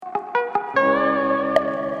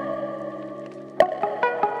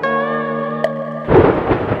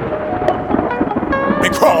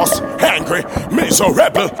Cross, angry,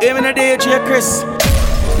 miserable. Even a DJ Chris.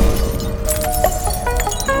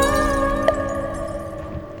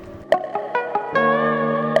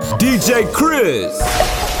 DJ Chris.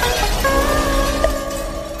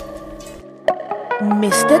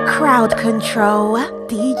 Mr. Crowd Control,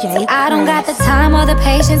 DJ Chris. I don't got the time or the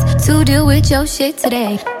patience to deal with your shit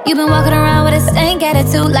today. You been walking around with a stank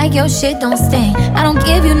attitude like your shit don't stink. I don't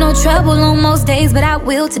give you no trouble on most days, but I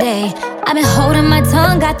will today. I've been holding my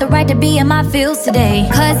tongue, got the right to be in my feels today.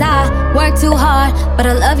 Cause I work too hard, but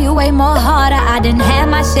I love you way more harder. I didn't have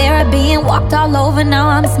my share of being walked all over, now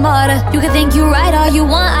I'm smarter. You can think you right all you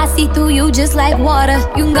want, I see through you just like water.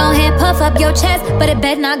 You can go ahead, puff up your chest, but it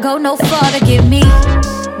better not go no farther. Give me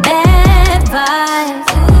bad vibes.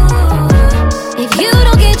 If you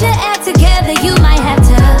don't get your act together, you might have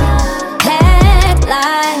to act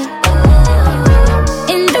like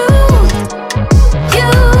and do you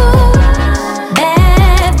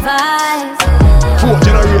bad vibes. Fourth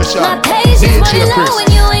generation. My patience running low when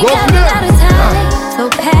you ain't got a lot of time. So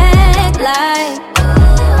pack like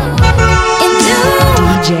and do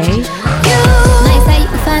you. Nice how you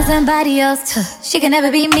can find somebody else too. She can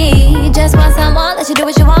never be me. Just want someone, let you do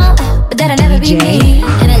what you want, but that'll never be me.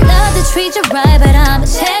 And I love to treat you right, but I'ma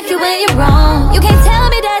check you when you're wrong. You can't tell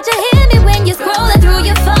me that you hear me when you're scrolling through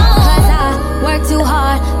your phone. Cause I work too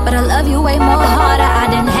hard, but I love you way more harder. I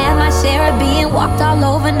didn't have my share of being walked all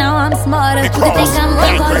over, now I'm smarter. You can think I'm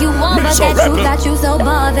wrong all you want, but that truth got you so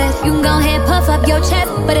bothered. You can go ahead, puff up your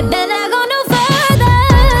chest, but it better not go no further.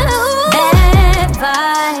 Bad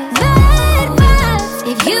vibes, bad vibes.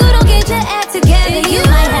 If you don't get your act together, you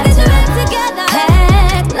might have to act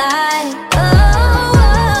like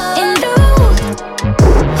and do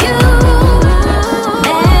you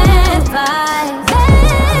bad vibes,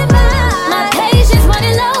 bad vibes. My patience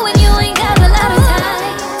running low when you ain't got a lot of time.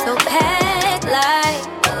 So pack like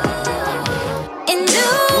and do.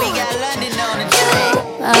 We got London on the train.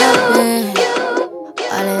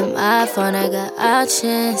 All in my phone, I got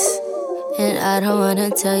options, and I don't wanna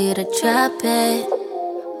tell you to drop it,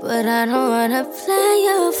 but I don't wanna play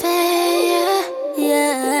your fair.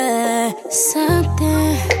 Yeah,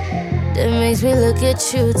 something that makes me look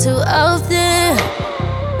at you too often.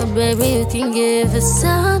 But baby, you can give us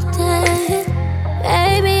something.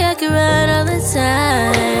 Baby, I can run all the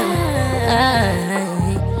time.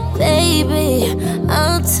 Baby,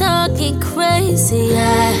 I'm talking crazy. I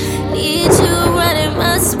need you running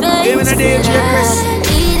my space. Even a DJ Chris. I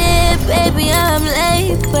need it, baby, I'm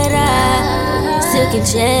late, but I still can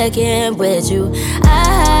check in with you. I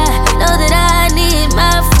know that I need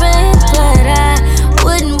my friend, but I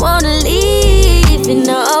wouldn't wanna leave. You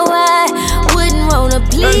know I wouldn't wanna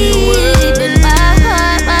bleed. But my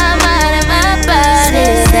heart, my mind, and my body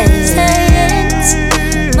say it.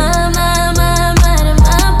 My mind, and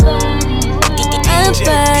my body. My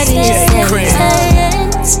body say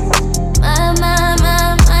it. My mind,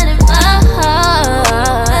 and my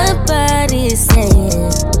heart. My body say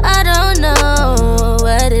it. I don't know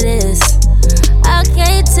what it is. I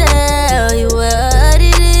can't tell you what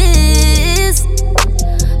it is,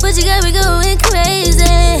 but you got me going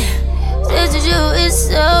crazy. Just you is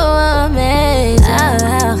so amazing.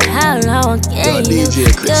 How long can you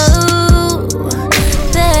go,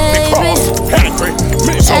 baby?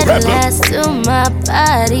 At last to my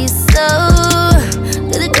body so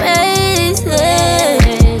to the crazy.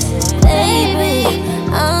 Baby,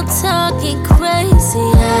 I'm talking crazy.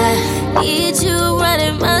 I need you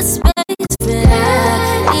running my space, but I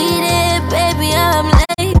need it, baby, I'm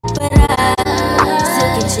late, but I still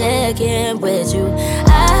can check in with you.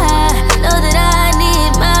 I know that I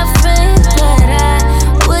need my friend, but I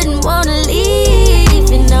wouldn't wanna leave.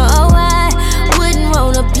 You know I wouldn't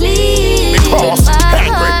wanna bleed. Because my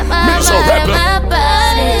angry, heart, my mind, miserable. my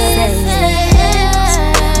body say it.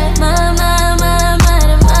 My mind,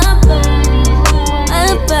 and my body. My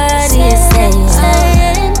body say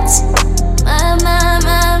it. My mind,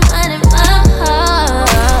 and my heart.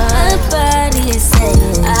 My body say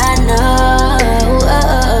it. I know,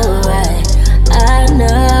 right. I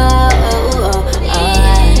know, alright.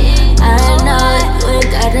 I know you ain't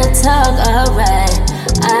gotta talk, alright.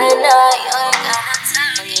 I know you ain't gotta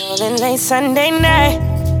talk. Rolling late Sunday night.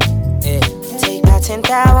 Yeah. Take about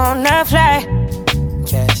 10,000 on the flight.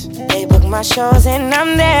 Cash. They book my shows and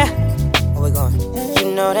I'm there. Where we going?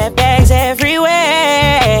 You know that bag's everywhere.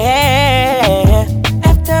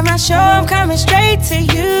 After my show, I'm coming straight to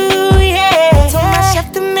you, yeah. Told my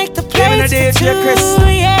chef to make the plates for two,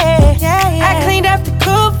 yeah. I cleaned up the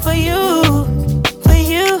coupe for you.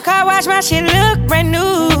 Car wash, my shit look brand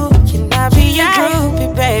new. Can I be your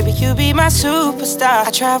groupie, baby, you be my superstar.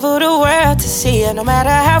 I travel the world to see you, no matter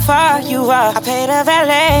how far you are. I paid a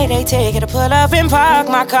valet, they take it to pull up and park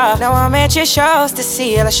my car. Now I'm at your shows to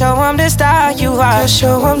see you, I show them the star you are.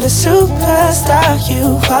 Show them the superstar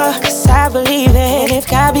you are. Cause I believe it, if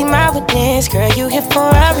God be my witness, girl, you here for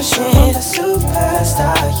a reason. The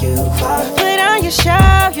superstar you are. Put on your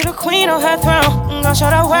show, you the queen on her throne. I'm gonna show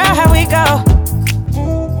the world how we go.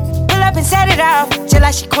 Pull up and set it off, just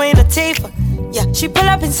like she Queen Latifah. Yeah, she pull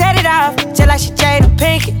up and set it off, just like she Jada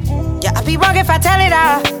Pinkett. Yeah, I'd be wrong if I tell it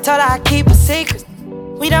all. Told her I keep a secret.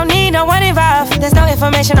 We don't need no one involved, there's no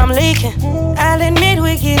information I'm leaking. I'll admit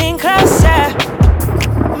we're getting closer.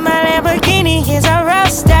 My Lamborghini is a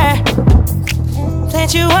roadster.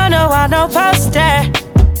 Plant you on the wall, no poster.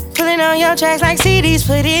 Pulling on your tracks like CDs,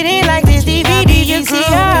 put it in like this DVD. You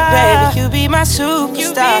groupie, baby, you be my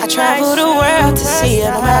superstar. I travel the world to see you,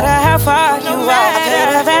 no matter how far you are. I paid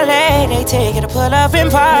a valet, they take it to pull up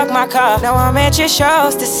and park my car. Now I'm at your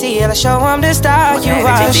shows to see you, I show them the star you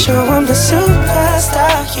are. Show them the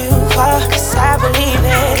superstar you are. Cause I believe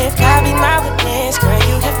it, if God be my witness, girl,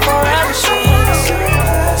 you here for a reason. The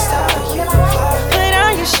superstar you are. Put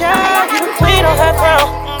on your show, you the queen on her throne.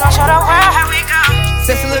 I'll show the world how we go.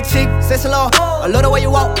 Sexy little chick, sexy little I love the way you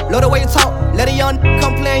walk, love the way you talk. Let a young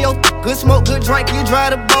come play in your good smoke, good drink, you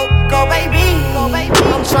drive the boat. Go baby, go baby.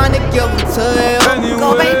 I'm trying to give them to you.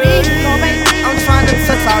 Go baby, go baby. I'm trying to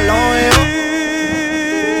touch all on you.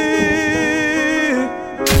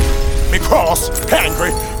 Me cross,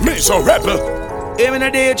 angry, me so rebel. Even a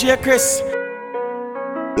DJ Chris.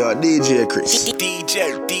 Yo, DJ Chris.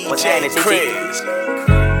 DJ Chris.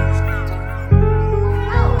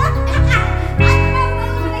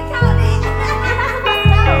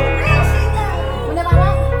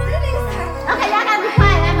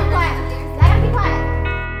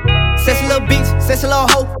 Sexy little bitch, sexy little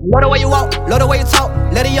hoe. Love the way you walk, love the way you talk.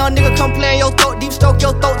 Let a young nigga come play in your throat, deep stroke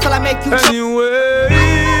your throat till I make you choke. Anyway.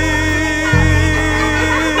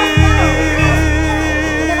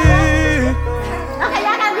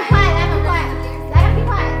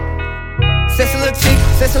 Sexy little chick,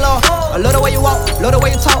 sexy little hoe. I love the way you walk, love the way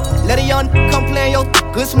you talk. Let a young come play in your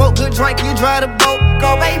good smoke, good drink, you drive the boat.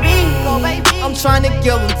 Go baby, go baby. I'm trying to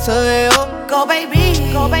give them to you. Go baby,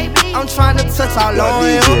 go baby. I'm trying to touch all on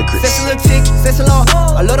you. Sexy little chick, sexy little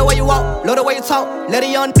hoe. I love the way you walk, love the way you talk. Let a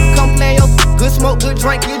young come play in your good smoke, good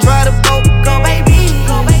drink, you drive the boat. Go baby,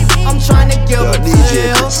 go baby. I'm trying to give them to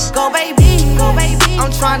you. Go baby, go baby.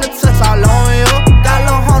 I'm trying to touch all on you. Got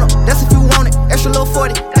a little Honda, that's if you want it. Extra little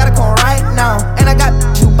 40, gotta come right now. And I got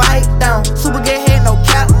you bite down. Super good head, no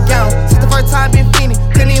cap down. Since the first time been feeling,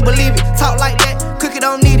 couldn't even believe it. Talk like that, cookie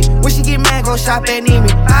don't need it. When she get mad, go shop at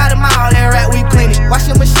Neiman. Buy the mall, that rat, we clean it. Watch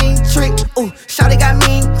your machine trick, ooh. Shawty got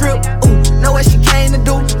mean grip, ooh. Know what she came to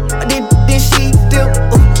do, then she dip,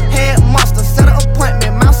 ooh. Head monster, set an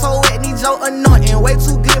appointment. Mouth so wet, need your anointing. Way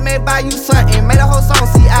too good, made by you something. Made a whole song,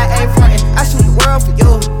 CIA frontin'. I shoot the world for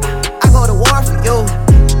you, I go to war for you.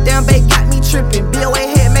 Damn, babe got me trippin'. BOA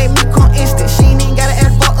head made me come instant. She ain't even gotta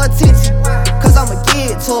ask for attention, cause I'ma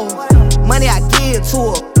give it to her. Money I give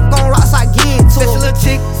to her. Gon' rocks I give to her. Sexy little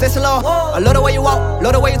chick, sexy little I love the way you walk,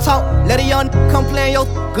 love the way you talk. Let a young come play in your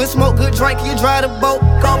good smoke, good drink, you drive the boat.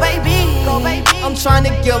 Go baby, go baby. I'm trying to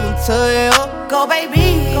give them to you. Go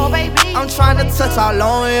baby, go baby. I'm trying to touch all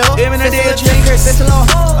on you. Even a DJ Chris. Sexy little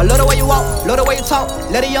I love the way you walk, love the way you talk.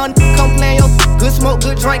 Let a young come play in your good smoke,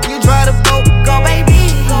 good drink, you drive the boat. Go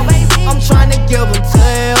baby, go baby. I'm trying to give them to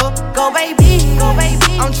you. Go baby, go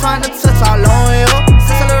baby. I'm trying to touch all on you.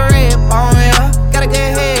 Sexy little red bone, yeah. Gotta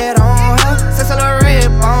get head on her. Sexy little red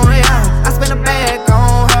bone, yeah. I spend a bag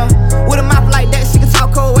on her. With a mouth like that, she can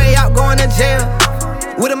talk her way out going to jail.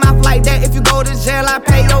 With a mouth like that, if you go to jail, I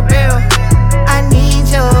pay your bill. I need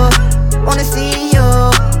you, wanna see you.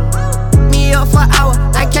 Me up for hours,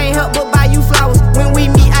 I can't help but buy you flowers. When we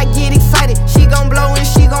meet, I get excited. She gon' blow and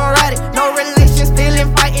she gon' ride it. No relation, still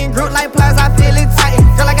in fighting. Group like plies, I feel it tighten.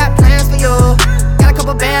 Girl, I got plans for you. Got a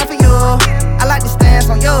couple bands for you. I like the stance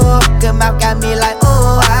on you. Good mouth got me like,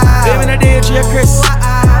 oh, wow. Even a DJ Chris.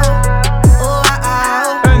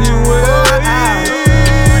 Anyway.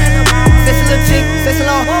 Sexy little chick, sexy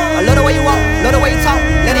little I love the way you walk, love the way you talk.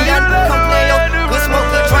 Let a young come play yo. Good smoke,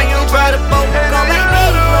 good drink, you drive the boat. Go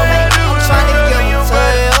baby, go baby. I'm trying to give you to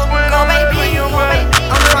you. Go baby, go baby.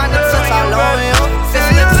 I'm trying to touch all on you.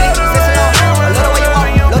 Sexy little chick, sexy little I love the way you walk,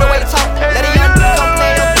 love the way you talk. Let a young come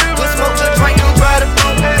play yo. Good smoke, good drink, you drive the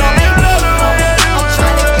boat. Go baby, go baby. I'm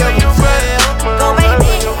trying to give you to you. Go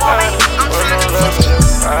baby, go baby. I'm trying to touch you.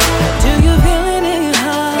 Do you feel it in your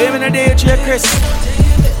heart? Even a DJ Chris.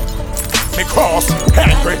 Me cross,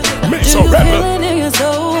 angry, me so rebel. In your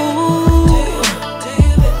soul.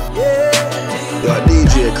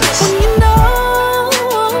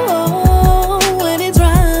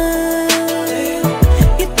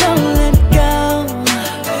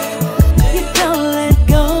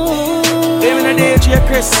 DJ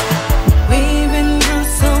Chris. We've been through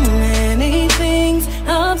so many things,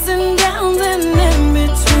 ups and downs and in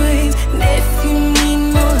between. And if you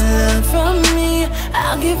need more love from me,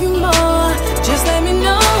 I'll give you more. Just let me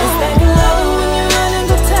know. It's like love when you run and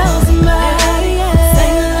go tell somebody. Say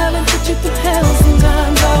love and put you through hell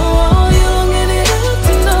sometimes. Oh, you don't give it up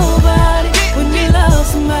to nobody. When you love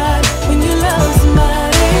somebody, when you love somebody.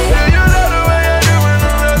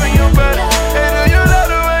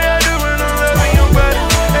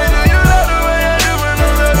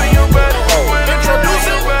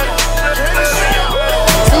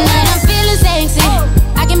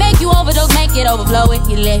 Overflow if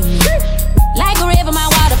you let me. Like a river, my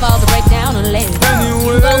waterfalls will break down on the lake.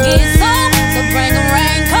 You gon' get soaked, so bring a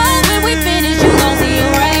raincoat. When we finish, you gon' see a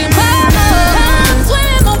rainbow. Come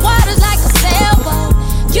swim on waters like a sailboat.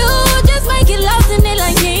 You just make it lost in it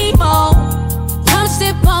like Nemo. Come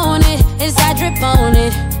sip on it, as I drip on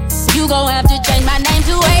it. You gon' have to change my name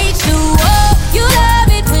to H2O. You love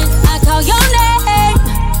it when I call your name.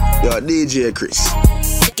 Yo, DJ Chris.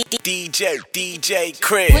 DJ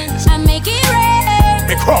Chris. When I make it rain,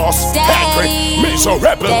 Me cross, angry, me so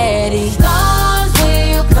rebel. Daddy, storms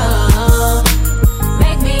will come,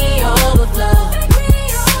 make me overflow.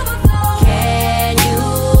 Can you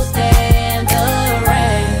stand the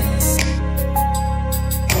rain?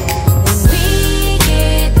 When we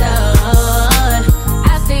get done,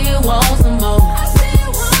 I still want some more.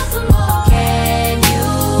 Can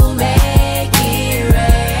you make it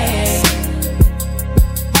rain?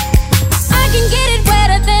 I can get it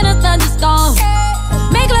wetter than a thunderstorm.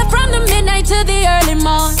 Make love from the midnight to the early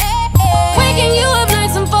morn. Waking you up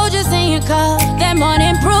like some Folgers in your car. That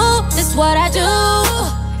morning brew, that's what I do.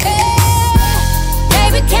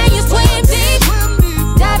 Baby, can you swim deep?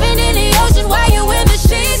 Diving in the ocean while you in the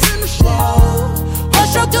sheets. What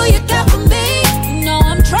stroke do you got for me? You know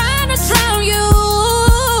I'm trying to drown you.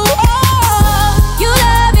 You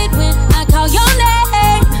love it when I call your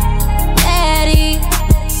name, Daddy,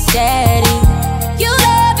 Daddy. You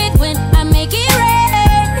love it when I make it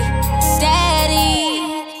rain, Daddy,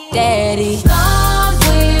 Daddy. Storms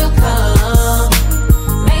will come,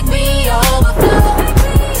 make me overflow.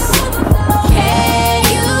 Can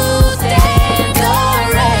you stand the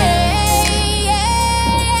rain?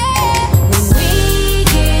 When we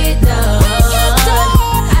get done,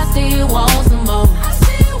 I still want some more.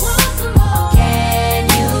 Can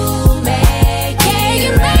you make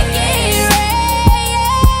it rain?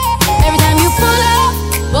 Every time you pull up,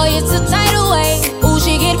 boy, it's a tidal wave. Ooh,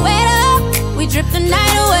 she get wetter, we drip the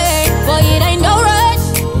night away. Boy, it ain't no rush,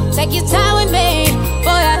 take your time with me. Boy,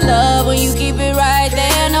 I love when you keep it right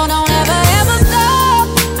there. No, don't ever, ever stop.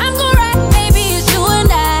 I'm gon' ride, baby, it's you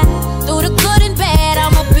and I. Through the good and bad,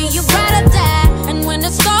 I'ma be your ride or die. And when the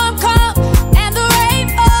storm comes and the rain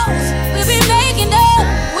falls, we'll be making up,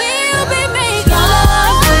 we'll be making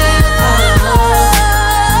up.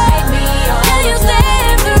 Make me over. Can you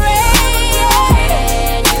stand the rain?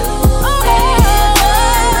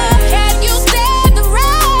 Can you stand the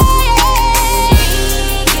rain?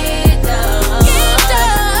 Get done.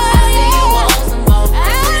 I still want some more.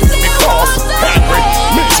 Me cross, angry,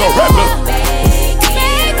 me so rebel. Make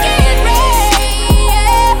it rain.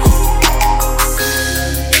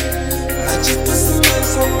 I just put some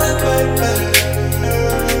ice on my baby.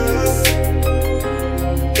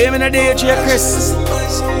 Him and a DJ Chris. Some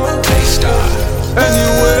ice on my baby.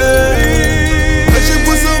 Anyway, I just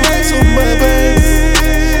put some ice on my baby.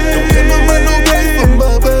 Don't get no man no pay for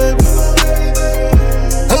my baby.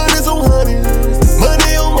 Hundreds on hundreds,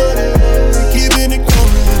 money on money. Keeping it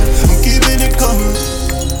coming, I'm keeping it coming.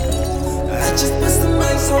 I just put some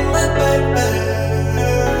ice on my baby.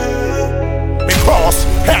 Me cross,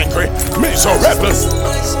 angry, me so rebel. Some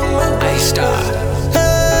ice on my baby.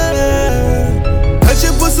 I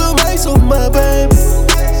just put some ice on my baby.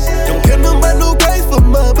 Don't care no man no pay for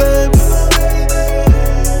my baby.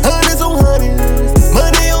 Hundreds on hundreds,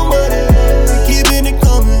 money on money. Keeping it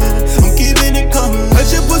coming, I'm keeping it coming. I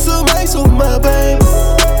just put some ice on my baby.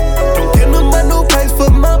 Don't care no man no price for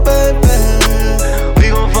my baby. We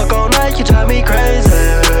gon' fuck all night, you drive me crazy.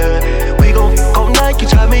 We gon' fuck all night, you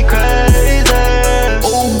drive me crazy.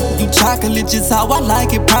 Oh, you chocolate just how I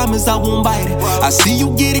like it. Promise I won't bite it. I see you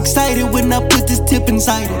get excited when I put this tip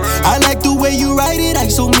inside it. I like the way you write it.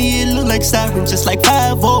 Ice on me, it look like siren. Just like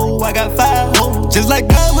 5-0, I got 5 hoes. Just like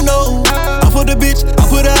domino. I put the bitch, I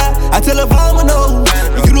put her out. I tell her I'm no.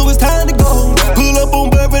 You know it's time to go. Pull up on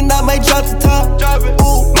bourbon, I might drop the top.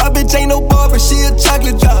 Ooh, my bitch ain't no barber, she a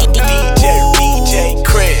chocolate drop. DJ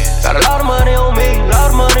Chris. Got a lot of money on me, lot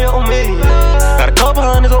of money on me. Got a couple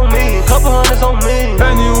hundreds on me, couple hundreds on me.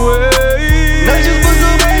 anyway. Now just put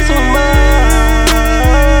some ice on mine.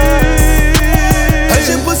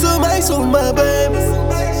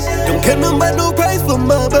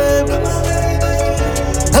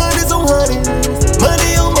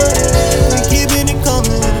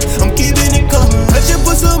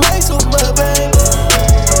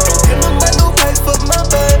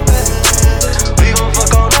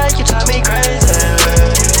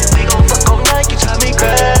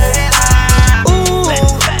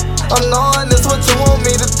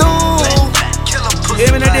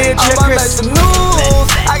 Give me the DJ I might make Chris. the news.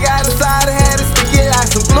 I got a side of head and stick it like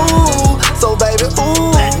some glue. So baby, ooh,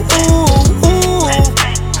 ooh, ooh,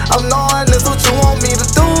 I'm knowing this what you want me to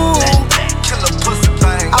do. Killer pussy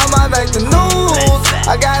bang. I might make the news.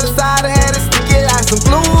 I got a side of head and stick it like some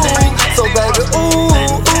glue. So baby, ooh,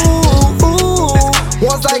 ooh, ooh.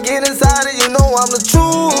 Once I get inside it, you know I'm the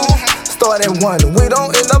truth. Start at 1, we don't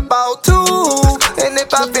end up out 2. And if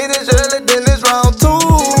I finish early, then it's round 2.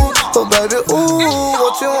 So baby, ooh,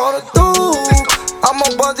 what you wanna do? I'ma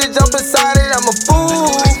bungee jump inside it, I'm a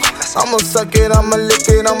fool. I'ma suck it, I'ma lick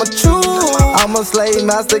it, I'ma chew. I'm a slave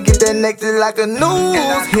master, get that necklace like a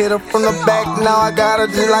noose. Hit her from the back, now I got her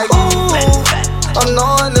just like ooh. I'm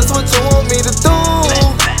knowing this what you want me to do.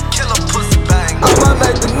 Killer pussy bang. I'ma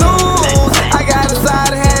make the news. I got a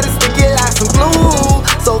side of head and stick it like some glue.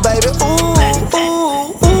 So baby, ooh,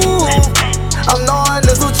 ooh, ooh, I'm knowing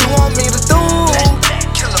this what you want me to do.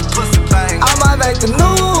 Killer pussy bang. I might make the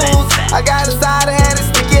news. I got a side of head and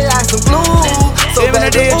stick it like some glue. So Give me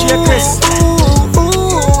the baby, DJ Chris. ooh,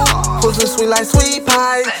 ooh, pussy sweet like sweet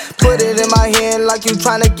pie. Put it in my hand like you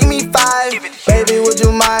tryna give me 5. Baby, would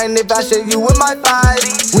you mind if I share you with my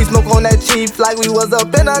 5? We smoke on that chief like we was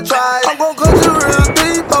up in a tribe. I'm gon' cut you real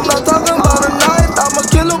deep, I'm not talking about a knife. I'm a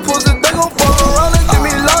killer pussy, they gon' fuck around and give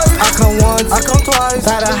me life. I come once, I come twice,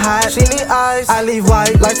 got her hot, she need eyes. I leave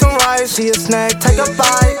white like some rice, she a snack, take a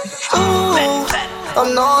bite. Ooh,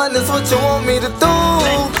 I'm knowing this what you want me to do.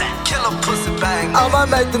 Killer pussy bang. I'ma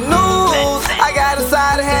make the news. I got a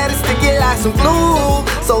side of head and stick it like some glue.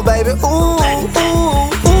 So baby, ooh, ooh,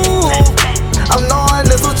 ooh, I'm knowing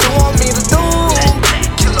this what you want me to do.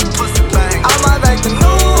 Killer pussy bang. I'ma make the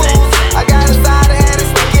news. I got a side of head and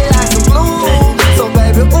stick it like some glue. So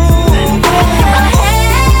baby, ooh, ooh.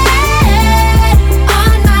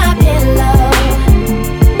 On my pillow,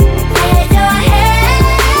 lay your head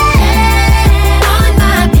on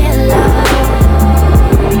my pillow.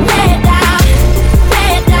 Lay down,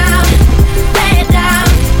 lay down, lay down,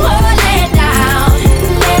 oh lay down.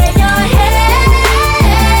 Lay your head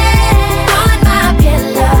on my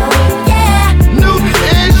pillow, yeah.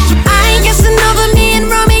 I ain't guessing over me and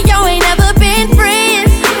Romeo ain't never been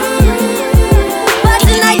friends. But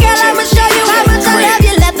tonight, girl, I'ma show you how much I love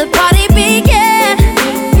you. Let the party begin.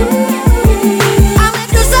 I'ma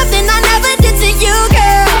do something I never did to you,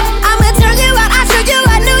 girl. I'ma turn you out, I'll show you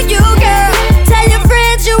I knew you, girl. Tell your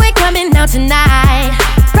friends you ain't coming out tonight.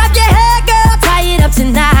 Wrap your hair, girl, tie it up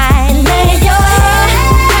tonight. Lay your head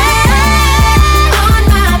on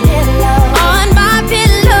my pillow. On my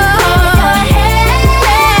pillow. Lay your head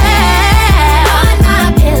on my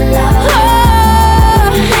pillow. Oh,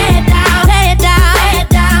 lay it down, lay it down, lay it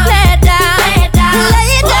down, lay it down, lay it down, lay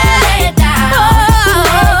it down, lay it down. Oh,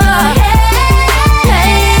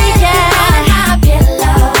 hey, yeah, on my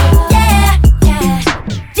pillow. Yeah, yeah.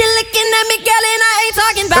 You're looking at me, girl, and I ain't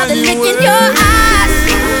talking about the look in your eyes.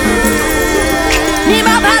 Need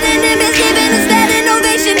my body and misgiving and standing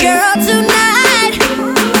ovation, girl, tonight.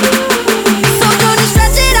 So don't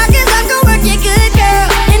stretch it out, 'cause I'm gon' work you good, girl.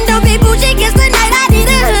 And don't be bougie, 'cause tonight I need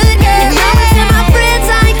a hood, girl. And I'ma tell my friends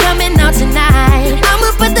I ain't coming out tonight. I'ma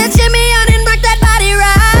put the shimmy on and rock that body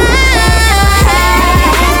right.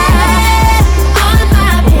 On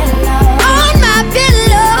my pillow. On my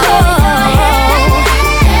pillow.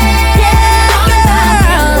 Yeah,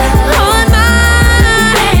 girl. On my.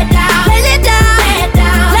 Lay it down. Lay it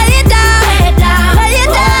down. Lay it down. Lay it down. Lay it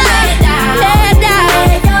down. Lay it down. Lay it down.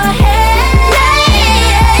 Lay your head.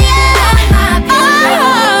 Yeah. On my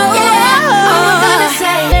pillow. Yeah. I'm gonna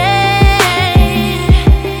say lay.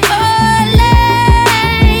 Oh, lay.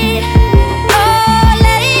 Oh,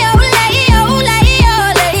 lay. Oh, lay. Oh, lay. Oh,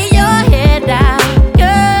 lay your head down,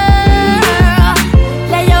 girl.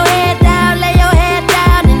 Lay your head down. Lay your head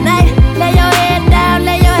down tonight. Lay your head down.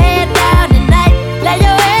 Lay your head down tonight. Lay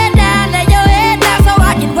your head down. Lay your head down so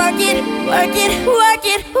I can work it, work it, work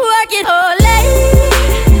it, work it. Oh, lay.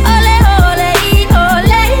 Oh, lay. Oh, lay. Oh,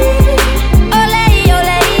 lay. Oh, lay. Oh,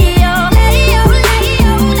 lay. Oh, lay. Oh, lay.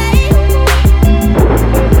 Oh, lay.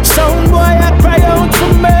 Sound boy, I cry out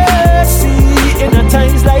for mercy in a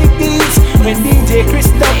times like these. When DJ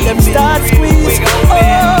Christoph them start squeeze. Oh,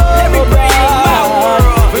 let me bring you my world.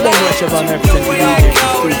 We don't rush up on everything for DJ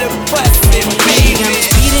Christoph.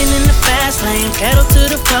 Speeding in the fast lane, pedal to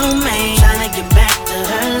the floor, man. Tryna get back to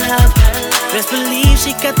her love. Best believe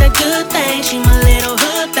she got that good thing. She my little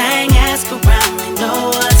hood thing. Ask around, they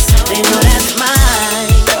know us. They know that's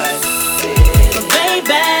mine. But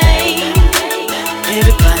baby,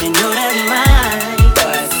 everybody know that's mine.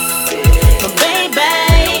 But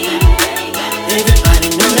baby, everybody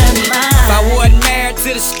know that's mine. If I wasn't married to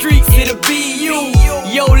the streets, it'll be you.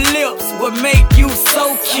 Your lips will make you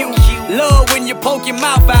so cute. Love when you poke your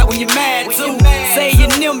mouth out when you're mad too. Say your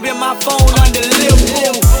nimble in my phone under lip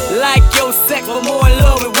boo. Like your sex, but more in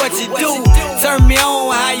love with what you do. Turn me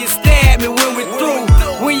on how you stab me when we're through.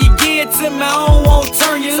 When you get to me, I don't want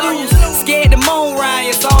turn you loose. Scared to moan,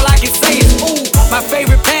 Ryan, so all I can say is ooh. My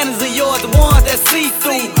favorite panties are yours, the ones that see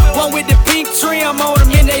through. One with the pink trim on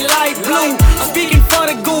them and they light blue. Speaking for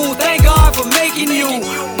the goons, thank God for making you.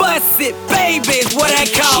 Bust it, baby, is what I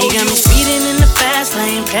call you. She got me speeding in the fast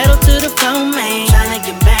lane, pedal to the floor, man. Tryna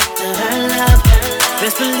get back to her love.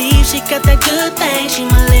 Best believe she got that good thing. She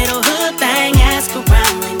my little hood thing. Ask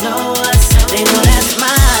around, they know us. They know that's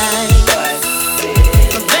mine.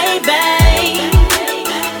 But baby,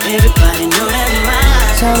 everybody know that's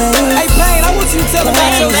mine. Hey, Payne, I want you to tell them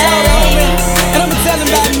about your song, homie. And I'ma tell them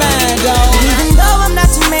about mine, dog. Even though I'm not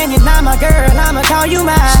your man, you're not my girl, I'ma call you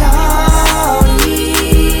mine.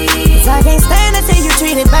 Cause I can't stand to see you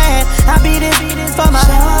treated bad. I beat it for my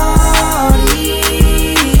shorty.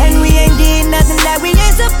 And we ain't did nothing that we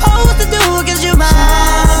ain't supposed to do, cause you mine.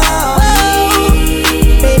 Whoa.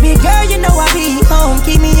 Baby girl, you know I be home,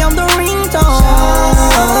 keep me on the ringtone.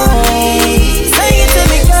 Say it to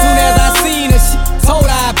me, girl. Soon as I seen her, she told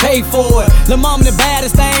her I'd pay for it. Lil' mama the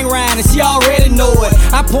baddest thing round and she already know it.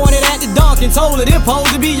 I pointed at the dunk and told her this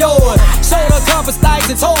supposed to be yours. Showed her a couple stipes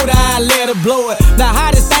and told her I'd let her blow it. The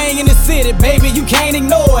hottest thing in the city, baby, you can't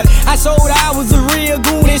ignore it. I showed her I was a real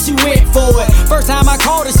goon and she went for it. First time I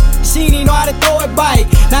caught her, she didn't know how to throw it back.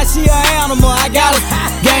 Now she an animal, I got her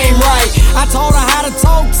game right. I taught her how to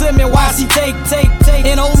talk to me while she take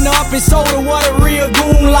and open up and show her what a real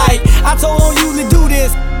goon like. I told her you to do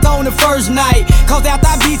this on the first night, cause after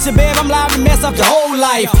I beat you, babe, I'm liable to mess up the whole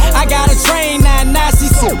life. I got a train now she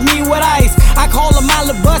suit me with ice. I call her my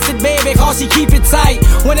little busted baby, cause she keep it tight.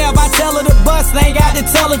 Whenever I tell her to bust, I ain't got to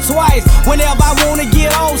tell her twice. Whenever I wanna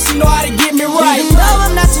get on, she know how to get me right. Even though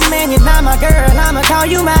I'm not your man, you're not my girl, I'ma call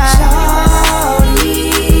you mine.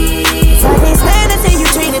 Cause I can't stand to see you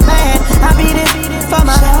treated bad. I beat it for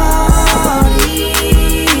my shorty.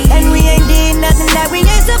 And we ain't did nothing that we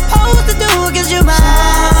ain't supposed to do, cause you mine.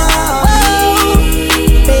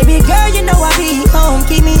 Baby girl, you know I be home,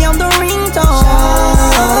 keep me on the ringtone.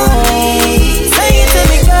 Say it to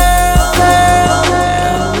me, girl, girl.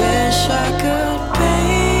 I wish I could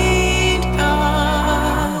paint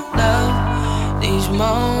our love, these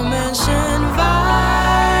moments in vibrant.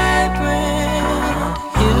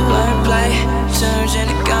 You wordplay turns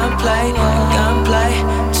into gunplay,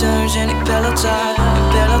 turns into pillow talk,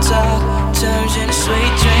 turns into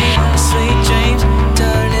sweet dreams,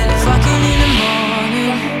 turn into fucking in the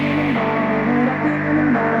morning.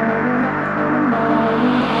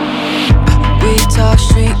 We talk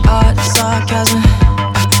street art, sarcasm,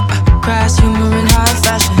 crass humor in high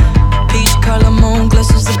fashion. Peach color moon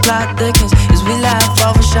glistens, the plot thickens as we laugh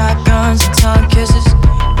over shotguns and tongue kisses.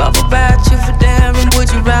 Bubble bath, you for daring, would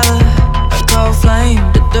you rather? A cold flame,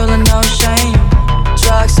 the thrill of no shame.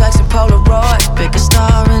 Drug, sex, and Polaroids. Pick a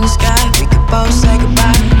star in the sky, we could both say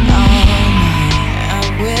goodbye. I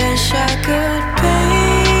wish I could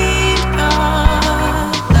paint our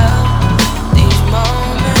love, these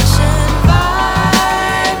moments in vibrant.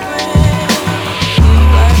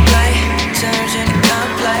 Wordplay turns into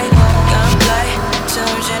gunplay,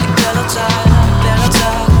 turns into pillow talk,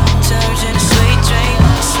 turns into sweet dreams.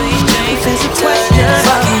 There's a question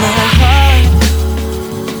in my heart.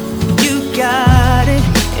 You got it.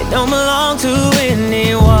 Don't belong to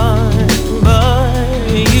anyone but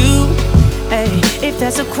you. Hey, if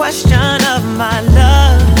that's a question of my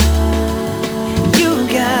love, you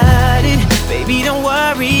got it. Baby, don't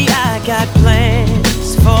worry, I got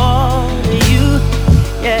plans for you.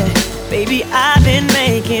 Yeah, baby, I've been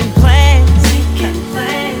making plans.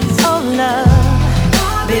 Oh,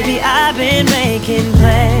 love, baby, I've been making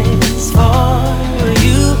plans for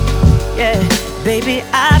you. Yeah, baby,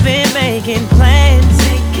 I've been making plans.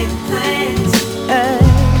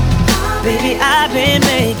 Baby, I've been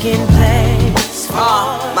making plans.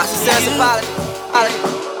 My success apology.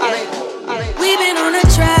 We've been on a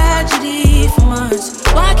tragedy for months.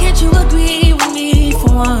 Why can't you agree with me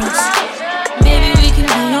for once? Maybe we can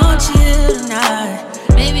be on chill tonight.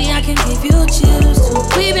 Maybe I can give you chills too.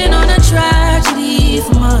 We've been on a tragedy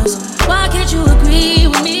for months. Why can't you agree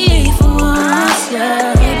with me for once?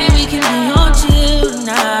 Yeah, maybe we can be on chill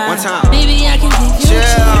tonight. One time. Maybe I can give you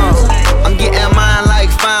chills. I'm getting mine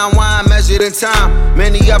like fine wine measured in time.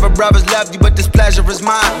 Many other brothers love you, but this pleasure is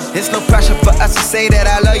mine. It's no pressure for us to say that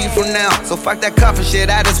I love you from now. So fuck that comfort shit,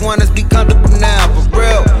 I just want us to be comfortable now. For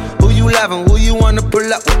real, who you you loving? Who you wanna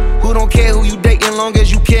pull up with? Who don't care who you dating, long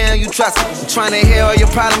as you care and you trust it. I'm trying to hear all your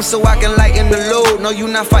problems so I can lighten the load. No, you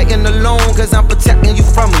not fighting alone, cause I'm protecting you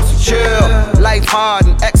from them, so chill. Life hard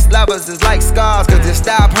and ex-lovers is like scars, cause they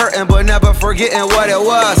stop hurting but never forgetting what it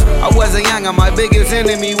was. I wasn't young and my biggest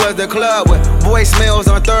enemy was the club with voicemails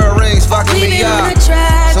on third rings fucking me up.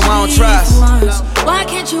 So I don't trust. Why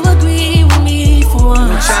can't you agree with me for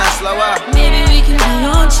once? I'm trying to slow up. Maybe we can be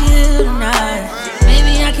on chill tonight.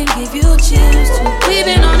 Maybe I can give you chills too. We've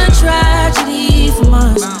been on a tragedy for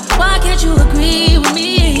months. Why can't you agree with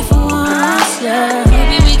me for once? Yeah.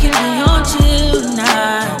 Maybe we can be on chill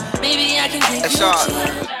tonight. Maybe I can give you chills.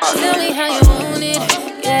 Tell me how you want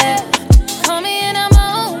it, yeah. Call me and I'm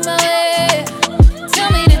on my way.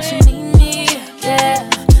 Tell me that you need me, yeah.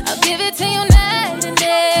 I'll give it to you night and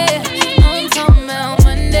day. I'm talking about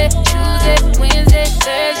Monday, Tuesday, Wednesday,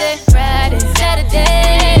 Thursday, Friday,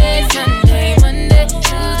 Saturday, Sunday, Monday,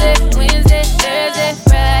 Tuesday, Wednesday, Thursday,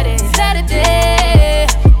 Friday, Saturday,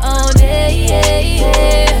 all day, yeah,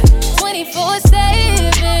 yeah.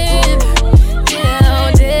 24/7, yeah,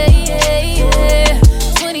 all day, yeah, yeah.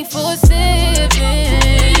 24/7.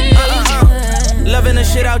 Loving the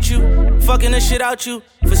shit out you, fucking the shit out you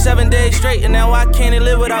for 7 days straight, and now I can't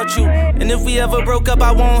live without you. And if we ever broke up,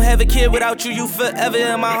 I won't have a kid without you. You forever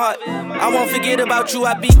in my heart. I won't forget about you.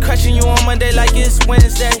 I be crushing you on Monday like it's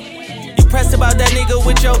Wednesday. You pressed about that nigga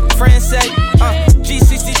with your friends say.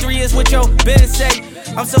 G63 is what your Ben say.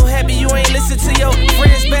 I'm so happy you ain't listen to your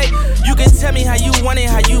friends, babe. You can tell me how you want it,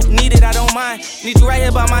 how you need it, I don't mind. Need you right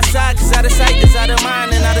here by my side, cause out of sight is out of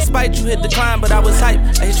mind. And out of spite, you hit decline, but I was hype.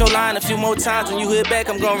 I hit your line a few more times, when you hit back,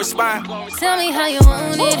 I'm gonna respond. Tell me how you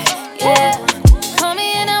want it, yeah. Call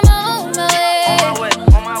me and I'm on my way.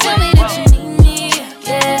 Tell me that you need me,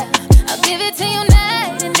 yeah. I'll give it to you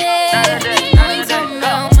night and day. I'm talking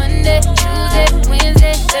about Monday, Tuesday,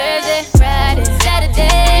 Wednesday, Thursday, Friday,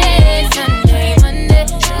 Saturday, Sunday, Monday,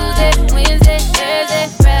 Tuesday, Wednesday, Thursday,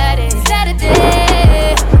 Friday,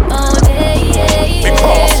 Saturday, all day, yeah, yeah.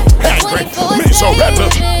 Because angry means a rebel.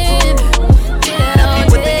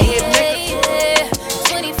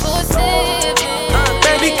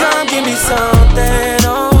 Baby, come give me something,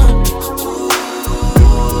 oh.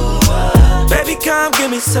 Baby, come give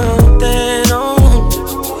me something, oh.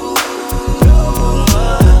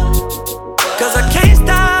 Cause I can't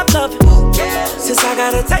stop loving, since I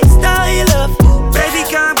got a taste of your love. Baby,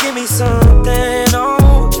 come give me something, oh.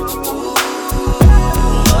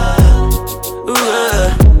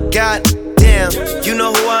 God damn, you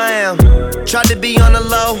know who I am. Tried to be on the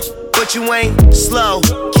low, but you ain't slow.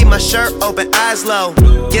 Keep my shirt open, eyes low.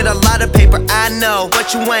 Get a lot of paper, I know,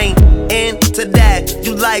 but you ain't into that.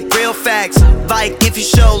 You like real facts. Like if you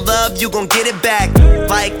show love, you gon' get it back.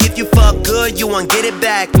 Like if you fuck good, you won't get it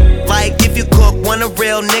back. Like if you cook, want a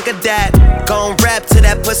real nigga that gon' rap to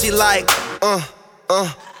that pussy like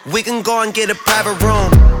we can go and get a private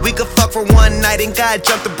room. We could fuck for one night and gotta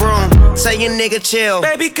jump the broom. Say your nigga chill.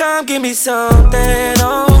 Baby, come give me something,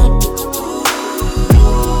 oh.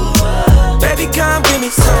 Baby, come give me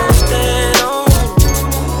something, oh.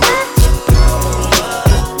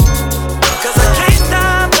 Cause I can't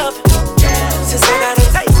stop loving, since I got a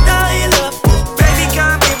taste of your love. Baby,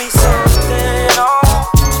 come give me something, oh.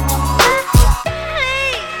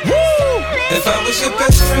 If I was your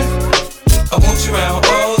best friend, I want you around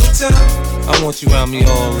all the time. I want you around me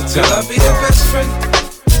all the time. Girl, I'll be your best friend.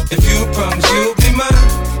 If you promise you'll be mine.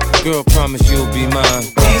 Girl, promise you'll be mine.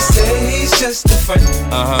 He said he's just a friend.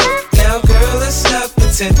 Now, girl, let's not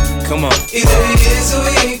pretend. Come on. Either he is or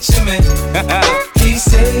he ain't your man. He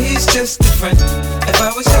said he's just a friend. If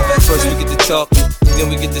I was your best friend. First we get to talking, then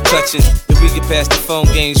we get to touching. If we get past the phone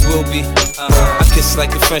games, we'll be. I kiss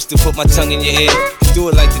like a French to put my tongue in your ear. Do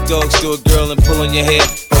it like the dogs do a girl and pull on your hair.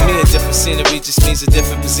 For me, a different scenery just means a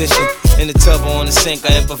different position. In the tub or on the sink,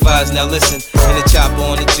 I improvise, now listen. In the chopper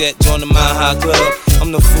on the jet, join the Mile High Club. I'm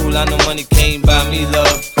no fool, I know money came by me,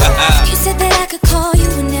 love. You said that I could call you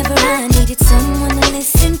whenever I needed someone to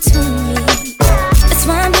listen to me. That's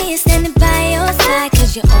why I'm here standing by your side,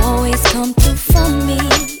 cause you always come through for me.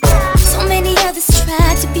 So many others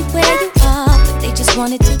tried to be where you are, but they just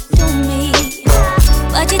wanted to do me.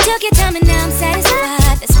 But you took your time and now I'm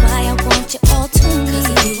satisfied. That's why I want you all to me. Cause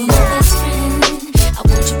if you were my best friend, I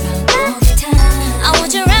want you around all the time. I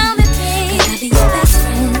want you around, baby. Could I be your best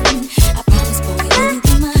friend? I promise, boy, you'll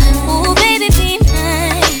be mine. Ooh, baby, be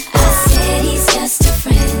mine. I said he's just a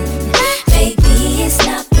friend. Baby, it's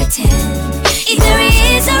not pretend. Either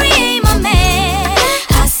he is or he ain't my man.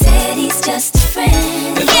 I said he's just a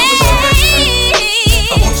friend. If I was your best friend,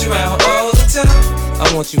 I want you around all the time. I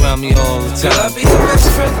want you around me all the time. Girl, I'll be your best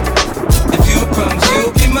friend. If you crumbs,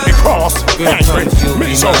 you'll be mine. Because angry,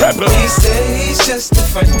 miserable. He said he's just a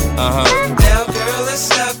friend. Now, girl, let's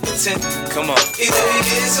not pretend. Come on. Either he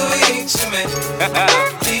is or he ain't your man.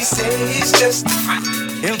 He said he's just a friend.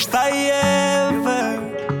 If I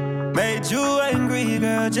ever made you angry,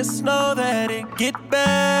 girl, just know that it get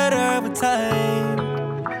better with time.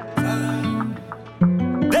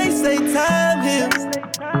 They say time heals.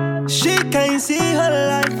 She can't see her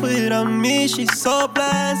life without me, she's so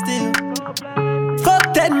blasted.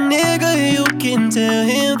 Fuck that nigga, you can tell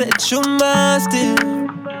him that you're mine still.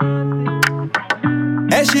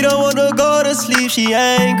 And she don't wanna go to sleep, she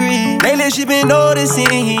angry. Lately she been noticing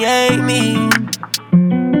he ain't me.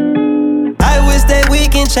 I wish that we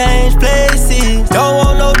can change places. Don't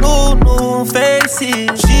want no new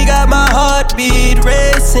faces. She got my heartbeat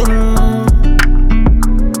racing.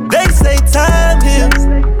 They say time heals.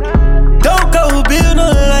 Don't go build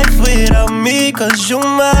no life without me, cause you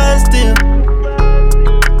mine still.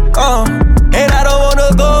 And I don't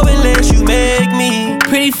wanna go unless you make me.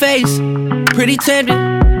 Pretty face, pretty tempting,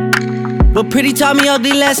 but pretty taught me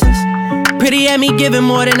ugly lessons. Pretty had me giving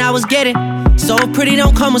more than I was getting. So if pretty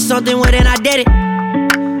don't come with something, well then I did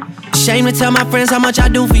it. Shame to tell my friends how much I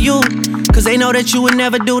do for you, cause they know that you would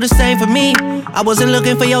never do the same for me. I wasn't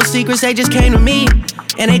looking for your secrets, they just came to me.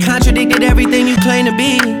 And they contradicted everything you claim to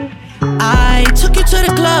be. I took you to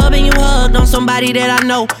the club and you hugged on somebody that I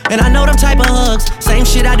know. And I know them type of hugs, same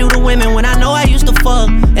shit I do to women when I know I used to fuck.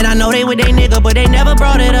 And I know they with they nigga, but they never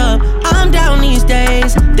brought it up. I'm down these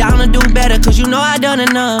days, down to do better, cause you know I done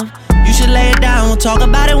enough. You should lay it down, we'll talk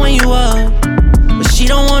about it when you up. But she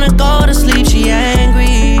don't wanna go to sleep, she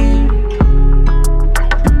angry.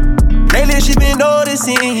 Lately she been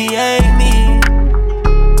noticing he ain't me.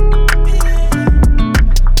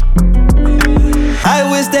 I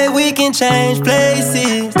wish that we can change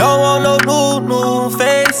places. Don't want no new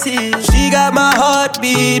faces. She got my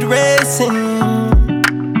heartbeat racing.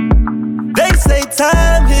 They say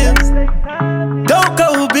time heals. Don't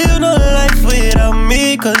go build no life without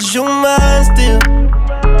me, cause you mine still.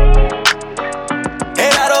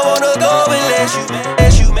 And I don't wanna go unless you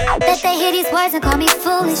Bet they hear these words and call me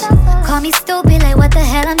foolish. Call me stupid, like what the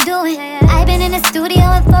hell I'm doing. I've been in the studio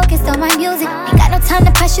and focused on my music. Ain't got no time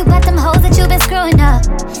to press you about them hoes that you been screwing up.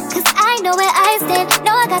 Cause I know where I stand.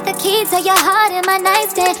 Know I got the key to your heart in my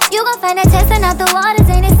nightstand. You gon' find that testing out the waters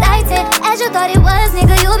ain't exciting as you thought it was,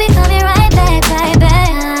 nigga, you be coming right back, right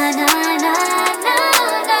back. Nah, nah, nah,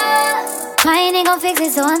 nah, nah. Crying ain't gon' fix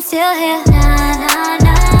it, so I'm still here. Nah, nah,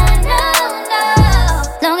 nah, nah,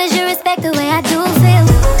 nah. Long as you respect the way I do feel.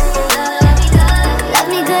 Love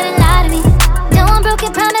me good and lie to me. Don't want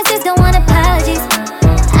broken promises, don't want apologies.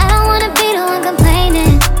 I don't wanna be the one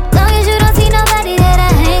complaining. Long as you don't see nobody that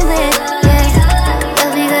I hang with. Yeah.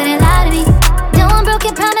 Love me good and lie to me. Don't want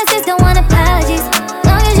broken promises, don't want apologies.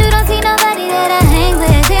 Long as you don't see nobody that I hang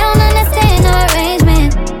with. They don't understand no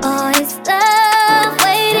arrangement. Oh, it's love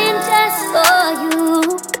waiting just for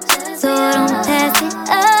you. So don't pass it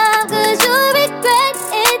up, cause you'll regret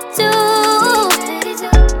it too.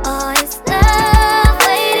 Oh, it's love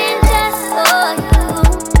waiting just for you.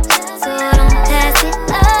 So don't pass it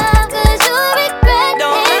up, cause you'll regret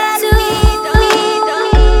it too.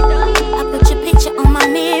 I put your picture on my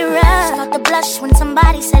mirror. Start to blush when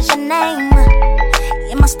somebody says your name.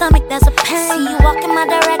 In my stomach there's a pain. See you walk in my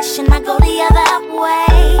direction, I go the other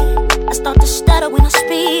way. I start to stutter when I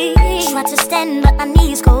speak. Try to stand but my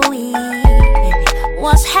knees go weak.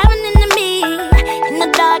 What's happening to me? In the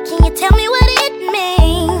dark, can you tell me what it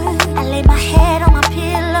means? I lay my head on my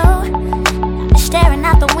pillow, I'm staring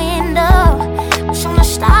out the window. Wish on a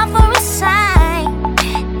star for a sign.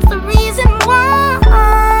 It's the reason why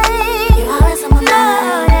you're always on my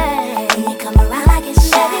mind. When you come around, I get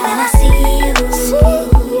shy when I see you.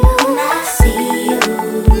 When I see you,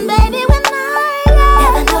 baby, when I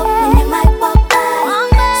never know when you might walk by,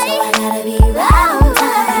 so I gotta be right on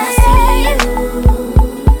time when I see you.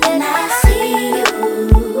 When I see you,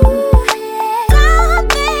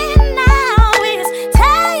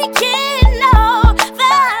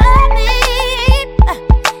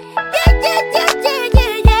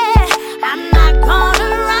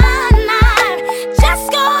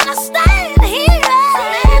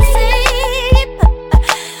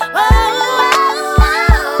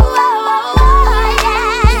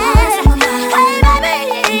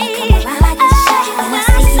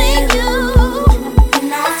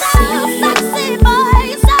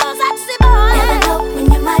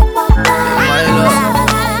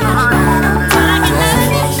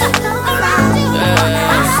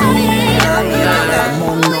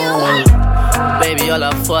 all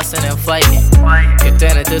are fussing and fighting. You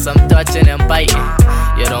turn into some touching and biting.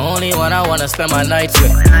 You're the only one I wanna spend my nights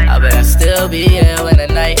with. I better still be here when the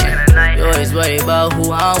night ends. You always worry about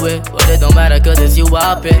who I'm with, but it don't matter cause it's you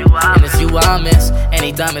I pick, and it's you I miss.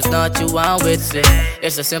 Anytime it's not you I'm with, sick.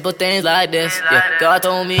 It's the simple things like this, yeah. God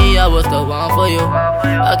told me I was the one for you.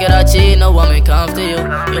 How could I cheat? No woman comes to you.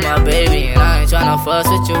 You my baby and I ain't tryna fuss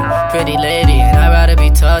with you. Pretty lady and I'd rather be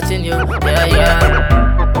touching you, yeah,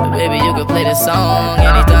 yeah. But baby, you could play this song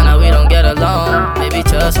anytime that we don't get along. Baby,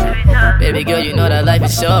 trust me. Baby girl, you know that life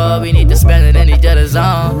is short. We need to spend it in each other's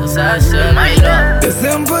arms. That's how it should be done. The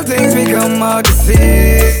simple things become hard to see.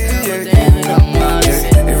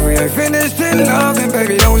 If we ain't finished in love, then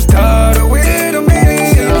baby, don't start with a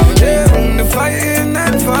meaning. Yeah, the fighting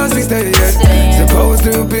and fuss we stay at. Supposed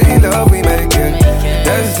to be love we make it.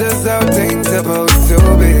 That's just how things supposed to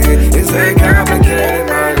be. It's ain't complicated,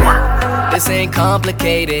 my life. This ain't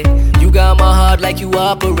complicated. You got my heart like you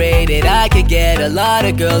operated. I could get a lot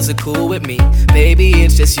of girls that cool with me. Baby,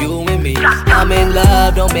 it's just you and me. I'm in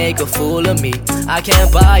love, don't make a fool of me. I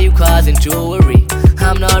can't buy you cars and jewelry.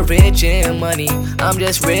 I'm not rich in money, I'm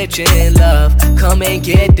just rich in love. Come and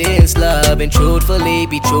get this love and truthfully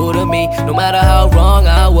be true to me. No matter how wrong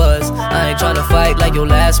I was, I ain't tryna fight like your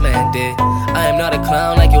last man did. I am not a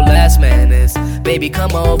clown like your last man is. Baby,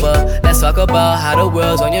 come over, let's talk about how the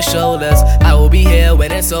world's on your shoulders. I will be here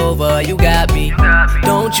when it's over, you got me.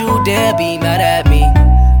 Don't you dare be mad at me.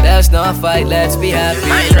 Let's not fight, let's be happy.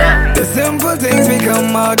 The simple things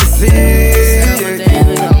become hard to see.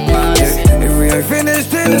 If we ain't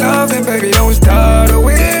finished in love, then baby, don't start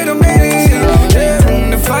with a meaning. Yeah,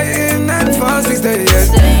 the fighting and fuss we stay at.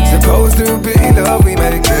 Supposed to be love we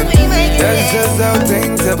make it. That's just how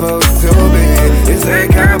things supposed to be. It's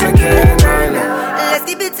ain't complicated, let's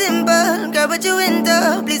keep it simple, girl, what you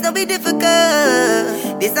into? Please don't be difficult.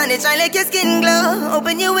 The sun is shine like your skin glow.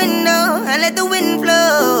 Open your window and let the wind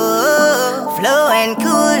flow. Flow and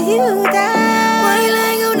cool you down. While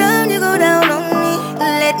I go down, you go down on me.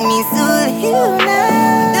 Let me soothe you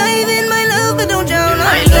now. Dive in my love, but don't drown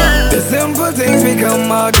on me. The simple things become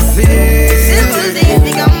hard to see. Simple things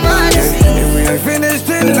become hard to see. If we ain't finished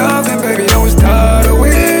in love, then baby, don't start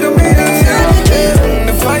with a meaning.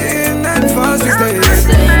 The fighting and fuss we stay at.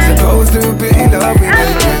 Supposed to be love we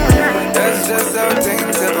make it. That's just how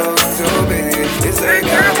things supposed to be. It's ain't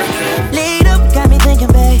complicated. Laid up, got me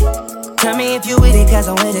thinking, babe. Tell me if you with it, cause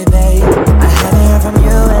I'm with it, babe. I haven't heard from you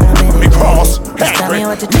and I'm in it, babe. Just tell me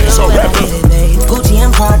what to do when I'm with it, babe. Gucci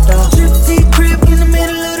and Prada. Gypsy crib in the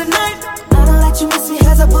middle of the night. I don't let you miss me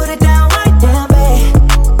cause I put it down right down, babe.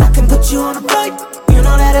 I can put you on a flight. You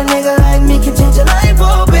know that a nigga like me can change your life,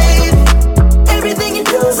 oh, baby. Everything you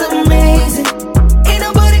do is amazing. Ain't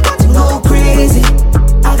nobody got to go crazy.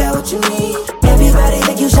 I got what you need. Everybody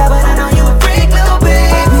think you shy, but I know you a freak, little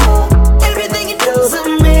baby. Everything you do is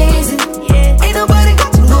amazing. Ain't nobody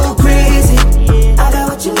got to go crazy. I got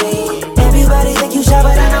what you need. Everybody think you shy,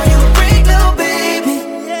 but I know you a freak, little baby.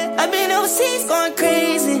 I've been overseas going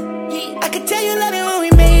crazy. I could tell you love it when we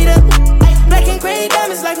made up. Black and gray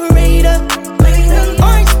diamonds like we're radar.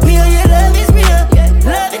 Orange peel, your love is real.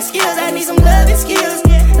 Loving skills, I need some loving skills.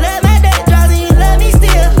 Love my dad draws and you love me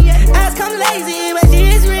still. Eyes come lazy, but she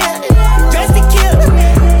is real. Dressed to kill.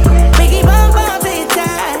 Make it bomb bomb till you're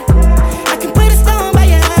tired. I can put a stone by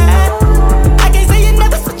your heart. I can't say you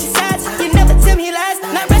never switch your sides. You never tell me lies.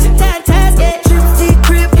 Not rushing tight ties, yeah. Gypsy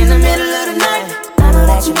crib in the middle of the night. I know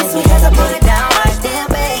that you miss me cause I put it down right there,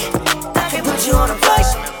 babe. I can put you on a flight.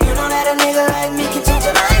 You know that a nigga like me can change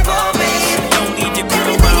your life, oh, babe. Don't need your girl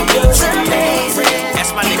around me.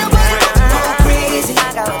 That's my nigga.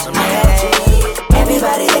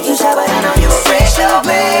 Everybody think you shy, but I know you a freak, so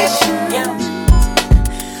bitch.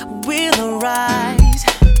 We'll arise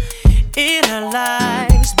in our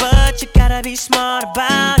lives, but you gotta be smart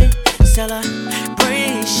about it. Celebrations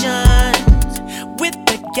with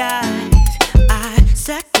the guys I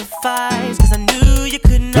sacrificed, cause I knew you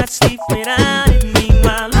could not sleep without it.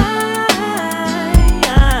 Meanwhile,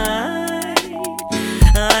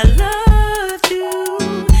 I loved you.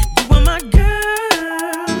 You were my girl.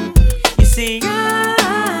 You see,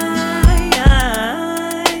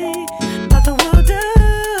 thought the world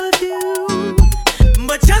of you,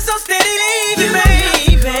 but you're so steady leaving,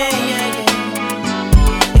 baby.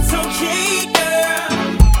 It's okay, girl,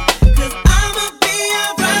 cause I'ma be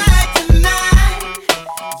alright tonight.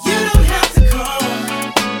 You don't have to call.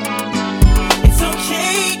 It's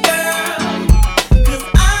okay, girl, cause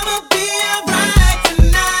I'ma be alright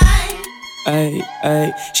tonight. Ay, ay.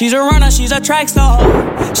 She's a runner, she's a track star.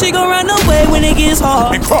 She gon' run away when it gets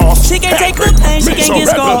hard. She can't take the pain, she can't get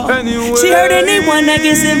scarred. She hurt anyone that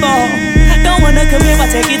gets involved. Don't wanna commit, why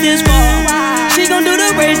take it this far? She gon' do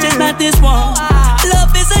the race, just not this one.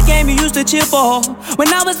 Love is a game you used to cheer for. When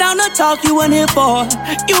I was down to talk, you weren't here for.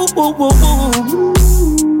 You, woo, woo, woo.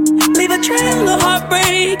 Leave a trail of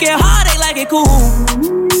heartbreak and heartache like it cool.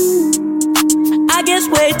 I guess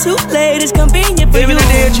way too late is convenient for you.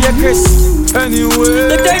 DJ Chris. Anyway.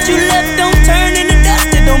 The dirt you left don't turn into dust,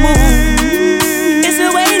 it don't move. It's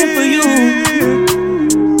still waiting for you.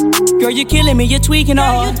 Girl, you're killing me, you're tweaking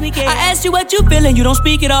all. I asked you what you feeling, you don't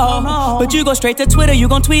speak at all. But you go straight to Twitter, you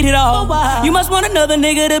gon' tweet it all. You must want another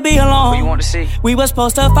nigga to be alone. What you want to see? We was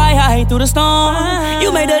supposed to fight high through the storm.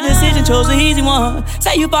 You made a decision, chose the easy one.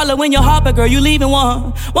 Say you following your heart, but girl, you leaving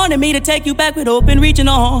one. Wanted me to take you back with open reaching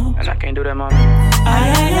on. And I can't do that, mama.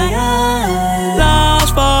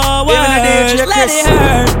 Lost for words, let it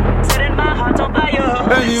hurt. Setting my heart on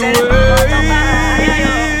fire. Anyway.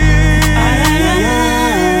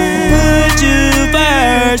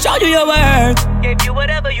 Show you your worth. Gave you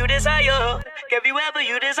whatever you desire. Gave you whatever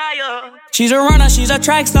you desire. She's a runner, she's a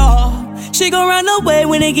track star. She gon' run away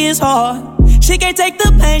when it gets hard. She can't take the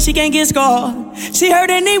pain, she can't get scarred. She hurt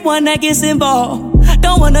anyone that gets involved.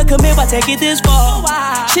 Don't wanna commit, but take it this far.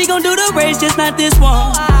 She gon' do the race, just not this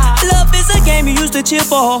one. Love is a game you used to cheer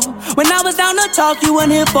for. When I was down to talk, you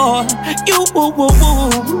weren't here for. You, woo, woo,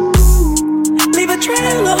 woo. Leave a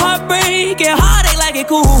trail of heartbreak and heartache like it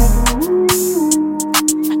cool.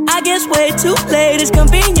 I guess way too late is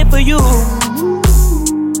convenient for you.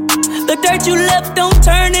 The dirt you left don't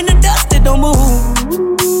turn into dust, it don't move.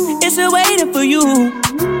 It's still waiting for you.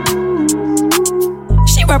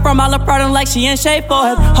 She run from all her problem like she in shape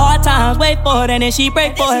for it. Hard times, wait for it, and then she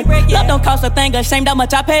break for it. Love don't cost a thing, ashamed how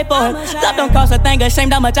much I paid for it. Love don't cost a thing,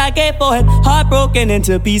 ashamed how much I gave for it. Heartbroken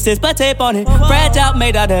into pieces, but tape on it. Fragile,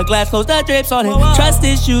 made out of glass, close the drips on it. Trust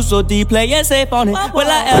issues so deep, play it safe on it. Will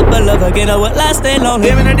I ever love again or will I stay lonely?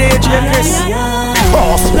 Give me the DJ Chris.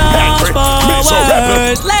 Lost for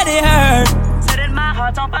words, let it hurt. Setting my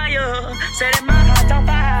heart on fire. Setting my heart on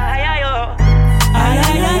fire.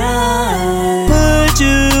 Put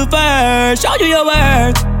you first, show you your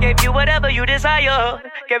worth. Gave you whatever you desire.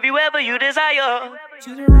 Gave you whatever you desire.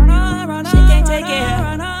 She's a runner, she can't take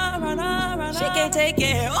it. She can't take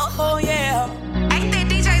it. Oh yeah. Ain't that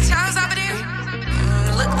DJ Charles over there?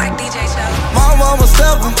 Look like DJ Charles. My mama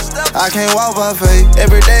steppin', I can't walk by faith.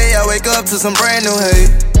 Every day I wake up to some brand new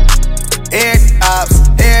hate. Air ops,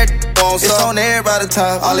 air wants it's on everybody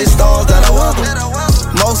top. All these stars that I welcome,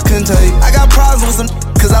 most couldn't take. I got problems with some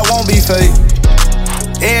cause I won't be fake.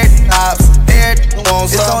 Air ops, air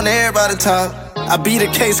wants it's on everybody top. I beat a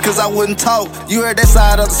case cause I wouldn't talk. You heard that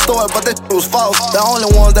side of the story, but that was false. The only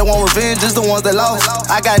ones that want revenge is the ones that lost.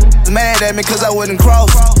 I got mad at me cause I wouldn't cross.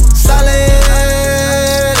 Solid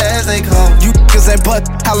as they come. You cause ain't but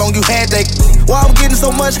how long you had that. Why I'm getting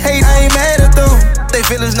so much hate, I ain't mad at them. They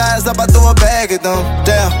feelings nice up, I throw a bag at them.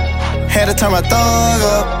 Damn, had to turn my thug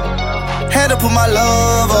up. Had to put my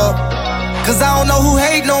love up. Cause I don't know who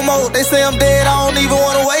hate no more. They say I'm dead, I don't even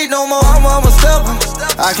wanna wait no more. I'm a stepper,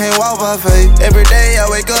 I can't walk by faith. Every day I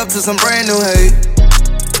wake up to some brand new hate.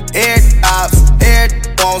 Air ops, air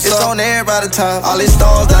wants it's on everybody top. All these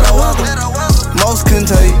stars that I welcome, most couldn't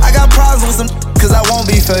take. I got problems with some cause I won't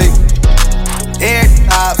be fake. Air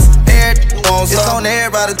ops, air wants it's on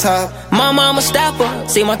everybody top. My mama stopper,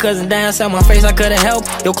 see my cousin dance on my face, I couldn't help.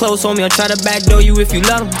 Your clothes on me, I'll try to backdoor you if you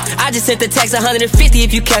love them. I just sent the text 150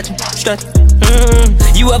 if you catch them. Strut.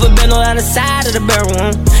 You ever been on the other side of the barrel?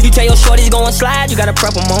 You tell your shorties go and slide, you gotta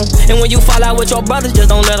prep them on. And when you fall out with your brothers, just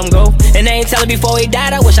don't let them go. And they ain't tellin' before he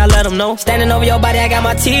died, I wish I let them know. Standing over your body, I got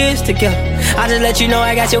my tears together. I just let you know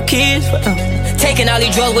I got your kids forever. Taking all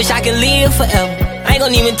these drugs, wish I could live forever. I ain't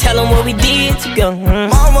gon' even tell them what we did together.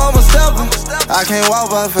 My mama steppin', I can't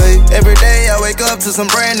walk by faith. Every day I wake up to some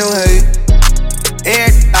brand new hate.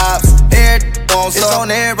 Air ops, air wants it's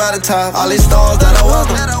on everybody top. All these stars that I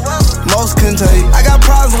welcome, most couldn't take. I got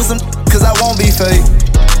problems with some cause I won't be fake.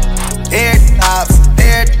 Air ops,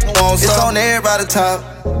 air wants it's on everybody top.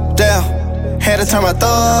 Damn, had to turn my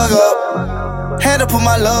thug up. Had to put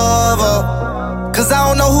my love up. Cause I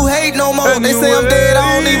don't know who hate no more. They say I'm dead,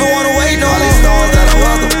 I don't even wanna wait no more. All these stars that I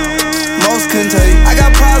welcome, most couldn't take. I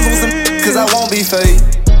got problems with some cause I won't be fake.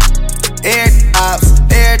 Air ops,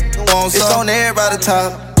 air wants it's on everybody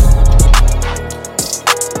top.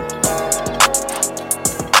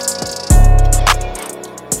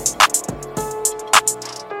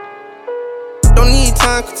 Don't need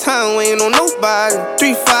time time, cause time waiting on nobody.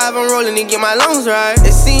 3-5, I'm rolling and get my lungs right.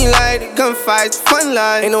 It seem like the gunfights, fun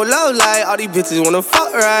life. Ain't no love life, all these bitches wanna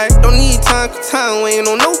fuck right. Don't need time, cause time waiting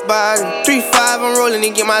on nobody. 3-5, I'm rolling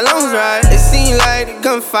and get my lungs right. It seem like the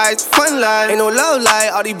gunfights, fun life. Ain't no love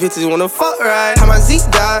life, all these bitches wanna fuck right. How my Zeke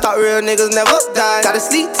died, thought real niggas never die. Gotta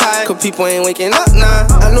sleep tight, cause people ain't waking up now.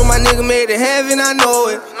 I know my nigga made it heaven, I know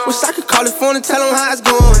it. Wish I could call his phone and tell him how it's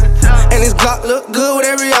going. And his Glock look good with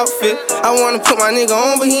every outfit. I wanna put my nigga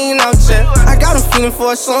on, but he ain't out yet. I got him feeling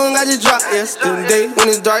for a song I just dropped yesterday. When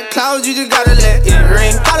it's dark clouds, you just gotta let it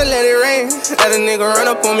rain. Gotta let it rain. Let a nigga run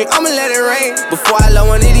up on me, I'ma let it rain. Before I love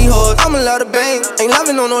one of these hoes, I'ma love the bang. Ain't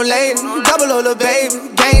loving on no lady, double O the baby.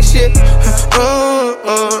 Gang shit.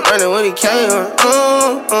 Running when he came.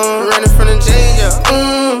 Running from the jail.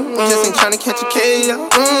 Just ain't tryna catch a cage.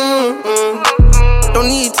 Don't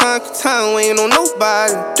need time, cause time waiting on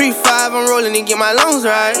nobody. 3-5, I'm rolling and get my lungs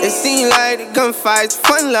right. It seem like the gunfights,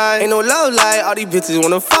 fun life. Ain't no love life, all these bitches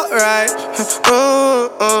wanna fuck right.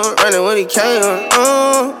 Running when he came.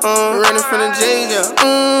 Running from the jail.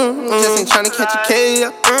 Just ain't tryna catch a cage.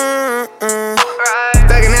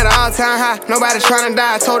 Thuggin' at an all-time high, nobody tryna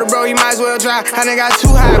die. I told the bro he might as well try. I done got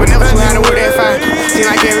too high, but never too high to work that fire. Seem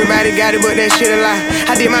like everybody got it, but that shit a lie.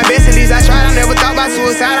 I did my best, at least I tried. I never thought about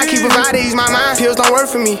suicide. I keep providing, ease my mind. Pills don't work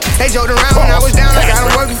for me. They joked around when I was down, I got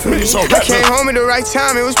them working for me. I came home at the right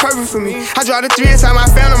time, it was perfect for me. I dropped a 3 inside my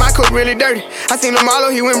family, my coat really dirty. I seen them all,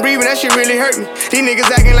 he went breathing, that shit really hurt me. These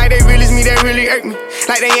niggas acting like they real as me, that really hurt me.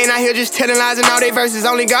 Like they ain't out here just telling lies and all they verses.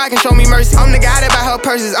 Only God can show me mercy. I'm the guy that buy her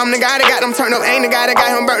purses. I'm the guy that got them turned up. Ain't the guy that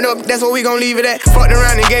got him burnt up. That's what we gon' leave it at. Fucked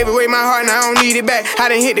around and gave away my heart, now I don't need it back. I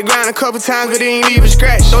done hit the ground a couple times, but it ain't leave a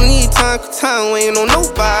scratch. Don't need time, cause time waiting on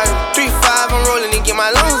nobody. 3-5, I'm rolling and get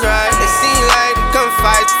my lungs right. It seem like the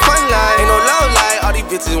gunfights, fun life. Ain't no love life, all these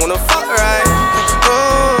bitches wanna fuck right.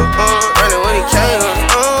 Running when he came.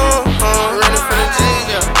 Running from the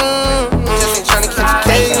jail. Just ain't tryna catch a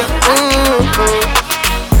cage.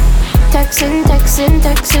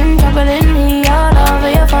 Texting, juggling me all over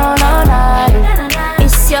your phone all night.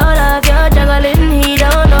 It's your love, you're juggling, he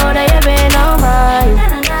don't know that you've been on mine.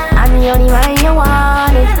 I'm the only one you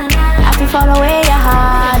wanted. I can follow where your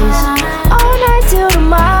heart is. All night till the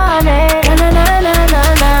morning.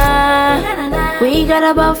 Na. We got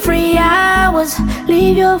about 3 hours.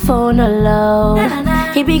 Leave your phone alone.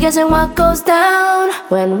 He be guessing what goes down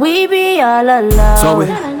when we be all alone. So we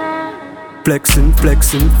flexing,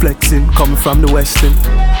 coming from the western.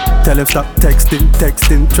 Tell him stop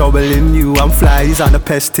texting, troubling you. I'm fly, he's on the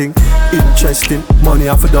pesting. Interesting, money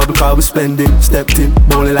off a double car we spending. Stepped in,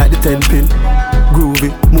 bowling like the 10-pin.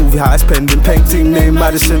 Groovy, movie high spending. Painting name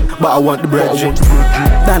Madison, but I want the bread.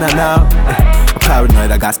 Nah. I'm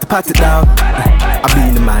paranoid, I got to pat it down. I be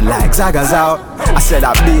in the man like Zaga's out. I said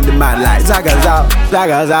I be in the man like Zaga's out.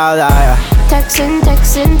 Texting,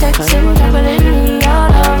 juggling me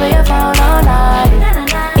all over your phone all night.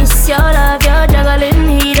 It's your love, you're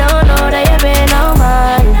juggling, he don't know that you've been on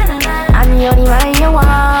mine. I'm the only one you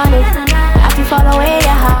wanted. I can follow where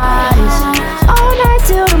your heart is. All night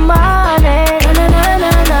till the morning.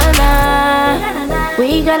 Na.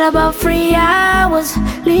 We got about 3 hours.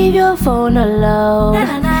 Leave your phone alone.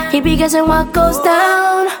 He be guessing what goes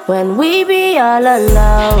down when we be all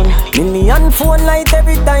alone. Million phone light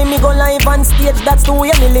every time me go live on stage, that's the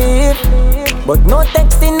way me live. But no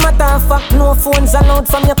texting matter of fact, no phones allowed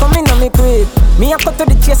from you coming on me quick. Me a cut to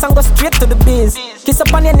the chase and go straight to the biz. Kiss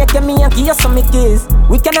up on your neck and me and give you some kiss.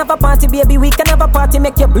 We can have a party baby, we can have a party.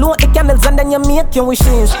 Make you blow out the candles and then you make your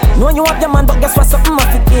wishes. Know you have your man but guess what, something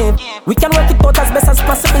must fit in. We can work it out as best as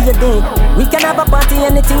possible you think. We can have a party,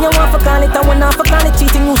 anything you want for call it. I want not for call it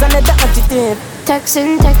cheating, use another adjective.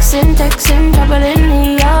 Texting, troubling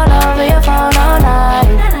me all over your phone all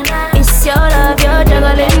night. It's your love, you're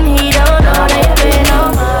juggling, he don't know that you've been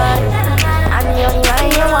on mine. I'm the only one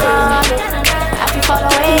you wanted. I can follow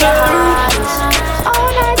where your heart is. All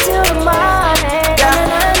night till the morning.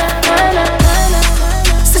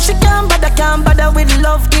 So she can't bother with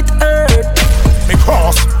love, it hurt.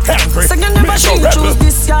 Because angry, so you never she choose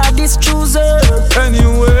this guy, this chooser.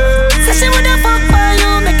 Anyway, so she woulda fuck by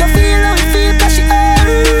you, make you feel how you feel, cause she hurt.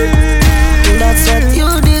 That's what you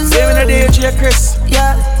deserve. Living a day, J. Chris.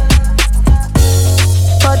 Yeah.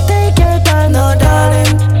 But take your time, no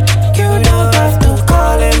darling. You don't have to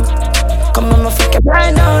call him. Come on, my fuck it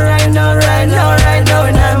right now, in the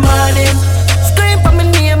morning. Scream for my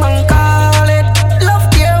name and call it. Love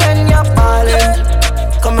you when you're falling.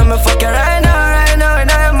 Come on, my fuck it right now, in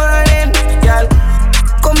the morning. Girl,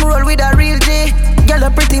 come roll with a real G. Girl,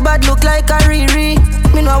 a pretty bad look like a Riri.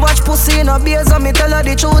 Me no watch pussy in no beers, and me tell her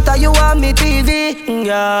the truth, and you want me TV.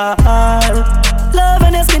 Girl, love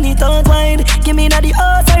and don't whine. Give me na the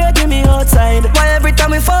house or you give me outside. Why every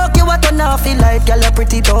time we fuck you, I turn off feel like girl you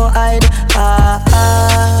pretty, don't hide.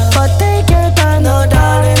 But take your time, no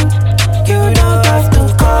darling. You don't have to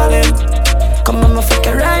call him. Come on, my fuck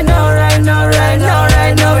it right now, right now, right now,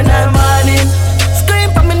 right now in the morning. Scream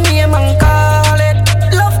for my name and call it.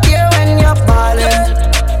 Love you when you're ballin'.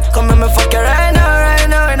 Come on, my fuck it right now, right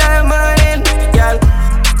now in the morning, girl.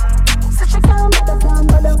 Such a calm, but when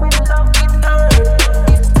love it hurt.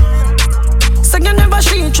 So you never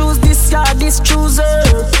she choose this, yeah, this chooser.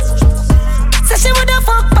 Say she woulda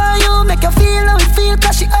fuck by you, make you feel how it feel,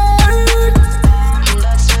 cause she hurt.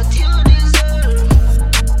 That's what you deserve.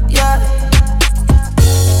 Yeah.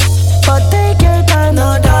 But take your time,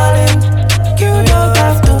 no darling. You don't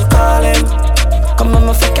have to call him. Come on,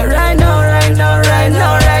 my fuck it right now, right now, right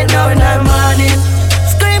now, right now in the morning.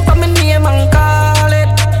 Scream for my name and call it.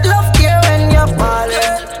 Love you when you're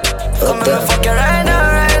ballin'. Come on, my fuck it right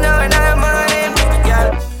now, right now in the morning.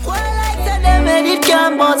 Yeah. Why like that they made it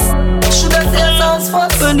can't bust? Shoulda say sounds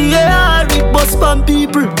first. When the air it bust from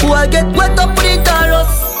people who I get wet up with it and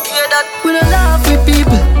rough. Hear that? We don't laugh with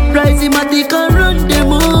people. Rise him and they can run the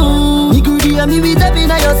moon. Me good hear me with a in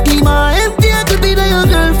your schema. Empty to be the your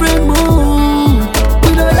girlfriend moon. We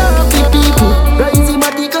don't laugh with people. Rise him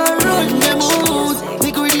and they can run the moon.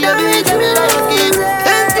 Me good hear me with a in your schema.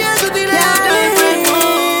 Empty to be the your girlfriend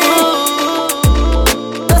moon.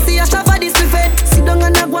 Don't see a shot for this buffet. Sit down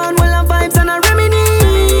and go on while I'm vibes and I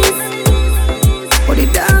reminisce. But the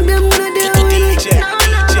dog them wanna deal with it.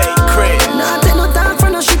 Nah, take no time for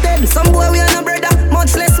no shit head. Some boy we are no brother,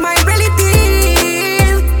 much less my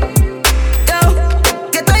relative. Yo,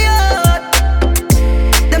 get tired.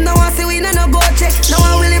 Them no want see we no go check. Now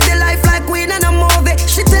I will live the life like we no movie.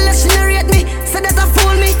 She tell us she no rate me, so that a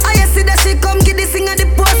fool me. I see that she come get this thing at the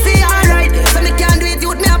pussy. Alright, so me can't do it,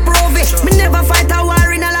 youth me approve it. Me never fight a war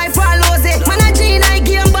in a life I lose it. Man a Gene I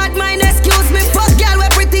game bad mind, excuse me. Fuck girl we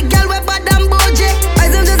pretty, girl we bad and bougie. I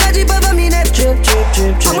some just a jeep over me neck. Trip.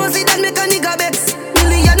 I must see that make a nigga vex.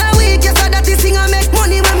 Million a week, yes, that this thing I make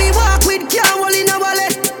money when me walk with can't hold in a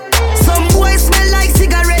wallet. Some boys smell like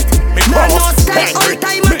cigarette. Man no style, all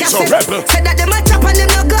time a cassette. Said that them a chop and them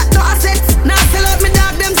no got no assets. Now sell out me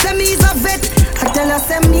dog, them say me is a vet. I tell her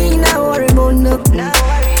say me nah worry about nothing.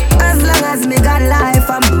 As long as me got life,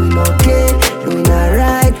 I'm doing okay, doing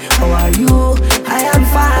alright. How are you? I am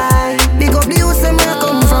fine. Big up the youth, say me I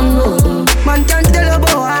come from nothing. Man can't tell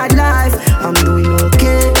about hard life. I'm doing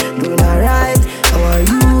okay, doing alright. How are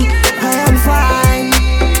you? I am fine.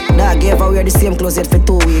 Dog gave away the same clothes yet for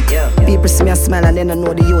 2 weeks. People see me a smile and then I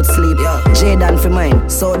know the youth sleep. Jaden for mine,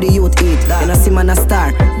 so the youth eat. And I see man a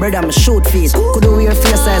star, brother I'm shoot feet. Could do wear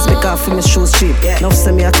face size because for me shoes cheap. Now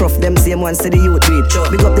see me a cruff, them same one see the youth beat.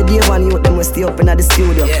 Big up the day one youth, them will stay up in the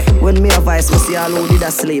studio. When me a vice, we see all who did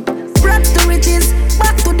a sleep. Brought to riches,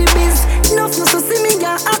 back to the biz. Enough no so see me,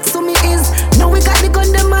 yeah, ask to me is. Now we got the gun,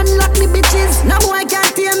 them and lock the bitches. Now I can't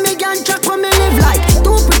hear me, can't track when me live like.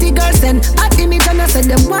 Two pretty girls and hot image and I said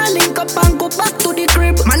them one link up and go back to the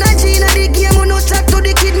crib. Man I Gina the game, we no chat to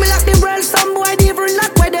the kid. Me lock the world, some boy they even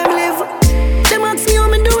lock where them live. Them ask me how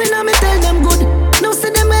me doing and me tell them good. Now say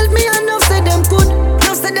them help me and now say them could.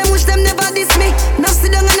 Now say them wish them never diss me. Now sit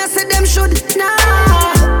down and I say them should.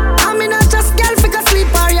 Nah, I mean not just girl figure sleep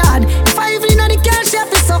or yard. If I even know the girl she have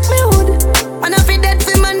to suck me hood. And I feel dead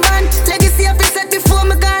for man band. Legacy have to set before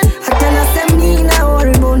me gone. I tell her say me nah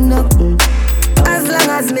worry about nothing. As long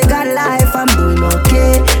as me got life, I'm doing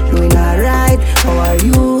okay, doing alright. How are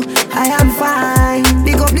you? I am fine.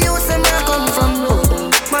 Big up the house and I come from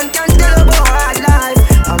nothing. Man can't tell about hard life.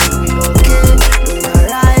 I'm doing okay, doing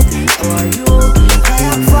alright. How are you? I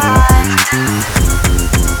am fine.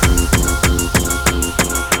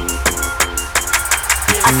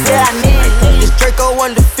 I said I need it. This Draco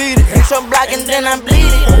undefeated. Hit your block and then I'm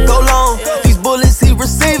bleeding. Go long. These bullets he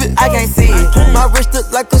receive it. I can't see it. My wrist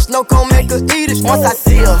look like a snow cone, make her eat it. Once I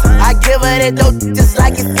see her, I give her that dope just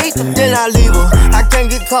like it's eating. Then I leave her. I can't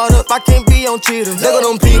get caught up. I can't be on cheaters. Look at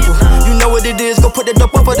them people. You know what it is. Go put that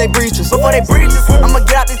dope up for they breaches. Before they breaches, I'ma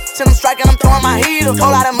get out this shit. I'm striking. I'm throwing my heater.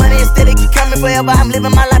 Whole lot of money instead it keep coming forever. I'm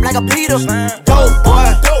living my life like a Peter. Dope boy.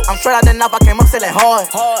 I'm straight out the knife. I came up selling hard.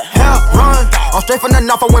 Help run. I'm straight from the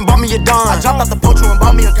knife. I went bought me a dime. I jumped out the poacher and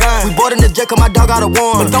bought me a gun. We bought in the jet 'cause my dog got a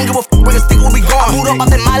one. But don't give a f with a stick when we gone. I moved up out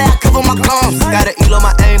that molly. I cover my gums. Gotta eat on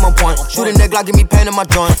my aim on point. Shooting that Glock, give me pain in my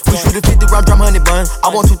joint. We shoot a 50 round drum, honey bun. I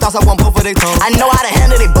want 2,000, I want both of they tongues. I know how to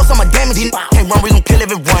handle it, bust on my damage. Can't run, we gon' kill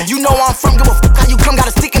everyone. You know where I'm from, give a f how you come. Got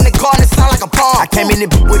a stick in the car and it sound like a palm. I Came in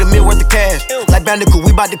and with a meal worth of cash. Like Bandicoot,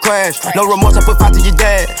 we bout to crash. No remorse, I put 5 to your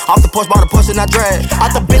dad. Off the porch, bought a Porsche and I drag.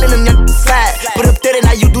 Out the billing and the slide. Put up 30,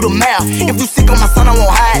 now you do the math. If you sick on my son, I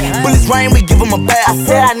won't hide. Bullets rain, we give him a bath. I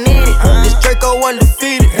said I need it. This Draco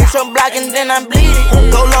undefeated. Some blocking, then I'm bleeding.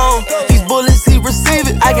 Go long, these bullets, he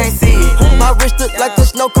receive it. I can't see it. My wrist look like a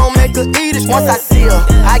snow cone, make her eat it. Once I see her,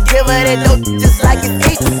 I give her that dope just like it's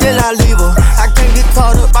eat. Then I leave her. I can't get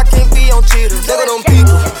caught up, I can't be on cheaters. Look at them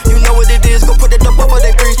people, you know what it is. Go put that dope before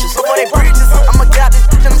they preachers. Before they preachers, I'ma get out this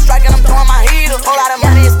bitch and I'm striking, I'm throwing my heater. Whole lot of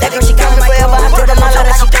money is that girl, she coming forever. I told her my love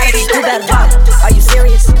that she got it, she do better. Are you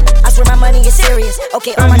serious? I swear my money is serious.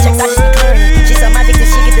 Okay, all my checks I just be clearing it. She said my dick that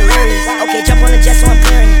she get delirious. Okay, jump on the jet so I'm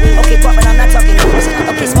clearing it. Okay, but I'm not talking news.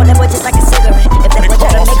 Okay, smoke that boy just like a cigarette. If that boy try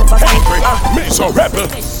to make a fuck me, Mix a rapper.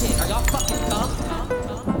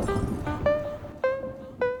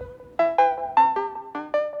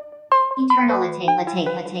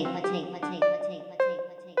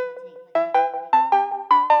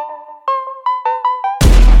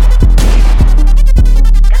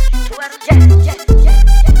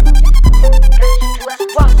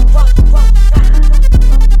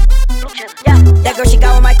 That girl, she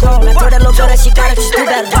got on my clone. I told that little girl that she got it, just do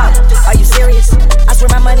better. Are you serious? I swear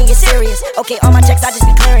my money is serious. Okay, all my checks, I just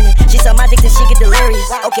be clearing it. She said my dick that she get delirious.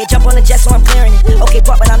 Okay, jump on the jet so I'm clearing it. Okay,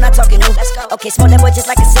 pop, but I'm not talking new. Okay, smoke that boy just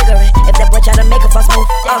like a cigarette. If that boy try to make a fuss move,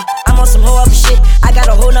 I'm on some whole other shit. I got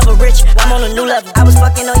a whole nother rich. I'm on a new level. I was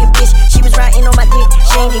fucking on your bitch. She was riding on my dick.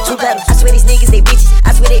 She ain't need 2 pedals. I swear these niggas, they bitches.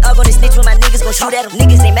 I swear they all gonna snitch when my niggas gon' shoot at them.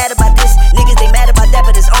 Niggas, they mad about this. Niggas, they mad about that,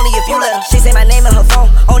 but it's only if you let them. She say my name in her phone.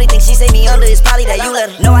 Only thing she say me under is probably that you let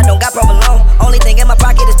her. No, I don't got problem loan. Only thing in my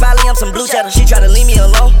pocket is probably I'm some blue cheddar. She try to leave me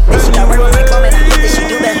alone. Then she got work with my comment. I hope that she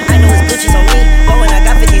do better. I know it's Gucci's on me, but when I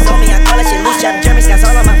got 50s on me, I call that shit loose cheddar. Jeremy Scott's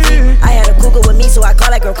all on my feet. I had a cougar with me, so I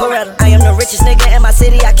call that girl Coretta. I am the richest nigga in my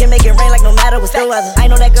city. I can make it rain like no matter what's the weather. I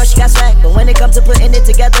know that girl, she got swag, but when it comes to putting it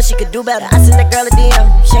together, she could do better. I sent that girl a DM.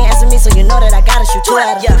 She ain't answer me, so you know that I gotta shoot 2 at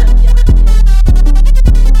her. Yeah.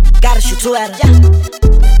 Gotta shoot 2 at her.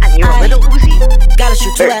 Yeah. And you a little Uzi? Gotta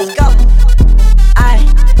shoot 2 at her. Go.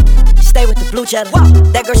 Stay with the blue cheddar.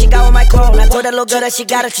 That girl, she got on my clone. I told that little girl that she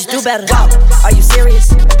got it, just do better. Are you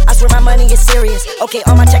serious? I swear my money is serious. Okay,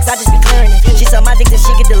 all my checks, I just be clearing it. She said my dick that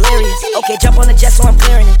she get delirious. Okay, jump on the jet so I'm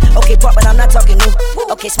clearing it. Okay, pop, but I'm not talking new.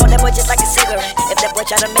 Okay, smoke that boy just like a cigarette. If that boy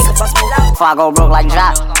try to make a fuss move out. Before I go broke like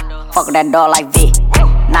Jock, fuck with that dog like V.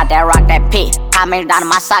 Not that rock, that pit. Comments down in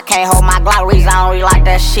my sock, can't hold my Glock. Reason I don't really like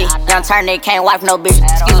that shit. Young turn nigga can't wife no bitch.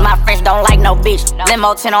 Excuse my French, don't like no bitch.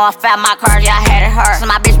 Limo 10 on fat, my cars, yeah, I had it hurt. So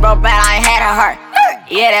my bitch broke bad, I ain't had it hurt.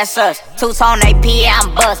 Yeah, that's us. 2-tone AP, yeah,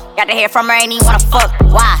 I'm bust. Got to hear from her, ain't even wanna fuck.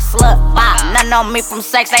 Why? Slut, bop. Nothing on me from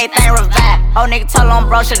sex, everything revive. Old nigga told on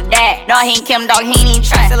bro, should've died. Dog, he ain't Kim, dog, he ain't even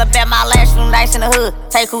try. Still a bet my last room nice in the hood.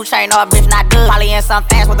 Take who train, no, a bitch not good. Probably in some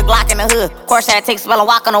fast with a Glock in the hood. Course had to take spell and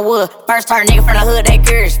walk on the wood. First turn nigga from the hood, they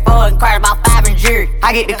curious. 4 and cars about 5 and jury.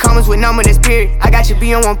 I get the comments with number that's period. I got your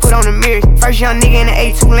B on one, put on the mirrors. First young nigga in the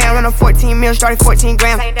A2 land, run a 14 mil, started 14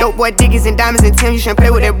 grams. Dope boy diggies and diamonds and Tim. You shouldn't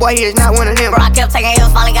play with that boy, he is not one of them. Bro, I kept taking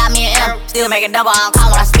L's, finally got me an M. Still making double, I don't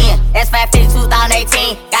call when I spin. S550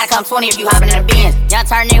 2018, gotta come 20 if you hoppin' in the Benz. Young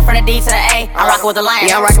turn nigga from the D to the A, I'm rockin' with the Lions.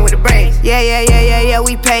 Yeah, I'm rockin' with the Braves. Yeah,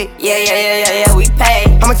 we pay. Yeah, we pay.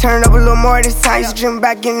 I'ma turn it up a little more this time. Used to dream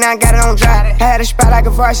about getting out, got it on dry. I had a spot like a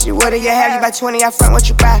varsity. What do you have? You buy 20, I front what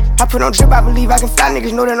you buy. I put on drip, I believe I can fly.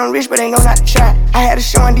 Niggas know that I'm rich, but they know not to try. I had a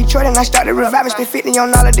show in Detroit and I started reviving. Spent 50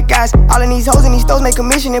 on all of the guys. All of these hoes and these stores make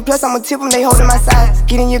commission. And plus I'ma tip them, they holding my size.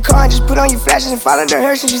 Get in your car and just put on your flashes and follow the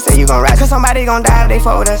hearse. And you say you gon' ride, cause somebody gon' die if they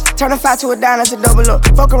fuck with us. Turn a 5 to a dime, that's a double up.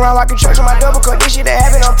 Fuck around, walking church on my double cup. This shit that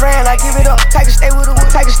happen, I'm praying, I give it up. Take a stay with the wood,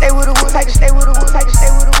 take a stay with the wood, take a stay with the wood, take a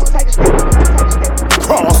stay with the wood, take a stay with the wood.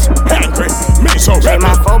 Cross, angry, mix a rapper.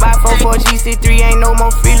 My 4x4 for GC3 ain't no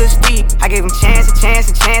more feelers deep. I gave him chance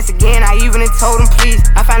again. I even told him please.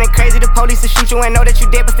 I find it crazy the police to shoot you and know that you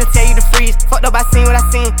dead, but still tell you to freeze. Fucked up, I seen what I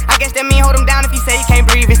seen. I guess that mean hold him down if he say he can't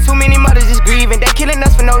breathe. It's too many mothers just grieving. They killing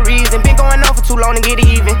us for no reason. Been going on for too long to get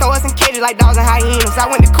even. Throw us in cages like dogs and hyenas.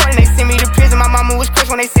 I went to court and they sent me to prison. My mama was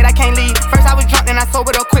crushed when they said I can't leave. First I was drunk, then I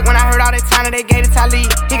sobered up quick when I heard all that time that they gave to Talib.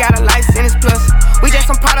 He got a life sentence plus. We just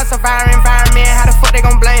some products of our environment. How the fuck they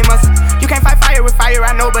gon' blame us? You can't fight fire with fire,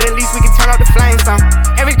 I know, but at least we can turn up the flames some.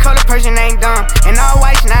 Every color person ain't dumb, and all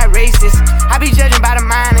whites not racist. I be judging by the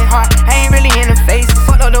mind and heart, I ain't really in the face.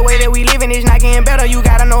 Fuck up the way that we living is not getting better, you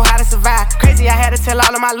gotta know how to survive. Crazy, I had to tell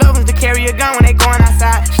all of my loved ones to carry a gun when they going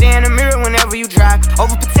outside. Stay in the mirror whenever you drive,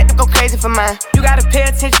 overprotective, go crazy for mine. You gotta pay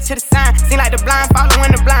attention to the sign, seem like the blind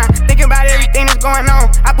following the blind. Thinking about everything that's going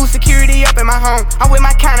on, I boost security up in my home. I'm with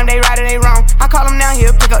my kind of, they right or they wrong. I call him down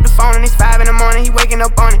here, pick up the phone and it's 5 in the morning, he waking ran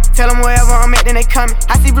up on it. Tell them wherever I'm at, then they coming.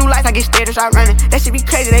 I see blue lights, I get scared and start running. That shit be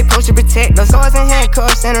crazy, they supposed to protect us. Swords and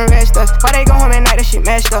handcuffs and arrest us. Why they go home at night, that shit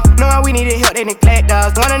messed up. Knowing we needed help, they neglect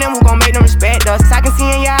us. One of them who gon' make them respect us. I can see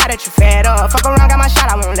in your eye that you fed up. Fuck around, got my shot,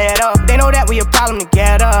 I won't let up. They know that we a problem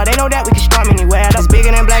together. They know that we can storm anywhere. It's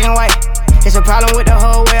bigger than black and white. It's a problem with the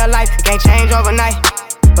whole way of life. It can't change overnight.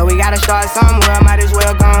 But we gotta start somewhere. Might as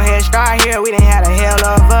well go ahead, start here. We done had a hell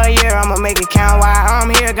of a year. I'ma make it count while I'm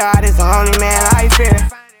here. God is the only man I fear.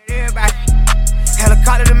 Everybody.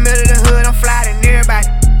 Helicopter in the middle of the hood, I'm flying everybody.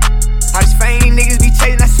 All these fame niggas be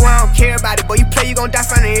chasing, I swear I don't care about it. Boy, you play, you gon' die in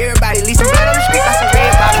front of everybody. Leave some blood on the street, got some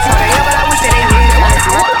red bottles. All the hell, but I wish that they did.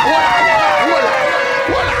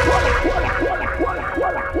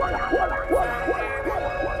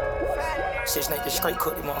 Shit, Snake just straight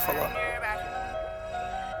cook the motherfucker.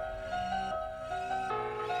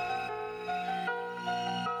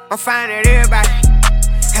 I'm flying at everybody.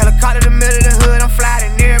 Helicopter in the middle of the hood, I'm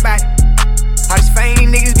flying everybody. All these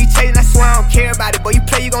fame niggas be chasing, I swear I don't care about it. Boy, you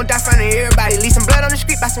play, you gon' die in front of everybody. Leave some blood on the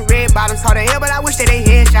street by some red bottoms. How the hell, but I wish that they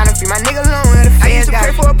head shot and free my nigga alone. I used to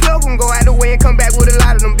pray for a plug and go out the way and come back with a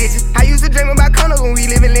lot of them bitches. I used to dream about condos when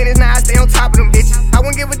we live in Lennox, now I stay on top of them bitches. I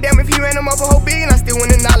wouldn't give a damn if he ran them up a whole billion, I still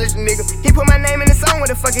wouldn't acknowledge the nigga. He put my name in the song, what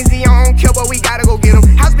the fuck is he on? I don't care, but we gotta go get him.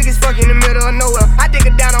 House big as fuck in the middle of nowhere. I dig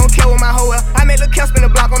it down, I don't care with my hoe. I made Lil' Kel spin the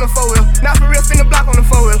block on the 4-wheel. Not for real, spin the block on the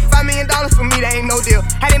 4-wheel. $5 million for me, that ain't no deal.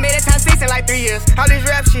 I done made it times 6 in like 3 years. All this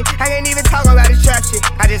rap shit, I can't even talk about this trap shit.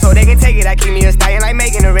 I just hope they can take it, I keep me a stallion like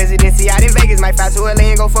making a residency out in Vegas. Might fly to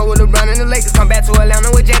LA and go fuck with LeBron and the Lakers. Come back to Atlanta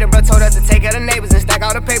with Jada, bro, told us to take care of the neighbors and stack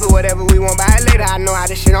all the paper. Whatever we want, buy it later. I know how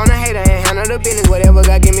to shit on the hater and handle the business. Whatever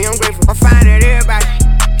God give me, I'm grateful. I'm flying at everybody.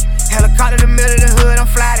 Helicopter in the middle of the hood, I'm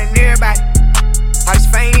flying at everybody. All these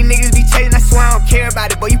fame niggas be chasing, I swear I don't care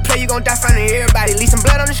about it. Boy, you play, you gon' die in front of everybody. Leave some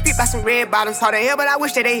blood on the street by some red bottoms. How the hell, but I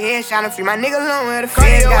wish that they head shot and free my nigga alone where the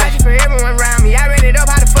feds got watching for everyone around me. I ran it up,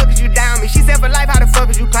 how the fuck is you down me? She said for life, how the fuck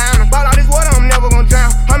is you clowning? Bought all this water, I'm never gon'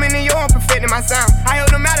 drown. I'm in New York, I'm perfecting my sound. I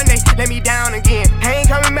held them out and they let me down again. I ain't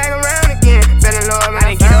coming back around again. Better Lord, man,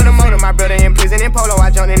 I get on the motor. My brother in prison in polo.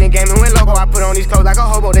 I jumped in the game and went loco. I put on these clothes like a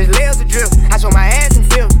hobo. There's layers of drip. I show my ass and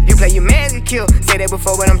feel. You play, you man, get killed. Say that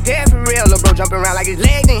before, but I'm dead for real. Lil' bro jumping around like his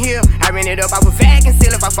legs in here. I ran it up, I was fat and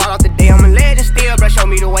still. If I fall off the day, I'm a legend still. Bruh, show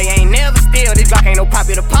me the way, I ain't never still. This Glock ain't no pop,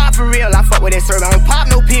 it'll pop for real. I fuck with that syrup, I don't pop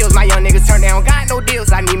no pills. My young niggas turn down, got no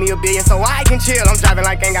deals. I need me a billion so I can chill. I'm driving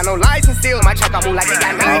like I ain't got no license still. My truck, I move like it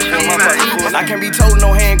got no I can't be told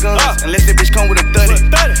no handguns unless the bitch come with a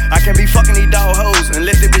 30. I can't be fucking these dog hoes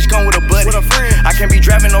unless the bitch come with a buddy. I can't be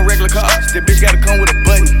driving no regular cars, the bitch gotta come with a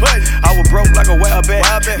button. I was broke like a wild bat,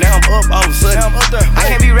 now I'm up all of a sudden. I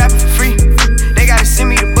can't be rapping for free, they gotta send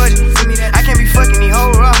me the budget. I can't be fucking these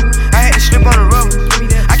hoes raw, I had to slip on the rubber.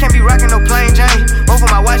 I can't be rocking no plain Jane, both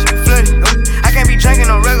of my watches be flooded. I can't be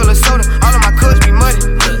drinking no regular soda, all of my cups be muddy.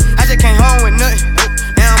 I just came home with nothing,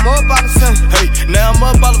 now I'm up all of a sudden. Hey, now I'm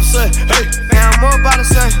up all of a sudden. Hey, now I'm up all of a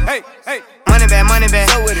sudden. Hey, hey. Money bag, money bag.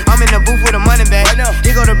 I'm in the booth with a money bag.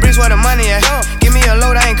 Here go the bricks where the money at. Give me a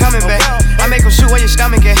load, I ain't coming back. I make them shoot where your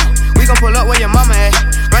stomach at. We gon' pull up where your mama at.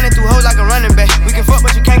 Running through hoes like a running back. We can fuck,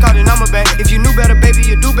 but you can't call the number back. If you knew better, baby,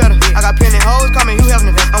 you do better. I got plenty hoes, call me Hugh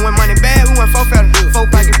Hefner. I went money bad, we went 4 fatter.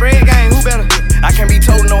 4 pocket bread, gang, who better? I can't be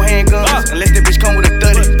told no handguns unless the bitch come with a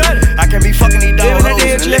 30. I can't be fucking these dog hoes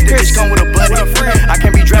unless the bitch come with a buddy. I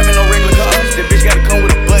can't be driving no regular cars, the bitch gotta come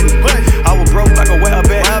with a button. I was broke like a wild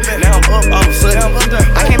bat, now I'm up all of a sudden.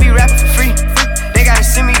 I can't be rapping for free, they gotta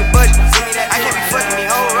send me the budget. I can't be fucking these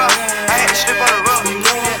hoes raw, I had to slip on the rubber.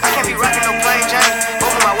 I can't be rocking no plain Jane,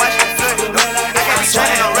 both of my watches be flooded. I can't be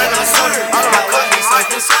drinking no regular soda, all of my cups be soaked.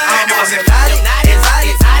 I'm on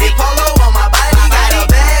exotic, polo on my body, got a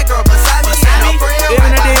bad girl beside me, and I'm friend right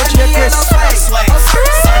behind me, and I'm swag.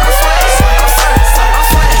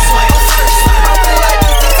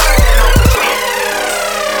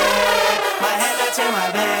 My head not in my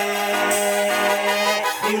bag,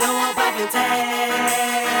 you know I'm poppin'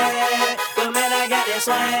 tag. But man, I got that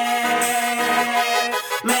swag,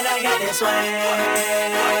 man, I got that swag.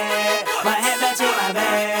 My head not in my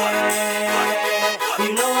bag,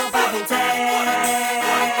 you know I'm poppin'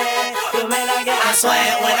 tag. But man, I got that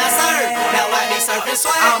swag when I surf, now I be surfing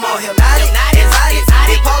swag. I'm on hypnotic,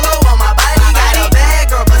 polo on my body, got a bad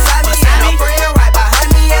girl beside me, and I'm friend right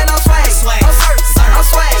behind me, and I'm swag. I'm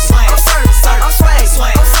swag, I'm swag,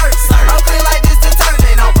 I'm clean like this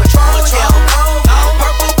detergent on Patron, yeah, I'm on,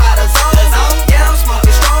 purple by the zone, yeah, I'm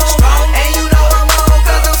smoking strong, and you know I'm on,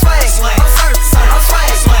 cause I'm swag, I'm swag.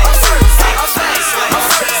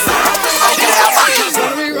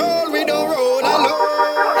 When we roll, we don't roll alone.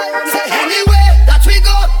 Say anywhere that we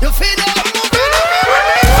go, you feel it.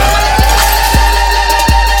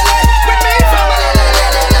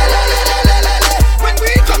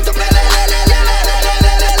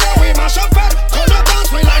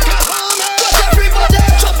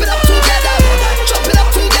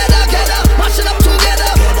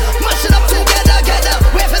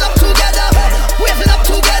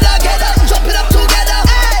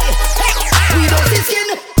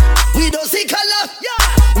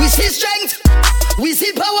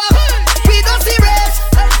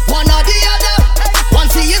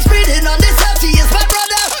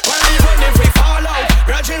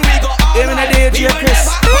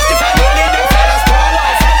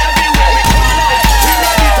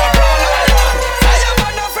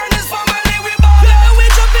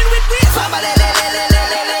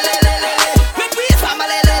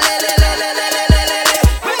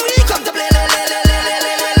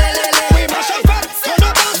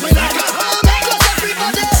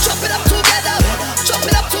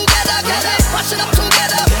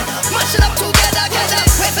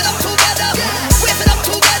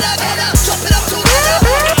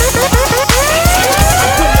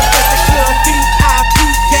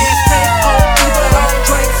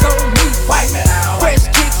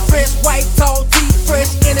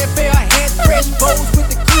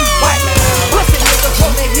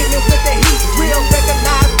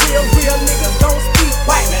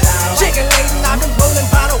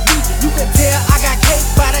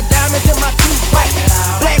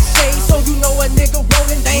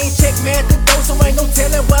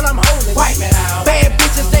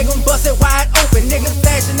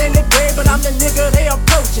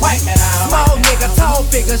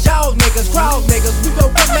 frog niggas. We gon'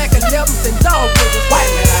 get Mac 11s and dog niggas.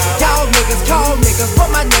 Y'all niggas call niggas, but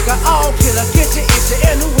my nigga all killer. Get your itchy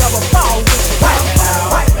and whoever fall with you. White man out,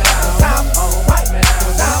 white man out, time on white man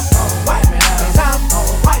out, time on white man out, time on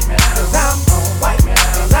white man out, time on white man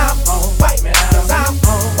out, time on white man out, time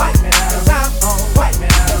on white man out, time on white man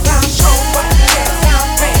out, time. Show white chest, I'm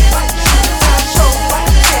paying white shoes. Show white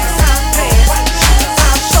chest, I'm paying white shoes.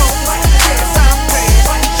 Show white chest, I'm paying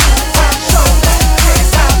white shoes. Show white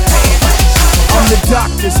chest, I'm paying white shoes. I'm the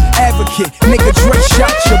doctor's advocate, nigga Dre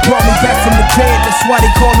shot you. Brought me back from the dead, that's why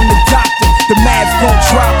they call him the doctor. The Mavs gon'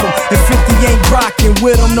 drop him, if 50 ain't rockin'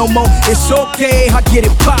 with him no more, it's okay, I get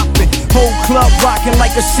it poppin'. Whole club rockin'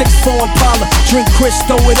 like a 6'4" Impala. Drink Chris,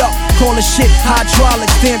 throw it up, call the shit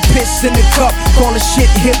hydraulics, then piss in the cup, call the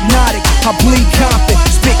shit hypnotic. I bleed Compton,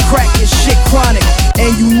 spit crack and shit chronic.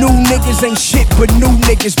 And you new niggas ain't shit but new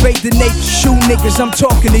niggas. Bathe the naked shoe niggas, I'm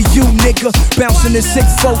talking to you nigga. Bouncing the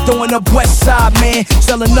 6'4", throwing up West Side, man.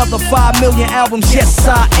 Sell another 5 million albums, yes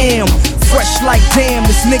I am. Fresh like damn,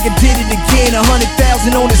 this nigga did it again.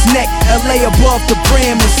 100,000 on his neck, LA above the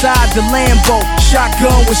brim. Inside the Lambo,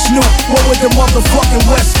 shotgun with Snoop. What would the motherfucking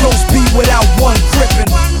West Coast be without one crippin'?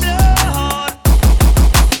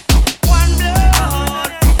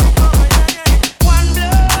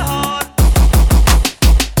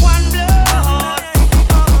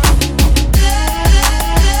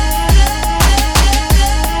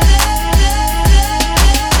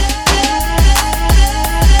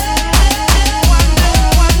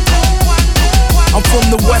 From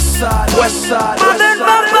the west side, west side, west side.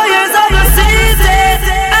 Vampires of the season,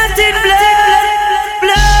 anti blood.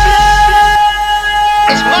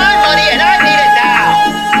 It's my money and I need it now.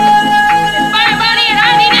 It's my money and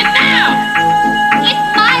I need it now. It's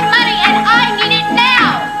my money and I need it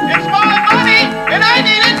now. It's my money and I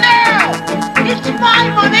need it now. It's my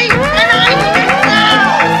money and I need it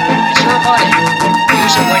now. It's your money.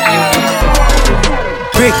 Use it when you need it.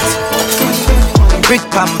 Brick, brick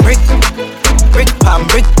pam brick. Brick pam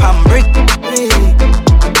brick pam brick.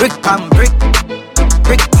 Brick pam brick.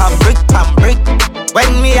 Brick pam brick pam brick. When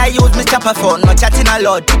me I use my chopper phone, no chatting a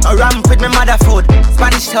lot. No ramp with me mother food.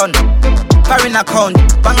 Spanish town, foreign account,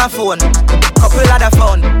 bang a phone, couple other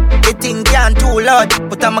phone. The thing can't too loud.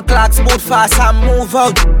 Put on my clocks, boot fast and move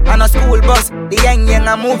out. On a school bus, the young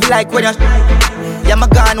I move like when you. Yeah, my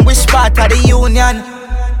gun, which part of the union?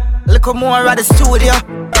 Look more at the studio.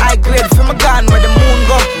 High grade from a gun where the moon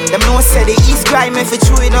go. Them no say the East grime if it's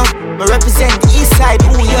true enough. Me represent the East side,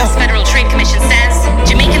 ooh yeah. The Federal Trade Commission says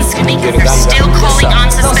Jamaicans are still calling on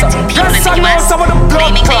suspecting people in the US,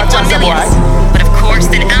 claiming they won millions. But of course,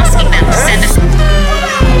 then asking them to send us.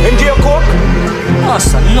 India Coke? Oh,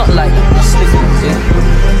 son, not like that. Slippers, yeah.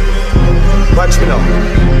 Watch me now.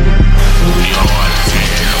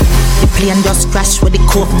 The plane just crashed with the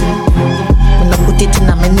coke. When I put it in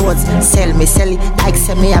my nose, sell it like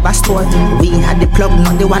say me have a store. We had the plug,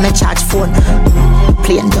 now they wanna charge phone.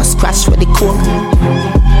 Plane just crashed with the coke.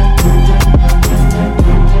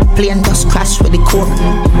 Plane just crashed with the coke.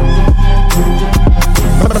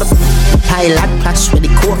 Pilot crash with the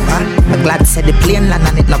coke. I'm glad said the plane land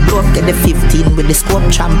and it not broke. Get the 15 with the scope,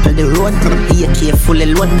 trample the road. AK fully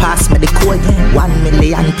load, pass me the code. 1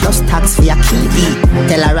 million plus tax for your key.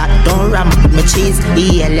 Tell a rat don't ram with me cheese.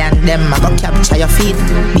 The alien them I go capture your feet.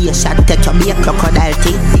 Be a shot, take your be a crocodile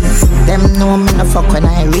teeth. Them know me no fuck when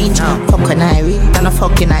I reach. Fuck when I reach, and no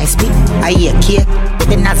fuck when I speak. I hear cake,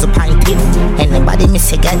 the nazo pint it. Anybody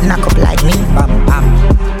miss a get knock up like me. Bam bam.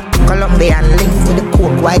 Colombian link with the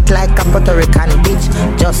coke white like a Puerto Rican bitch.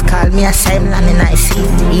 Just call me a same land and I see.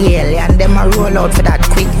 Yeah, and them a roll out for that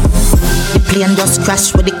quick. The plane just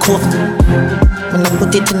crashed with the coke. When I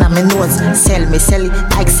put it in my nose, sell it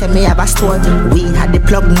like say me have a store. We had the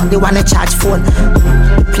plug, now they wanna charge phone.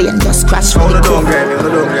 The plane just crashed with the coke.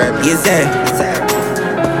 Is there?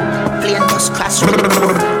 Plane just crashed with the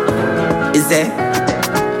coke. Is there?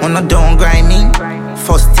 Wanna don't grind me?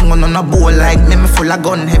 First thing on a bowl like me full of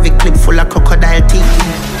gun, heavy clip full of crocodile teeth.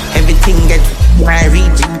 Everything get my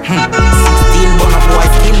reach. 16 bun up boy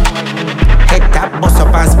skin. Head tap, bust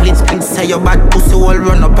up and split. Say your bad pussy all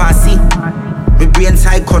run up and see. My brain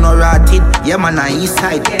side corner rotted. Yeah man on east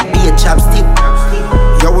side, be a chapstick.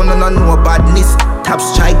 You wanna know badness. Top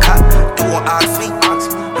striker, don't ask me.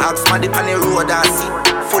 Ask my dip on the road and see.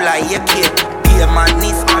 Full of AK, be a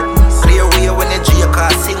madness. Clear way when the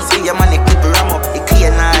J-car sings. See your money keep ram up. It clear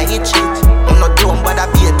now hit shit. I'm not dumb but I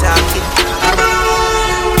be a talking.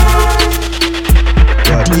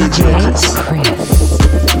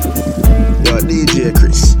 Yo, DJ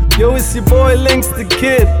Chris. Yo, it's your boy Links the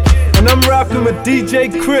Kid. And I'm rocking with DJ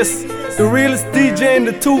Chris, the realest DJ in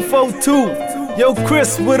the 242. Yo,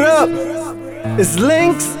 Chris, what up? This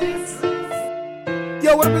Links.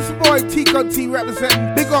 Yo, what up, it's your boy T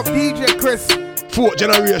representing. Big up DJ Chris. Fourth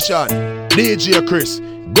generation, DJ Chris.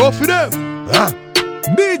 Go for them. Huh?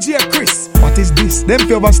 DJ Chris. What is this? Them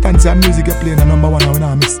favorite stanza and music you playing a number one I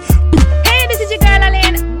wanna miss. Hey, this is your girl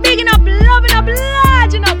Alaine. Bigging up, loving up,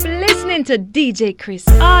 larging up, listening to DJ Chris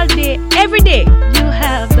all day, every day. You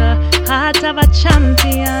have the heart of a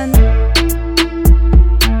champion.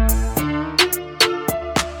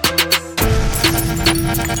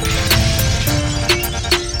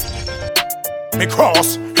 Me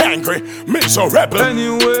cross, angry, miserable.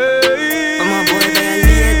 Anyway, I'm a boy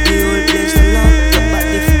violate the old place to love. Up at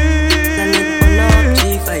the then it pull up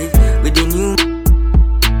G5 with the new.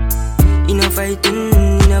 In a fighting,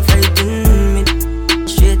 me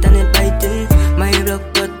straight and it biting. My block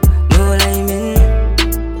cut, no liming,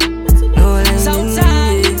 yeah.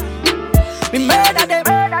 We murder them.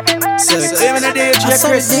 So even a day, I saw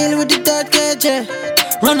we deal with the third cage.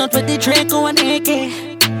 Run out with the Draco and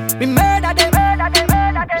AK. We murder them.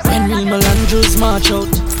 When real Melandros march out,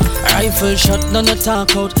 rifle shot, none a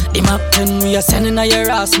talk out. The map 10, we are sending a your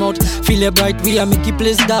ass mouth. Feel it bright, we are make it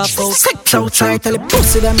place dark out. Sex outside, tell the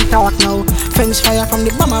pussy them talk now. Fence fire from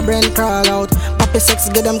the bomber brain crawl out. Poppy sex,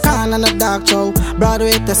 get them can and a dark show.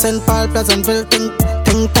 Broadway to St. Paul, Pleasantville, ting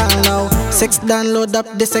tang now. Sex download up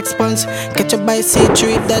the sex punch. Catch a by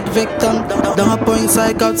C3, that victim. Down a point,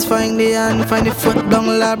 psychouts, find the hand, find the foot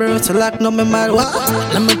down labor. So like no me mad, what?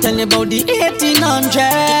 Let me tell you about the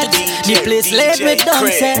 1800s. The place laid with dumb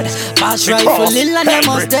said. Pass rifle, Lil and them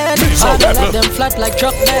was dead. All of them flat like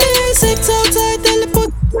truck bed. Sex outside, tell the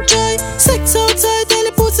put try. Sex outside, tell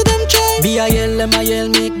the pussy them try. B-I-L, M-I-L,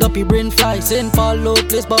 make duppy brain fly. St. Paul, low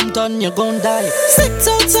place, bump on, you gon' die. Sex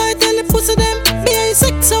outside, tell the pussy them. B-I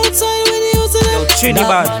sex outside when you use them. Yo,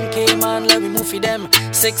 Trinidad. Man came on, let me move for them.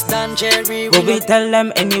 Six Dan Jerry. What we tell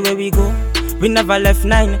them anywhere we go. We never left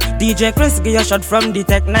 9. DJ Chris give a shot from the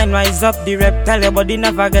Tech 9. Rise up the reptile, your body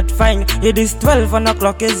never get fine. It is 12 on the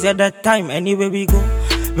clock, is yeah that time. Anywhere we go,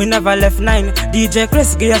 we never left 9. DJ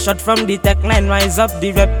Chris give a shot from the Tech 9. Rise up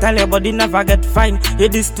the reptile, your body never get fine.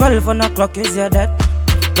 It is 12 on the clock, is yeah that.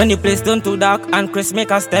 When the place done too dark and Chris make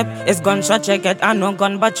a step, it's gunshot check it and no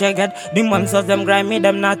gun but check it. The monsters them grimy,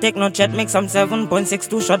 them not take no chat. Make some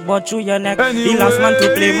 7.62 shot ball through your neck. The last man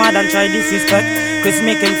to play mad and try disrespect. Chris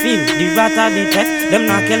make him feel the rat of the tech. Them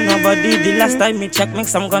not kill nobody. The last time me check, make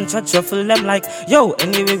some gunshot shuffle them like yo.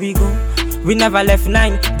 Anyway we go, we never left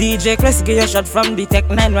 9. DJ Chris give a shot from the Tech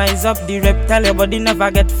 9. Rise up the reptile, your body never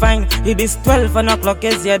get fine. It is 12 on the clock,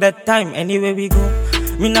 is yeah that time. Anyway we go,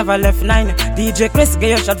 we never left 9. DJ Chris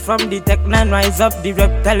get a shot from the Tech 9. Rise up the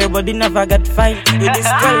reptile, your body never get fine. It is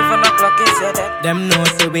 12 on the clock, is yeah that. Them know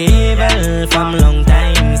say we evil from long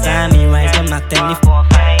time. Sammy rise them knock 24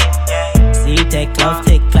 5. See take love,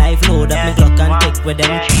 take life, load up me clock and take with them.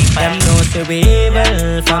 Them know say we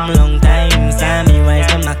evil from long time. Sammy rise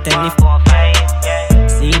them knock 24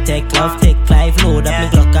 5. See take love, take life, load up me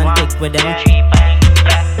clock and take with them.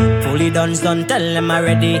 Fully done, tell them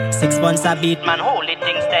already. 6 months a beat, man, hold it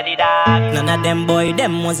thing steady, dog. None of them boy,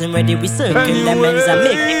 them wasn't ready. We circle them ends and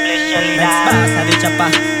make the place jelly, dog. Boss of the chopper,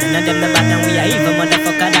 none of them the bad and we are even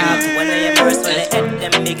motherfucker, dog. When they burst, when they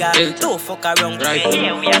head them bigger. Don't fuck around, right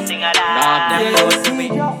here we are sing a dog. Them boys to me.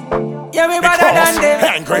 Yeah, we better than them.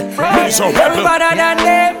 Angry, he's a rebel. We better than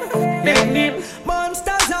them.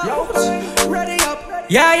 Monsters out, ready up.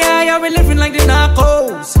 Yeah, we living like the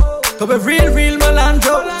narcos. Cause we real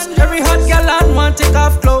Melandros. Every hot gal and want take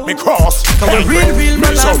off clothes. Me cross, cause we real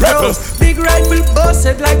Melandros. Big rifle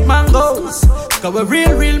busted like mangoes. Cause we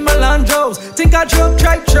real Melandros. Think I joke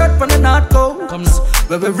tripe shirt from the North Coast.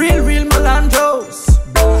 But we real Melandros.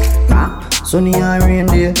 Sunny and rain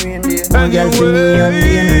day. No girl for me on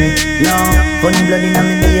DNA. No, funny blood in my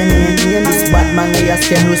DNA. This bad man they ask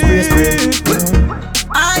him who spray.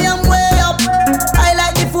 I am way up. I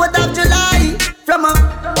like the 4th of July. From a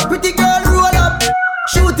pretty girl roll up,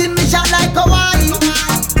 shooting me shot like Hawaii.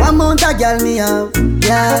 One mount a girl me have,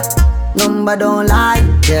 yeah. Number don't lie,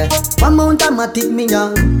 yeah. One mount a matic me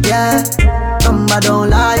young, yeah. Number don't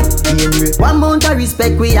lie, yeah. One mount a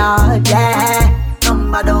respect we are, yeah.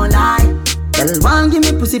 Number don't lie. Girl one give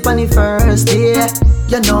me pussy pon the first day,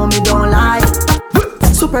 you know me don't lie.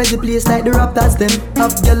 Surprise the place like the Raptors them.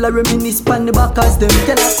 Have gyal a reminisce pon the backers them.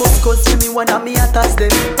 Tell her cuss see me one of me attacks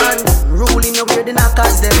them. And ruling the weird the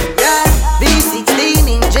knockers them. Yeah, V16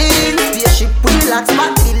 in jail. Spaceship with relax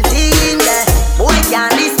back till teen. Yeah, boy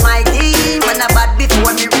can't this my team. Man a bad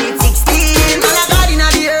before me reach 16. Man a god inna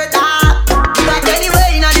the earth but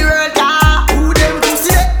anyway inna the world who them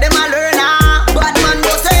pussy them a learn bad man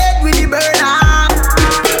bust head with the burner.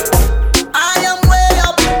 I am way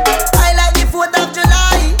up. I like the 4th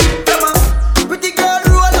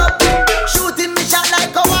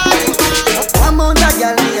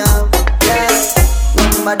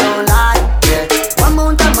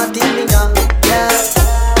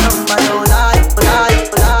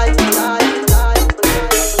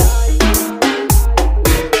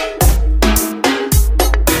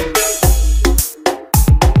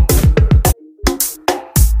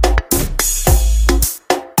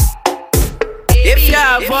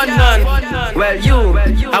none. Well, you,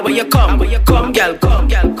 how will you come? Come, girl, come,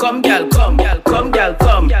 girl, come, girl, come, girl, come, girl,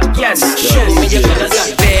 come. Yes, show me your colors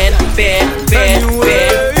and bend.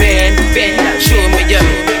 Show me your.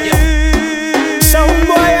 Some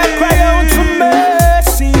boy I cry out for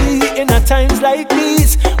mercy in a times like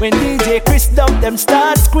these when DJ Chris dump them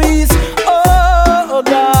start squeeze. Oh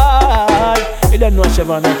God, you don't know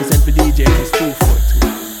Siobhan represent for DJ Chris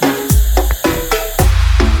 242.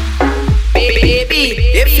 Baby,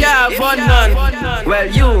 if you have one none, well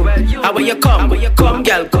you, how will you come? Come,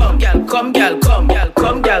 girl, come, girl, come, girl, come, girl,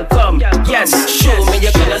 come, girl, come. Yes, show me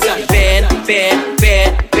your colors and bend.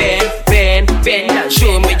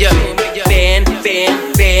 Show me your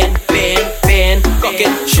bend. Cock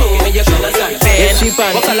it, show me your colors and bend.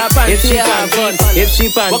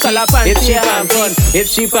 If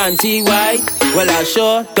she panty white, well I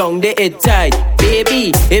sure down the it tight.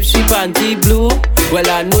 Baby, if she panty blue, well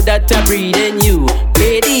I know that I breathe in you.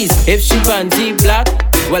 Ladies, if she panty black,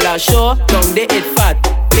 well I sure down the it fat.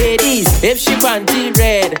 Ladies, if she panty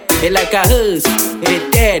red, it like a hearse,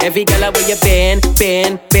 it dead. Every girl I wear you bend.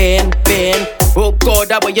 Oh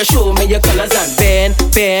God, I want you show me your colors and bend.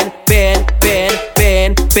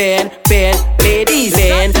 Ladies,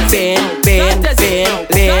 bend.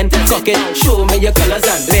 Cock it, show me your colors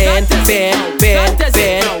and bend.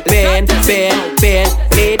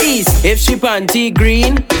 Ladies, if she panty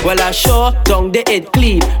green, well I sure down the it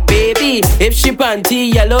clean. Baby, if she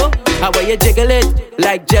panty yellow, how will you jiggle it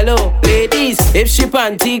like jello? Ladies, if she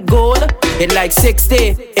panty gold, it like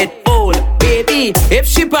 60, it old. Baby, if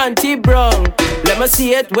she panty brown, let me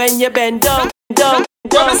see it when you bend down. When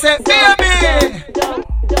I say, baby,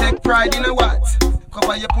 take pride in a what?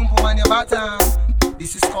 Cover your pum pum and your bottom.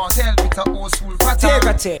 This is cartel with a old school pattern.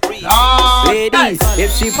 Ladies,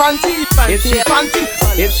 if she panty, if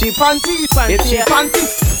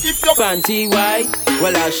your panty white,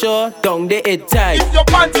 well I sure down the it tight. If your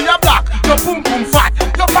panty are black, your pum pum fat.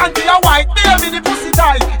 Your panty are white, baby the pussy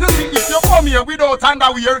tight. You see, if you come here without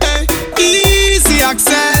underwear, easy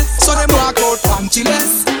access. So them walk out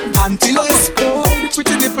pantyless. Oh, the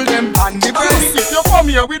pretty nipple them on the breast. If you come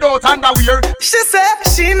here without underwear, she said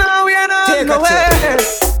she know we are not nowhere.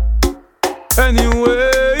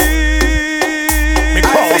 Anyway,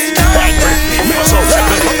 because I've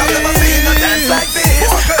never seen a dance like this.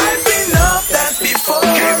 I've been off that before,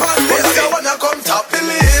 but I wanna come top the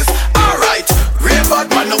list. Alright, real bad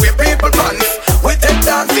man, now we people pants. We take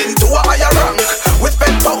dancing to a higher rank. We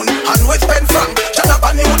spend pound and we spend franc. Shut up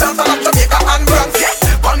and you dance all of Jamaica and Bronx. Yeah,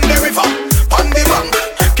 on the river, on the bank.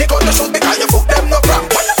 Kick out the shoes because you fuck them no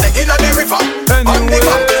cramp. What you say in the river, on the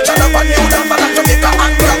bank. Shut up and you dance all of Jamaica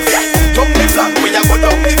and Bronx. Yeah, jump the flank, we a go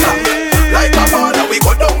down the flank. Like a baller, we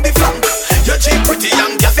go down the flank. You cheap pretty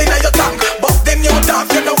young, gas in your tank. But them new dance,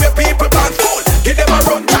 you know where people dance cool. Give them a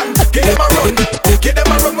run, John. Give them a run. Give them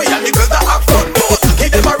a run, we and the girls that have fun. Give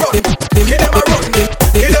them a run. Give them a run.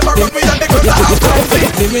 Give them a run, we and the girls that have fun.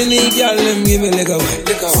 Give me the girl, them give me like a one.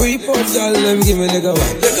 Free port girl, them give me like a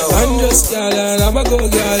one. Andros girl, and I'm a go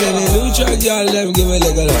girl, and the Lucha girl, them give me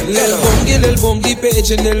like a one. Little bongi,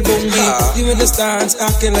 page and little bongi. Give me the stance,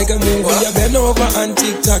 acting like a movie. You bend over and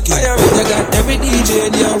tick-tocking. You got every DJ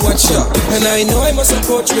in your watch up. And I know I must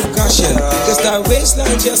approach with caution. Cause that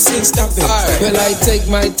waistline just ain't stopping. Well, I take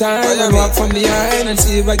my time and walk from behind and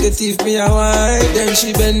see if I can teeth me a wine. Then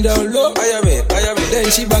she bend down low. Then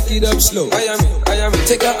she back it up slow.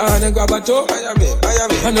 Take her hand and grab her toe.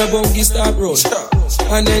 And her bongi start roll.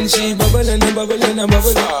 And then she bubbling and bubbling and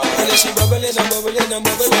bubbling. And then she bubbling and bubbling and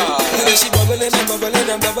bubbling. And then she bubbling and bubbling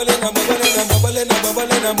and bubbling and bubbling and bubbling and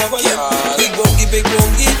bubbling and bubbling. Big bongi,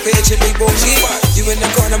 page big bongi. You in the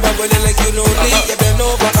corner bubbling like you lonely. You bend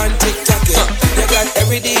over and tick-tocking. You got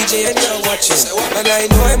every DJ and you're watching. And I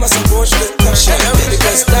know I must approach with caution.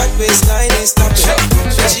 Because that baseline ain't stopping.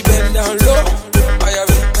 And she bend down low.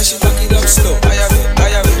 And she back it up slow.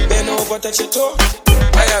 Bend over, touch your toe.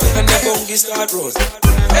 And the bongi start roll.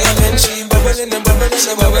 And then she bubbling and bubbling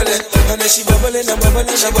and bubbling. And then she bubbling and bubbling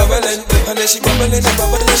and bubbling. And then she bubbling and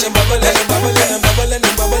bubbling and bubbling and bubbling and bubbling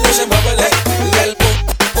and bubbling and bubbling.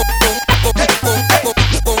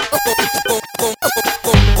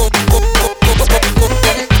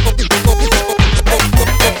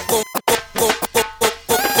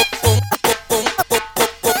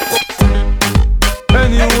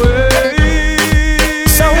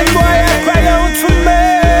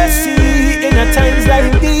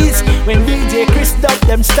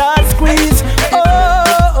 Them start squeeze.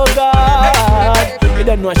 Oh God, you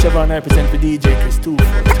don't know Siobhan represent for DJ Chris 242.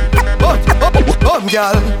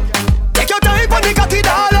 Girl, take your time on the cocky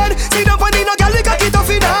darling. Sit down on it, no girl, the cocky tough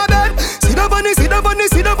in her bed. Sit down on it, sit down on it,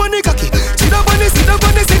 sit down on it, cocky. Sit down on it, sit down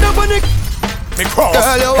on it, sit down on it.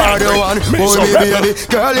 Girl, you are the one, oh baby,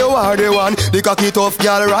 girl, you are the one. The cocky tough,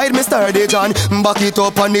 girl, ride me sturdy John. Back it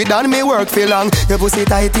up on it and me work for long. Your pussy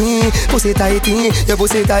tighty, pussy tighty, your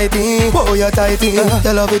pussy tighty, oh you tighty. You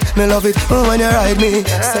love it, me love it, when you ride me.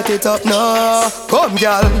 Set it up now, come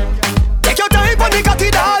girl. Take your time on the cocky,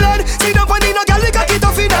 darling. Sit down on it, no girl, the cocky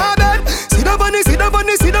tough in her bed. Sit down on it, sit down on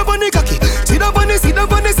it, sit down on it, cocky. Sit down on it, sit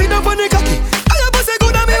down on it, sit down on it, cocky. I your pussy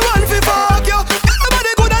good and me want fi fuck you. Your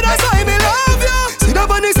body good and that's why me love you. Sit down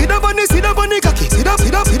on it, sit down on it, sit down on it, cocky. Sit down,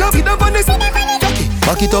 sit down, sit down, sit down on it, cocky.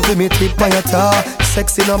 Back it up with me tip on your tar.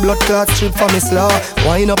 Sexy no blood clot strip for me slaw.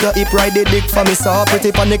 Wind up your hip, ride the dick for me saw.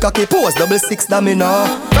 Pretty pon the cocky pose, 6 that me now.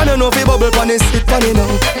 Can you know fi bubble pon it, sit pon it now.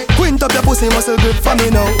 Quint up your pussy muscle grip for me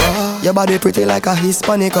now. Your body pretty like a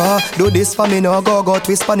Hispanic. Do this for me now, go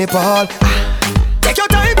twist pon the pole. Take your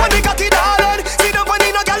time pon the cocky, darling. Sit down pon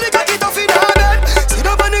it, no girl, the cocky tough in her bed. Sit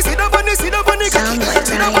down pon it, sit down pon it, sit down pon it, cocky.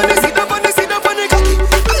 Sit down pon it, sit down pon it, sit down pon it, cocky.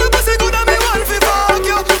 And your pussy good and me want fi fuck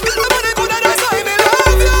you. Your body good and that's why me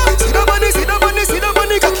love you. Sit down pon it, sit down pon it, sit down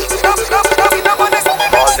pon it, cocky. Sit down, sit down, sit down, sit down pon it.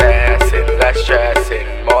 More dancing, less stressing.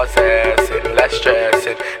 More dancing, less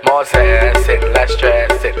stressing. More dancing, less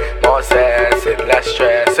stressing. More dancing, less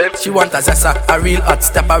stressing. She want a zessa, a real hot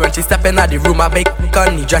stepper. When she step in the room, a big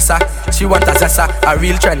conny dresser. She want a zessa, a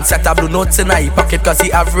real trendsetter. Blue notes in her pocket cause he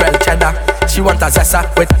have real cheddar. She want a zessa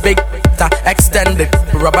with big extended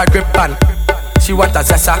rubber grip and she want a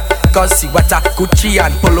zessa cause she want a Gucci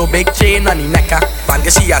and polo big chain on the neck. Man,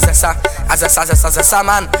 she a zessa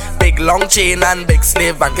man. Big long chain and big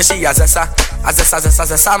sleeve. Man, she a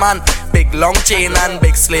zessa man. Big long chain and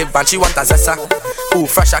big sleeve. Man, she want a zessa who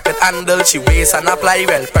fresh I could handle. She waist and apply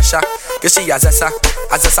well pressure. Cause she a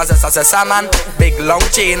zessa man. Big long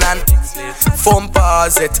chain and foam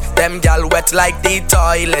posit. Them gal wet like the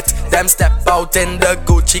toilet. Them step out in the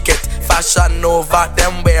Gucci kit. Fashion over,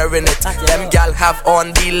 them wearing it. Them gal have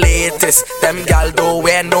on the latest. Them gal don't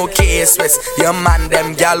wear no K-Swiss. Your man,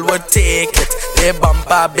 them gal would take it. They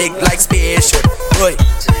bumper big like spaceship. Boy,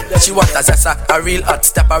 she want a zessa, a real hot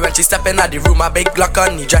stepper. When she step in the room, a big Glock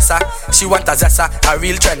on the dresser. She want a zessa, a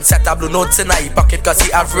real trendsetter. Blue notes in her pocket cause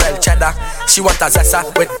he have real cheddar. She want a zessa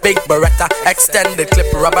with big beretta, extended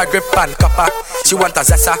clip, rubber grip and copper. She want a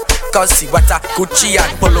zessa cause she want a Gucci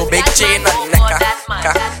and polo big chain on the neck.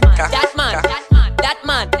 That man, oh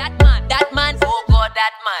God, that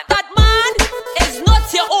man is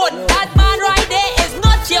not your own. That man right there is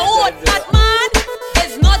not your own. That man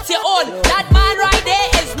is not your own. That man right there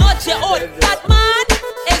is not your own. That man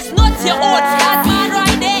is not your own. That man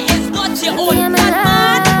right there is not your own. That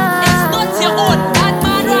man is not your own. That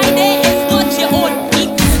man right there is not your own.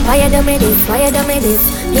 Why you do me this? Why you do me this?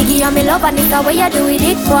 Nigga, you me love and it's the way you do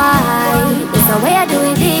it. Why? It's the way you do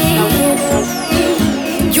it.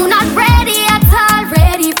 You not ready at all,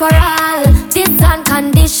 ready for all. This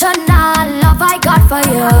unconditional love I got for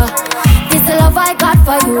you. This love I got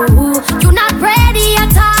for you. You not ready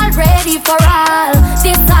at all, ready for all.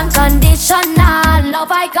 This unconditional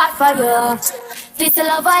love I got for you. This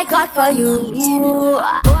love I got for you.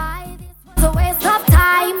 Why this was a waste of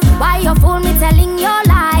time? Why you fool me telling your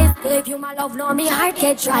lies? If you my love, no me heart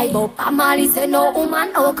get dry. But Pamali say no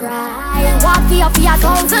woman no cry. Walk for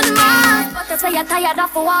 1,000 miles, but they say you're tired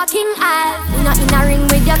of walking aisles. In a ring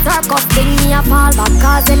with your circus, sing me a fall back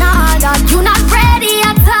cause in all that. You not ready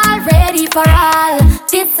at all, ready for all.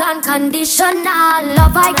 This unconditional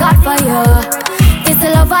love I got for you. This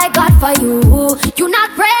love I got for you. You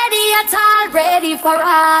not ready at all, ready for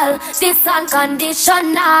all. This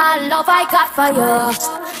unconditional love I got for you.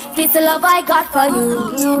 This love I got for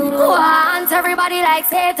you. Want everybody like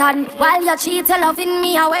Satan. While you cheat, you loving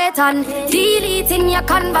me, I wait on. Deleting your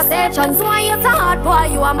conversations. Why you so hard,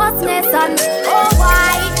 boy, you a must listen. Oh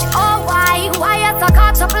why you so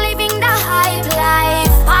caught up living the high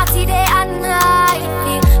life? Party day and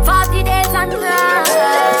night, 40 days and night.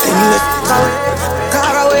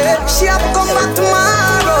 Car away, she have come back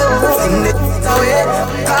tomorrow. Send it away,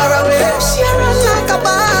 car away, she run like a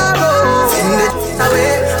barrow. Send it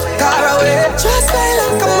away, car away, just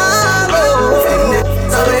like a marrow. Send it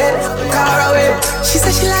away, car away. She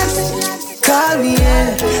said she likes it. Call me,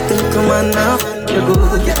 yeah. Don't come on now, you're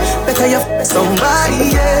good. Better you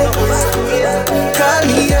somebody, yeah. Call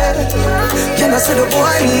me, yeah. You know, say the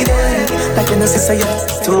boy need it. Like you know, say you're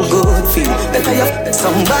too good for you. Better you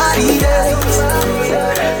somebody, yeah.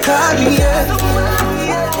 Call me, yeah.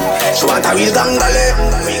 She want a real gangale.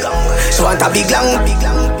 She want a big long.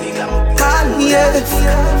 Call me, yeah.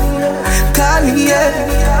 Call me,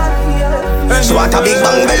 yeah. She want a big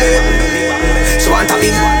bang belly. She want a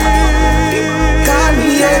big.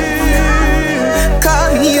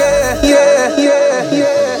 me, yeah, yeah, yeah,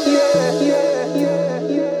 yeah.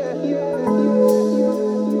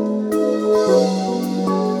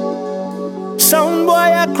 Sound boy,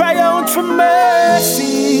 I cry out for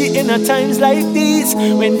mercy in a times like these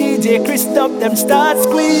when DJ Christoph them start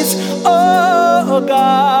squeeze. Oh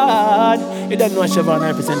God, you don't know Siobhan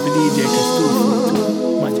represent for DJ Chris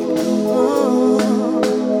too. Magic.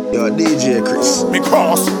 Yo, DJ Chris. Me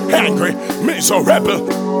cross, angry, me so rebel.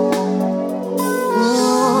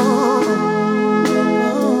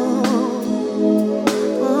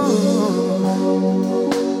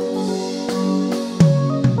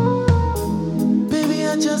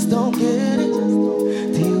 Don't get it.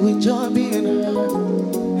 Do you enjoy being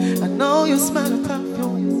hurt? I know you smell the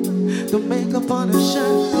perfume, the makeup on the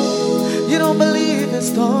shirt. You don't believe in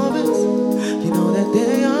stories. You know that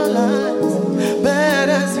they are lies. Bad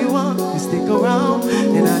as you are, you stick around,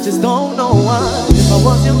 and I just don't know why. If I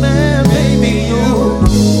was your man, baby, you,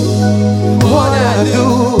 what I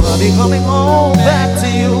do, I'll be coming home back to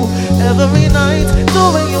you every night,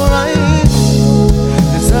 doing you right.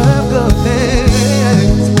 Deserve good things.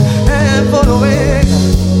 For the way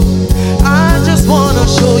I just wanna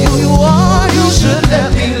show you you are. You should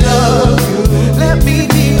let me love you. Let me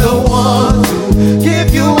be the one to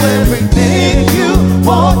give you everything you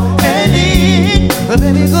want and need. But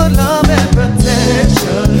baby, good love and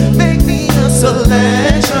protection. Make me a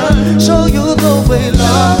selection. Show you the way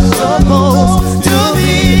love's supposed to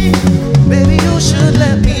be. Baby, you should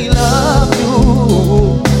let me love you.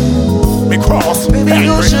 Me cross, baby, angry,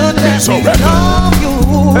 you should let me love you.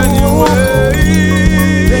 Anyway,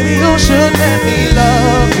 baby, you should let me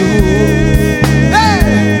love you.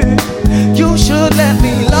 Hey, you should let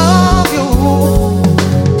me love you.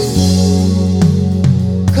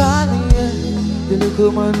 Call me, yeah. The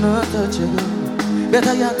little man not touch you.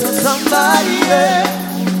 Better you touch somebody, yeah.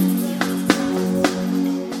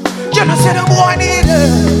 You know say the boy need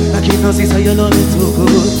it. Like you know see so you love it too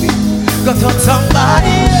good. Go touch somebody,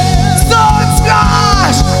 yeah. Stone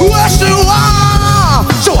Splash, where she want?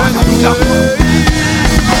 Show her the big love.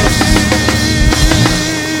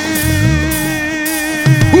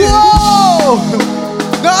 Whoa!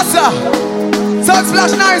 No sir, Stone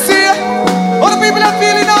Splash nice here. All the people are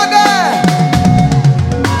feeling out there.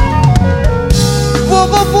 Whoa,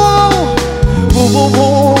 whoa, whoa, whoa, whoa,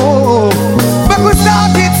 whoa. Make we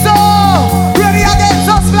start it so. Ready again,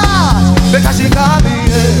 Stone Splash. Because she got me,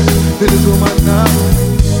 yeah. The little man now.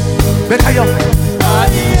 Better you, yeah.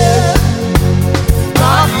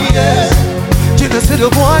 You know see the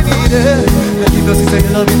boy need it. And you know she say you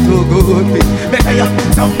love it too good. Better you,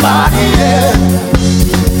 somebody, yeah.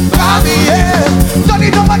 Yeah. Turn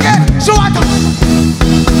it up again, show it up.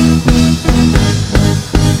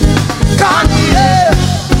 Call me, yeah.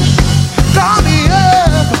 Call me,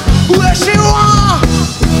 yeah. Where she want?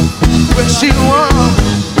 Where she want?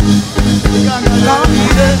 Call me,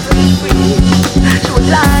 yeah. She would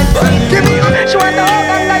like to be free. She want a hug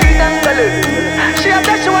and a little. She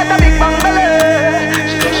said she want a big bungalow.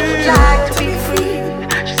 She said she would like to be free.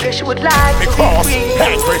 She said she would like to be free. Call me,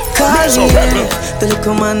 yeah. The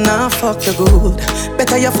little man now fuck you good.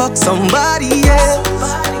 Better you fuck somebody else.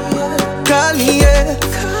 Call me, yeah.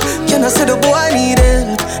 Can I say the boy need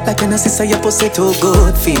it? Like can I say your pussy too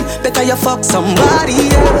good feel? Better you fuck somebody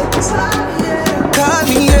else. Call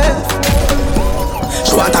me, yeah.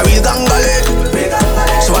 She want a real gangbale.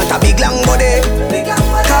 She want a big long body.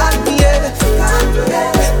 Call me, yeah.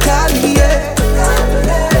 Call me, yeah.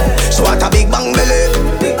 She want a big bang belly.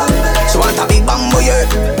 She want a big bamboo, yeah.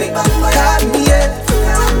 Call me, yeah.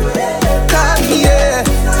 Call me, yeah.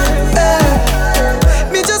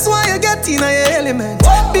 Me just want you get in your element.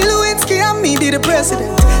 Bill Lewinsky and me be the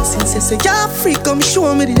president. Since you say you're free, come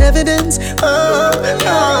show me the evidence.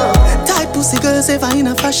 Tight pussy girls ever in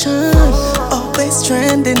a fashion. Always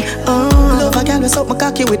trending. Love a girl with up my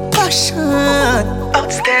cocky with passion.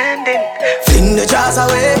 Outstanding. Fling the jars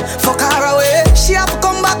away, fuck her away. She have to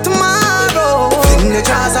come back tomorrow. Fling the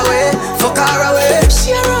jars away, fuck her away.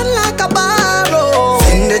 She run like a barrow.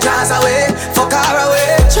 Fling the jars away, fuck her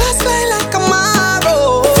away. Just fly like a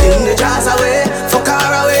marrow. Fling the jars away, fuck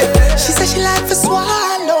her away. She said she like to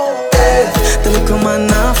swallow. The little man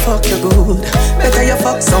now fuck you good. Better you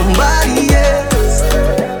fuck somebody else.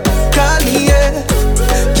 Call me, yeah.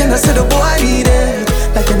 Can I say the boy need it?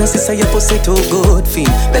 Like can I say your pussy too good feel?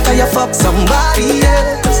 Better you fuck somebody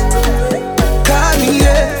else. Call me,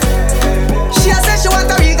 yeah. She a say she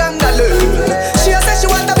want a big gangaloo. She a say she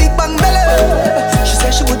want a big bang belly. She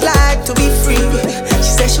say she would like to be free.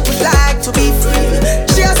 She say she would like to be free.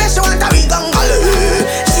 She a say she want a big gangaloo.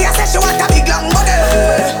 She a say she want a big long body.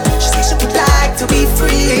 She say she would like to be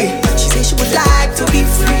free. She say she would like to be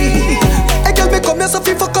free.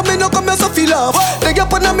 no come here so feel love. They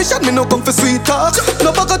up on a mission, me no come for sweet talk.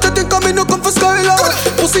 No bag of thing, come me no come for skylark.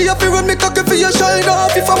 Pussy happy when me cocky for your shine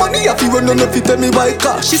off. If I'm money happy when none of it tell me why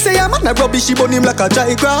car. She say I'm a rubbish, she burn him like a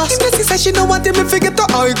dry grass. She say she don't want him, me forget the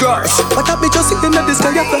high grass. But I be just sitting in the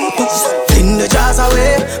sky of purpose. Fling the jars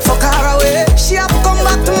away, fuck her away. She have to come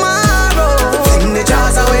back tomorrow. Fling the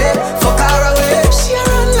jars away, fuck her away. She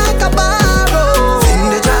run like a barrow.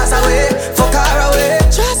 Fling the jars away, fuck her away.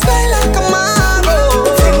 Just play like a marrow.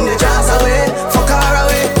 Fling the jars away, fuck her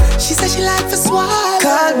away. She said she like for swallow.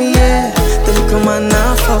 Call me, yeah. The little man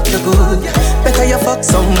now fuck the good. Better you fuck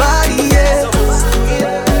somebody, yeah.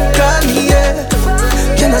 Call me, yeah.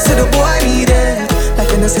 Can I say the boy need it? Like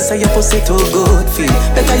when I say your pussy too good feel.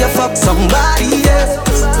 Better you fuck somebody, yeah.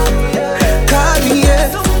 Call me, yeah.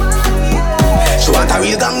 She want a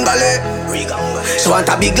real gangale. She want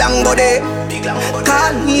a big long body.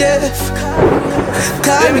 Call me, yeah.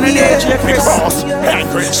 Call me, yeah.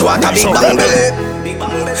 She want a big bang belly.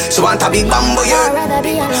 She want a big bamboo, yeah.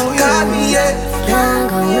 Call me, yeah.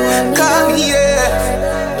 Call me,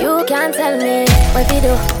 yeah. You can't tell me what we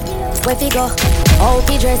do, where we go, how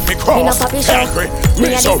we dress. Me no papi show. Me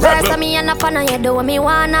a this person, me a no fan of you. Do me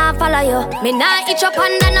wanna follow you. Me nah itch up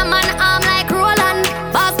under no man arm like Roland.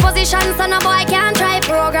 Boss position, so no boy can't try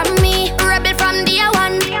program me. Rebel from day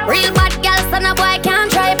one. Real bad girl, so no boy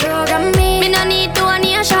can't try program me. Me no need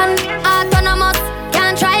donation. Autonomous,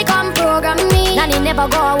 can't try come program me. Nanny never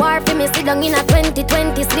go a war for me. Sit down in a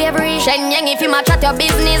 2020 slavery. Shenyang if you match at your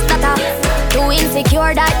business data. Too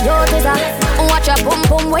insecure that you is a. Watch your pum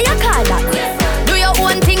pum, where you call that? Do your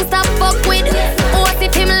own thing, stop fuck with. What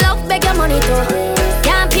if him love, beg your money too?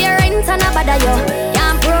 Can't pay rent and a bother you.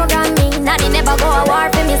 Can't program me, nanny never go a war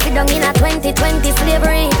for me. Sit down in a 2020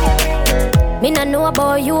 slavery. Me no know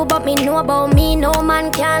about you, but me know about me. No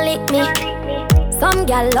man can lick me. Some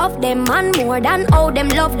gal love them man more than how them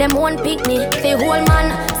love them one pick me. Fi whole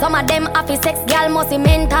man, some of them happy sex gal must be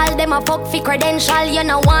mental. Them a fuck fi credential. You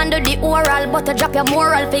no want do the oral, but to drop your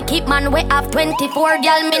moral fi keep man we have 24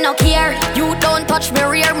 gal. Me no care. You don't touch me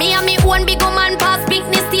rear. Me and me one big man pass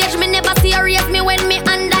picnic stage. Me never serious me when me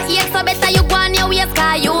under here. So better you go on your ways,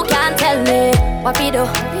 cause you can't tell me what we do,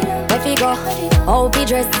 where we go, how we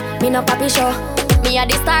dress. Me no papi show. Me a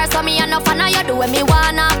the star, so me a no fan of you. Do when me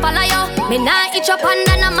wanna follow you. Me nah itch up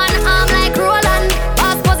under no man arm like Roland.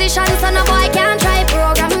 Boss position, so no boy can't try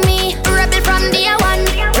program me. Rebel from day one.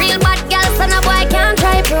 Real bad girl, so no boy can't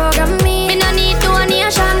try program me. Me no need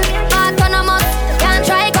donation. Autonomous, can't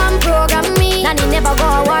try come program me. Nanny never go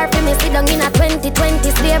a war for me. Sit down in a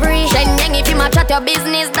 2020 slavery. Shenyang if you match at your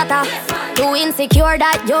business data. Too insecure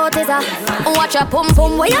that you is a. Watch your pum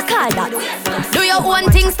pum, where you call that? Do your own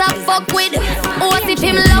thing, stop fuck with. What if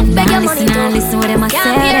him love, beg your money too? Listen what them a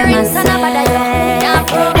Can't say, hear them a it, so no bother you. Can't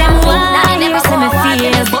program Them me. wires Nanny never say go me a war for me.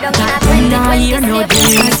 feel, Sit but down in a that now you 2020 know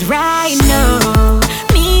slavery. this right now.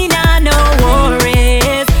 Me nah no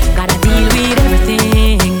worries. Gotta deal with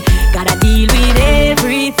everything. Gotta deal with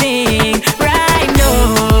everything right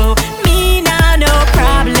now. Me nah no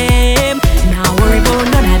problem. Now worry about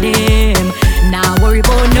none of them. Now worry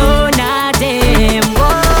about none of them.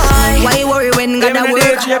 Boy, why you worry when God a work?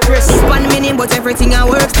 This 1 minute, but everything I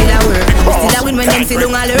work, still I work. Still I win when them still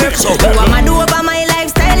don't alert. You want my do over my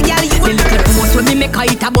lifestyle, girl? You will the post when me make a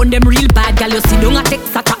hit about them real bad. Girl, you see don't a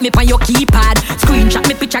text attack me on your keypad. Screenshot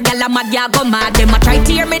me picture, girl, I'm mad, yeah, go mad. Them a try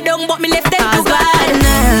tear me down, but me left them to God. right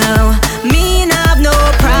now, me nah have no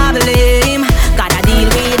problem. Gotta deal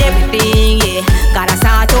with everything, yeah. Gotta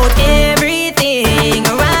sort out everything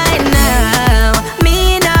right now.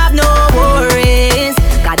 Me nah have no worries.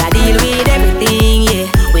 Gotta deal with everything, yeah.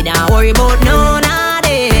 We don't worry about none of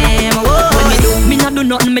them. When me do, me not do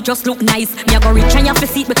nothing, me just look nice. Me a go reach and you have to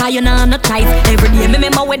see it because you know no choice. Every day me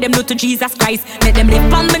remember what them do to Jesus Christ. Make them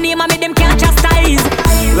live on my name and make them can't chastise.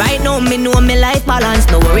 Right now, me know me life balance.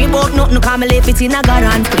 No worry about nothing, cause me live it in a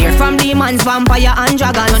garden. Clear from demons, vampire and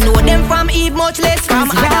dragon. Don't know them from Eve, much less from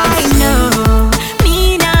Adam. Right now,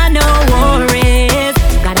 me nah no worries.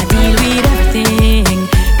 Gotta deal with everything.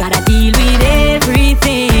 Gotta deal with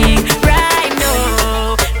everything. Right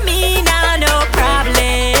now, me nah no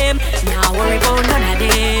problem. Now worry about none of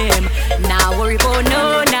them. Now worry about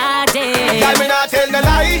none of them. Y'all me not tell no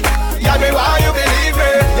lie. Y'all me why you believe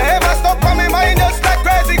me. You ever stop on me mind just like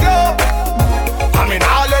crazy glow. I mean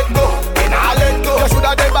I let go, You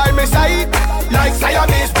shoulda dead by me side, like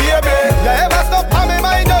Siamese baby. You ever stop on me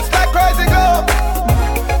mind just like crazy glow.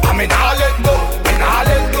 I mean I let go,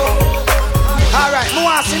 Alright, me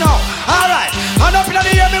want to know. Alright, hand up inna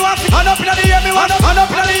the air, me want to. Hand up inna the air, me want to. Hand up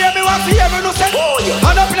inna the air, me want to hear me no say.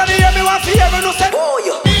 Hand up inna the air, me want to hear me no say.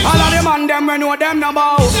 All of them and them we know them no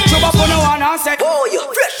bow. Chub up on the one and say.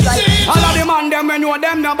 Fresh like know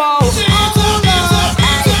them no bow.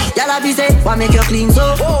 Y'all be say, why make you clean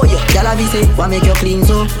so? Oh yeah. Y'all be say, why make you clean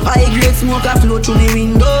so? High grade smoke a flow through me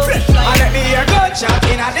window. And let me hear gunshot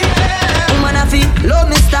in a the air. Woman I feel, love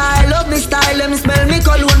me style. Let me smell me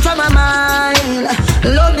cologne from my mind.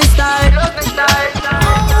 Love me style.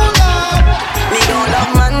 Me don't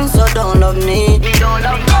love man, so don't love me. Me don't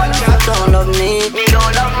love man, so don't love me. Me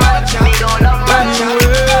don't love man, me don't love man.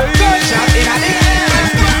 Gunshot in a the air.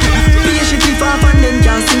 Be a shitty far from them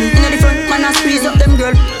can't see me. In the front, man I squeeze up them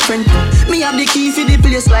girlfriend. Me have the key for the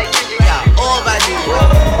place like over the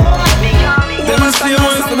road. Them a stay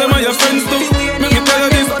once, so them are your friends too. Make me tell you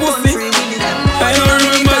this pussy. I don't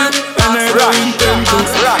remember it, and I don't intend to.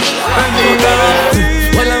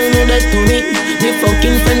 Well, I know that to me. Me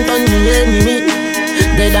fucking friend on me enemy.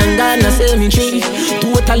 Dead and gone, I say me tree.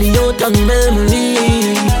 Totally out of memory.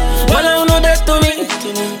 Well, I know that to me.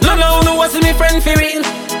 No, no, what's me friend for real?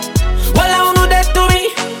 Well, I know that to me.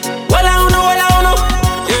 Well, I know.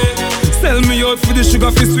 Sell me out for the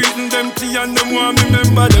sugar fi sweeten them tea and them want me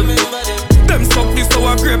remember them. Them suck this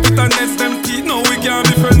sour grape it and nest them teeth. Now we can't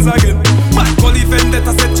be friends again. Bad collie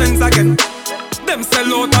vendetta set chains again. Them sell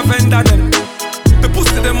out a vendor them. The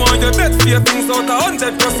pussy them on your dead fear things out 100%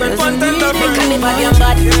 contender friend. Make a never damn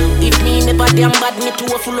bad. If me never damn bad, me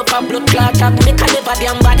too full up a blood clot. Make a never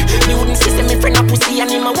damn bad. Me wouldn't say me friend a pussy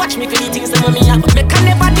and him a watch me for the things them me have. Make a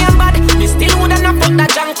never damn bad. Me still woulda not fuck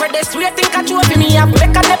that junk for this. We think I true for me have.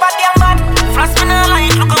 Make a never damn bad. Frost me no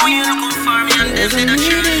like, look how you look for me and there's a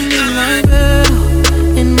meeting in my bed,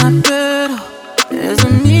 in my bed. There's a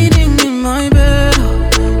meeting in my bed,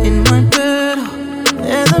 in my bed.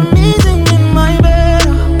 There's a meeting in my bed,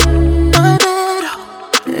 my bed.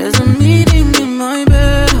 There's a meeting in my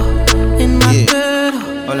bed, in my bed.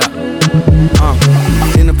 Hold up.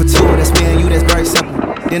 Dinner for two, that's me and you, that's very simple.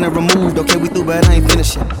 Dinner removed, okay, we through, but I ain't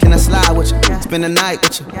finished yet. Can I slide with you? Spend the night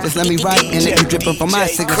with you? Just let me write and it keep dripping from my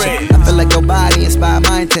signature. I feel like your body inspired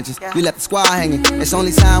my intentions. We left the squad hanging, it's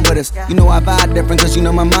only time with us. You know I vibe different, cause you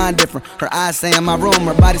know my mind different. Her eyes say in my room,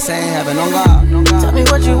 her body saying heaven on God. Tell me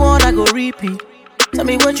what you want, I go repeat. Tell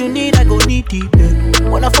me what you need, I go knee deep.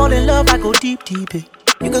 When I fall in love, I go deep. You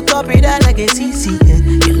can copy that like it's easy.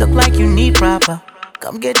 You look like you need proper.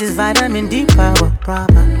 Come get this vitamin D power,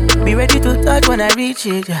 proper. Be ready to touch when I reach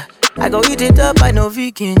it, yeah. I go eat it up, I know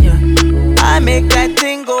vegan, yeah. I make that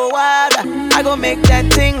thing go wild. I go make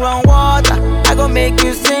that thing run water. I go make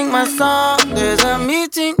you sing my song. There's a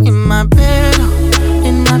meeting in my bed,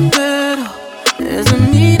 in my bed. There's a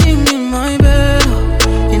meeting in my bed,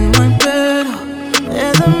 in my bed.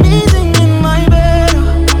 There's a meeting in my bed,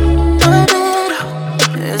 my bed.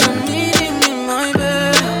 There's a meeting in my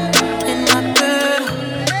bed, in my bed.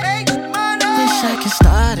 Wish I could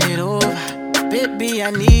start it over. Baby,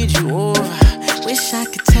 I need you over. Wish I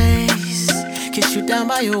could taste, kiss you down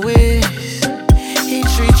by your waist. He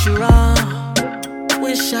treat you wrong.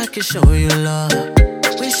 Wish I could show you love.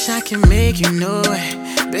 Wish I could make you know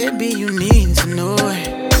it. Baby, you need to know it.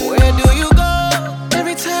 Where do you go?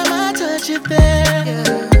 Every time I touch you there,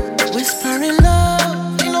 yeah. Whispering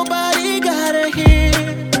love, ain't nobody gotta hear.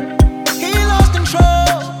 He lost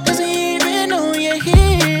control, doesn't even know you're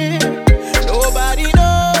here. Nobody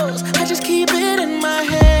knows, I just keep it in my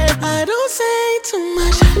head. I don't say too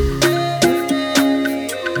much,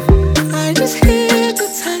 I just hear the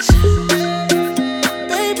touch.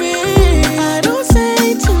 Baby, I don't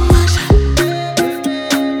say too much,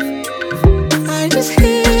 I just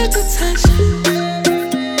hear the touch.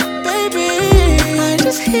 Baby, I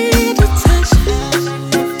just hear the touch.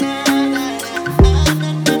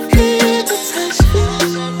 Hear the touch.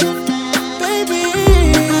 Baby,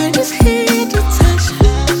 I just hear the touch.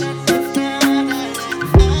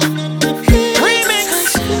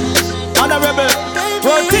 Honorable,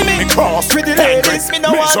 roll me Cross with the ladies. Me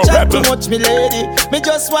no want chat too much, me lady. Me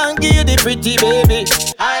just want give you the pretty baby.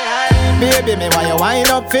 Aye, baby, me why you wind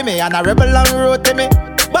up for me? Honorable long road to me.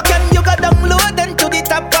 But can you go down low then to the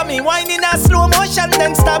top for me? Wine in a slow motion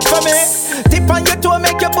then stop for me. Tip on your toe,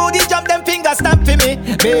 make your booty jump, them fingers stamp for me,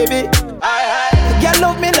 baby. Girl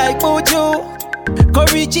love me like Bojo,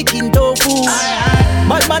 curry chicken tofu.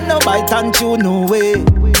 Bad man no bite and chew, no way.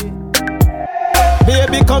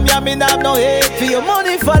 Baby, come here, me now no hate for you.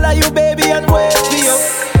 Money follow you, baby, and wait for you.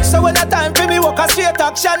 So when the time for me, walk a straight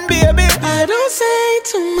action, baby. I don't say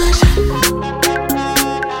too much,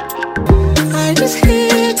 I just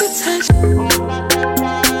hear the touch.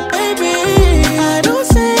 Baby, I don't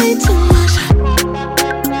say too much,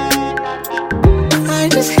 I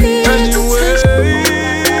just hear the touch.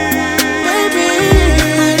 Baby,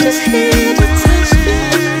 I just hear the touch.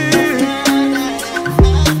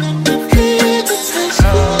 Hear the touch.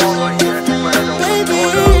 Baby,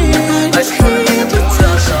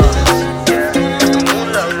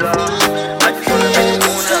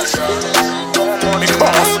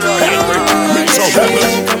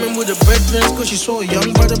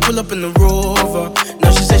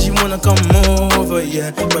 come over,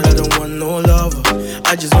 yeah. But I don't want no lover.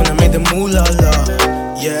 I just wanna make the moolah la,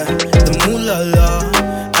 yeah. The moolah la.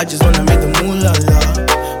 I just wanna make the moolah la.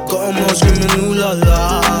 Got 'em all screaming ooh la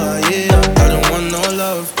la, yeah. I don't want no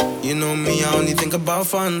love. You know me, I only think about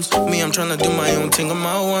funds. Me, I'm tryna do my own thing on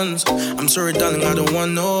my ones. I'm sorry, darling, I don't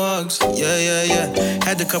want no hugs. Yeah, yeah, yeah.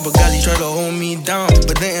 Had a couple galley try to hold me down,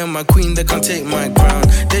 but they ain't my queen, they can't take my crown.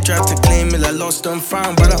 They tried to claim it, I lost and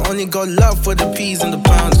found, but I only got love for the peas and the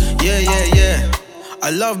pounds. Yeah, yeah, yeah. I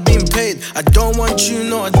love being paid. I don't want you,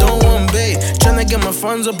 no, I don't want bait. Tryna get my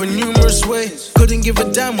funds up in numerous ways. Couldn't give a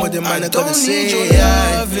damn what the man I gotta say. I don't need your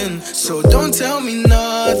loving, so don't tell me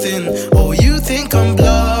nothing. Oh, you think I'm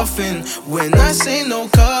bluffing when I say no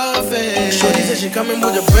coffee. Shorty said she coming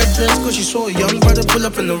with her brethren, cause she saw a young brother pull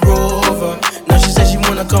up in the Rover. Now she said she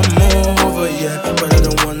wanna come over, yeah. But I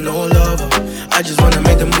don't want no lover. I just wanna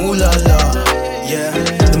make the moolah la, yeah.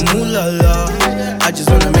 The moolah la. I just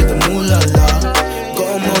wanna make the moolah la.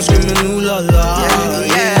 Screaming ooh la la.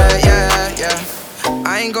 Yeah.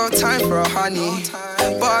 I ain't got time for a honey,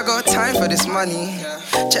 but I got time for this money.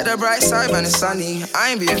 Check the bright side, man, it's sunny. I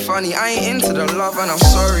ain't being funny, I ain't into the love, and I'm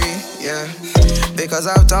sorry, yeah. Because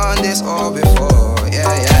I've done this all before, yeah.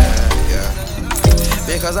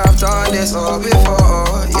 Because I've done this all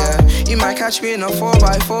before, yeah. You might catch me in a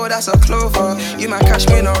 4x4, that's a Clover. You might catch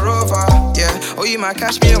me in a Rover, yeah. Or you might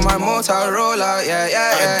catch me on my Motorola, yeah.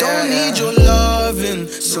 I don't need your loving,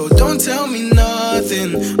 so don't tell me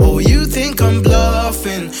nothing. Oh, you think I'm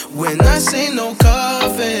bluffing when I say no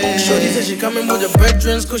coffee. Shorty said she coming with her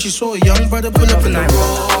brethren, cause she saw a young brother pull up in the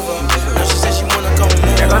Rover. Now she said she wanna come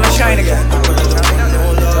home. They're gonna shine again. Don't forget.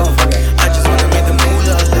 I just wanna make the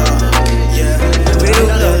moolah la, yeah. The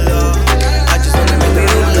moolah la. I just wanna make the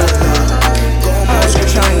moolah la. Go on,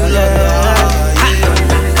 shine la la.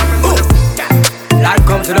 Life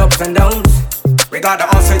comes with ups and downs. We got the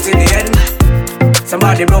hustle till the end.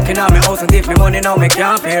 Somebody broken out my house and give me money, now me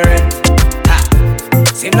can't pay rent.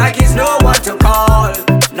 Seem like it's no one to call,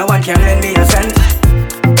 no one can lend me a cent.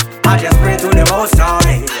 I just pray to the Most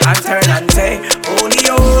High and turn and say, Holy,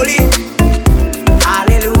 holy,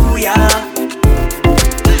 hallelujah.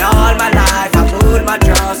 And all my life I put my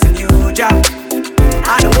trust in you, Jah.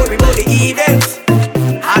 I don't worry about the events,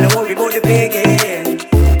 I don't worry about the beginning.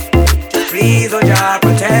 Just please, oh Jah,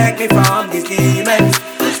 protect me from these demons.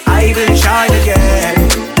 I will shine again,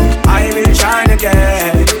 I will shine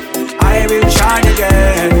again, I will shine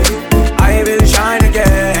again, I will shine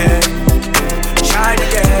again, shine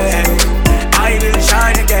again, I will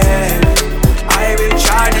shine again, I will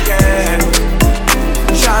shine again,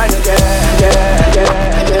 shine again.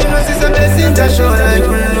 You know, it's a blessing to show like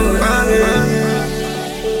me.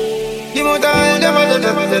 The more time them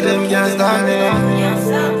can't stop me.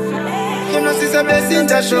 You know, it's a blessing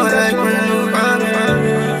to show like me.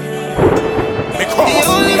 The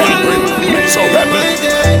only one who fears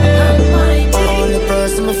the only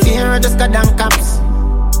person who fear just got down cops.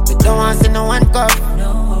 We don't want to see no one cup.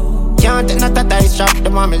 Can't take not a tie strap. The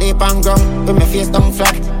mama lay on ground with my face down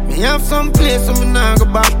flat. Me have some place so me nah go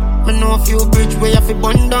back. Me know a few bridge where you fi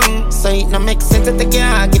burn down. So it no make sense to take your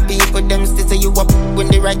heart. Give people them still say you up when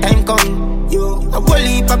the right time come. You a whole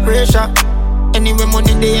heap of pressure. Anyway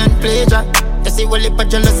money they and pleasure. They see whole heap of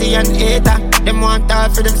jealousy and hater. Them want all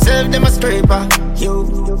for themselves, them a scraper. You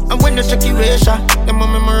and when they check you ratio, them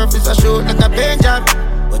on my mouth is a shoot like a paint job.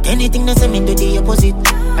 But anything they say me do the opposite.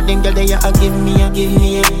 I think that they a give me.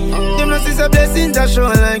 Them no see a blessing to show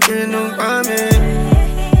like you know for me.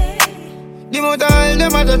 The more time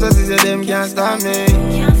them a just see them can't stop me.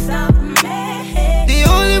 The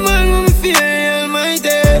only man who me fear is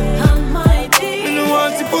Almighty. Me no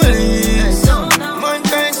want the police.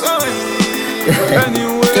 Mankind sorry.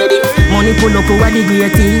 Anyway. Money pull up over the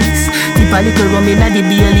greatest. Tip a little rum inna the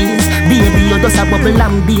Baileys. Baby, you just a bubble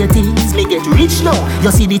and beaties. Me get rich now,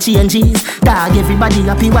 you see the changes. Dog, everybody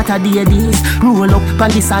happy what a day this. Roll up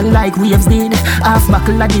on the sand like waves did. Half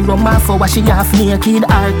buckle of the rum, half for washing half naked.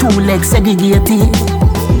 Our 2 legs segregated.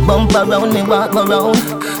 Bump around me, walk around.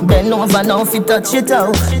 Bend over now if you touch it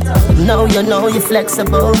out. Now you know you're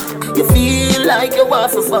flexible. You feel like you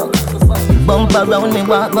want to fuck. Bump around me,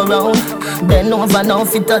 walk around. Bend over now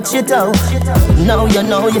if you touch it out. Now you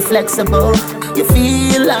know you're flexible. You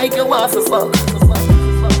feel like you want to fuck.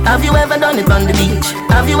 Have you ever done it on the beach?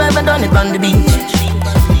 Have you ever done it on the beach?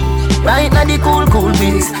 Right now the cool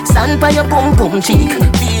breeze. Stand by your pum cheek.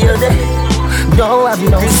 Feel the don't have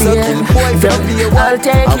no fear. I'll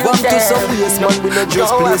take you there.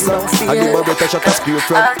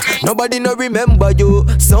 Nobody no remember you,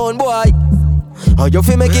 son boy. How you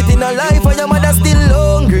feel make it in a life and your mother still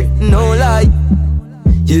hungry, no lie.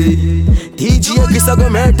 Yeah, DJ Chris a go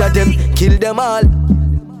murder them, kill them all.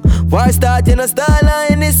 War start in a style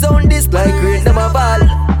and it sound this like rain them a ball.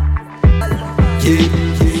 Yeah,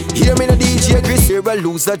 hear me no DJ Chris, you're a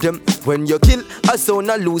loser them. When you kill a son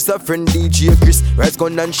a loser friend DJ Chris, rise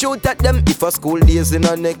gun and shoot at them. If a school days in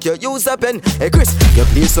a neck you use a pen. Hey Chris, you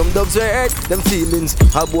play some dubs where hurt them feelings.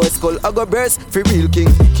 A boy skull a go burst for real king.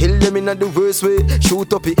 Kill them in a the worst way.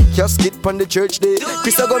 Shoot up it, casket pon the church day.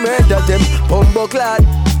 Chris a go murder them, bumbo clad.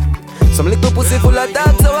 Some little pussy full of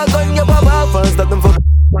that, so I gun your papa fans that them fuck.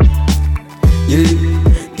 Yeah,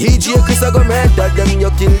 DJ Chris a go murder them, you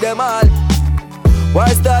kill them all. Why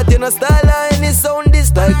start in a style and it sound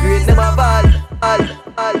this like great them a ball.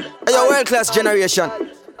 Hey, your world class generation,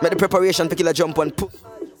 make the preparation to kill a jump and poof.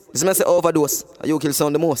 This man say overdose, you kill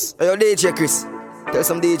sound the most. Hey, your DJ Chris, tell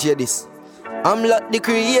some DJ this. I'm like the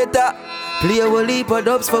creator, play a whole heap of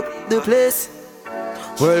dubs, fuck the place.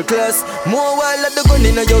 World class, more while at the gun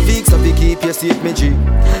in your Vic, so we keep your safe, me G.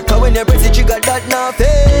 Cause when you press the trigger, that now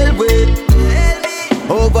fail with.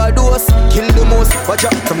 Overdose, kill the most. Watch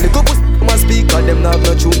out, from the couple my speaker, them not have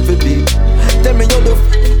no tune for beat. Tell me you do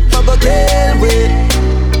I go kill with.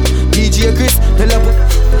 DJ Chris, tell them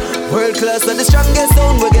world class are the strongest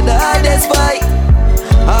sound, we get the hardest fight.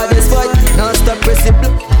 Hardest fight, non-stop pressing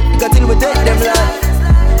blue. Got till we take them life.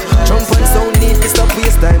 Jump and sound need to stop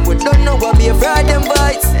waste time. We don't know what be afraid them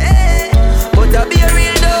bites. But I be a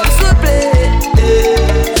real dog, so play.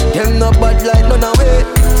 Them not bad like none away.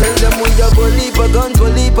 Tell them we have a leap of guns,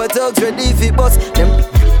 we leap of thugs, ready for bust. Them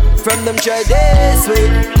from them try this way.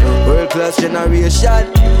 World class generation.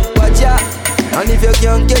 Watch out. And if you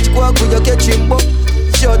can't catch quack, you catch him buck.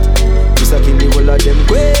 Shut. Just a kill the whole of them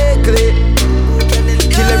quickly.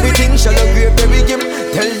 Kill everything, shall I grape every game.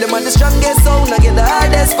 Tell them I'm the strongest sound, I get the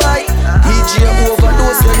hardest fight. DJ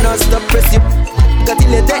overdose, then not stop press you. Got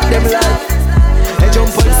till you take them life. A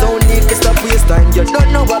jump on sound, need to stop waste time. You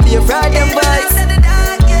don't know what be afraid them vibes.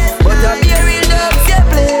 But I be a real dog, say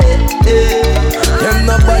play. Them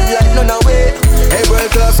not bad like none away. Hey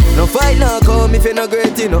world class, no fight now come if you no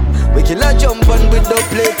great you know. We kill a jump on with the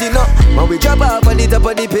plate you know. Man we drop off at the top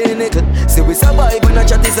of the pinnacle. See we survive and a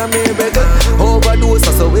chat is a miracle. Overdose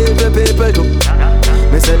so we the people do.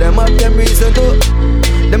 Me say them have them reason to.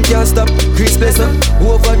 Them can't stop, Chris bless up.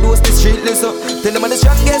 Overdose the street listen. Tell them I'm the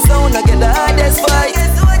strongest sound, I get the hardest fight.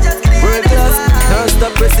 World class,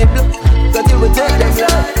 non-stop pressing.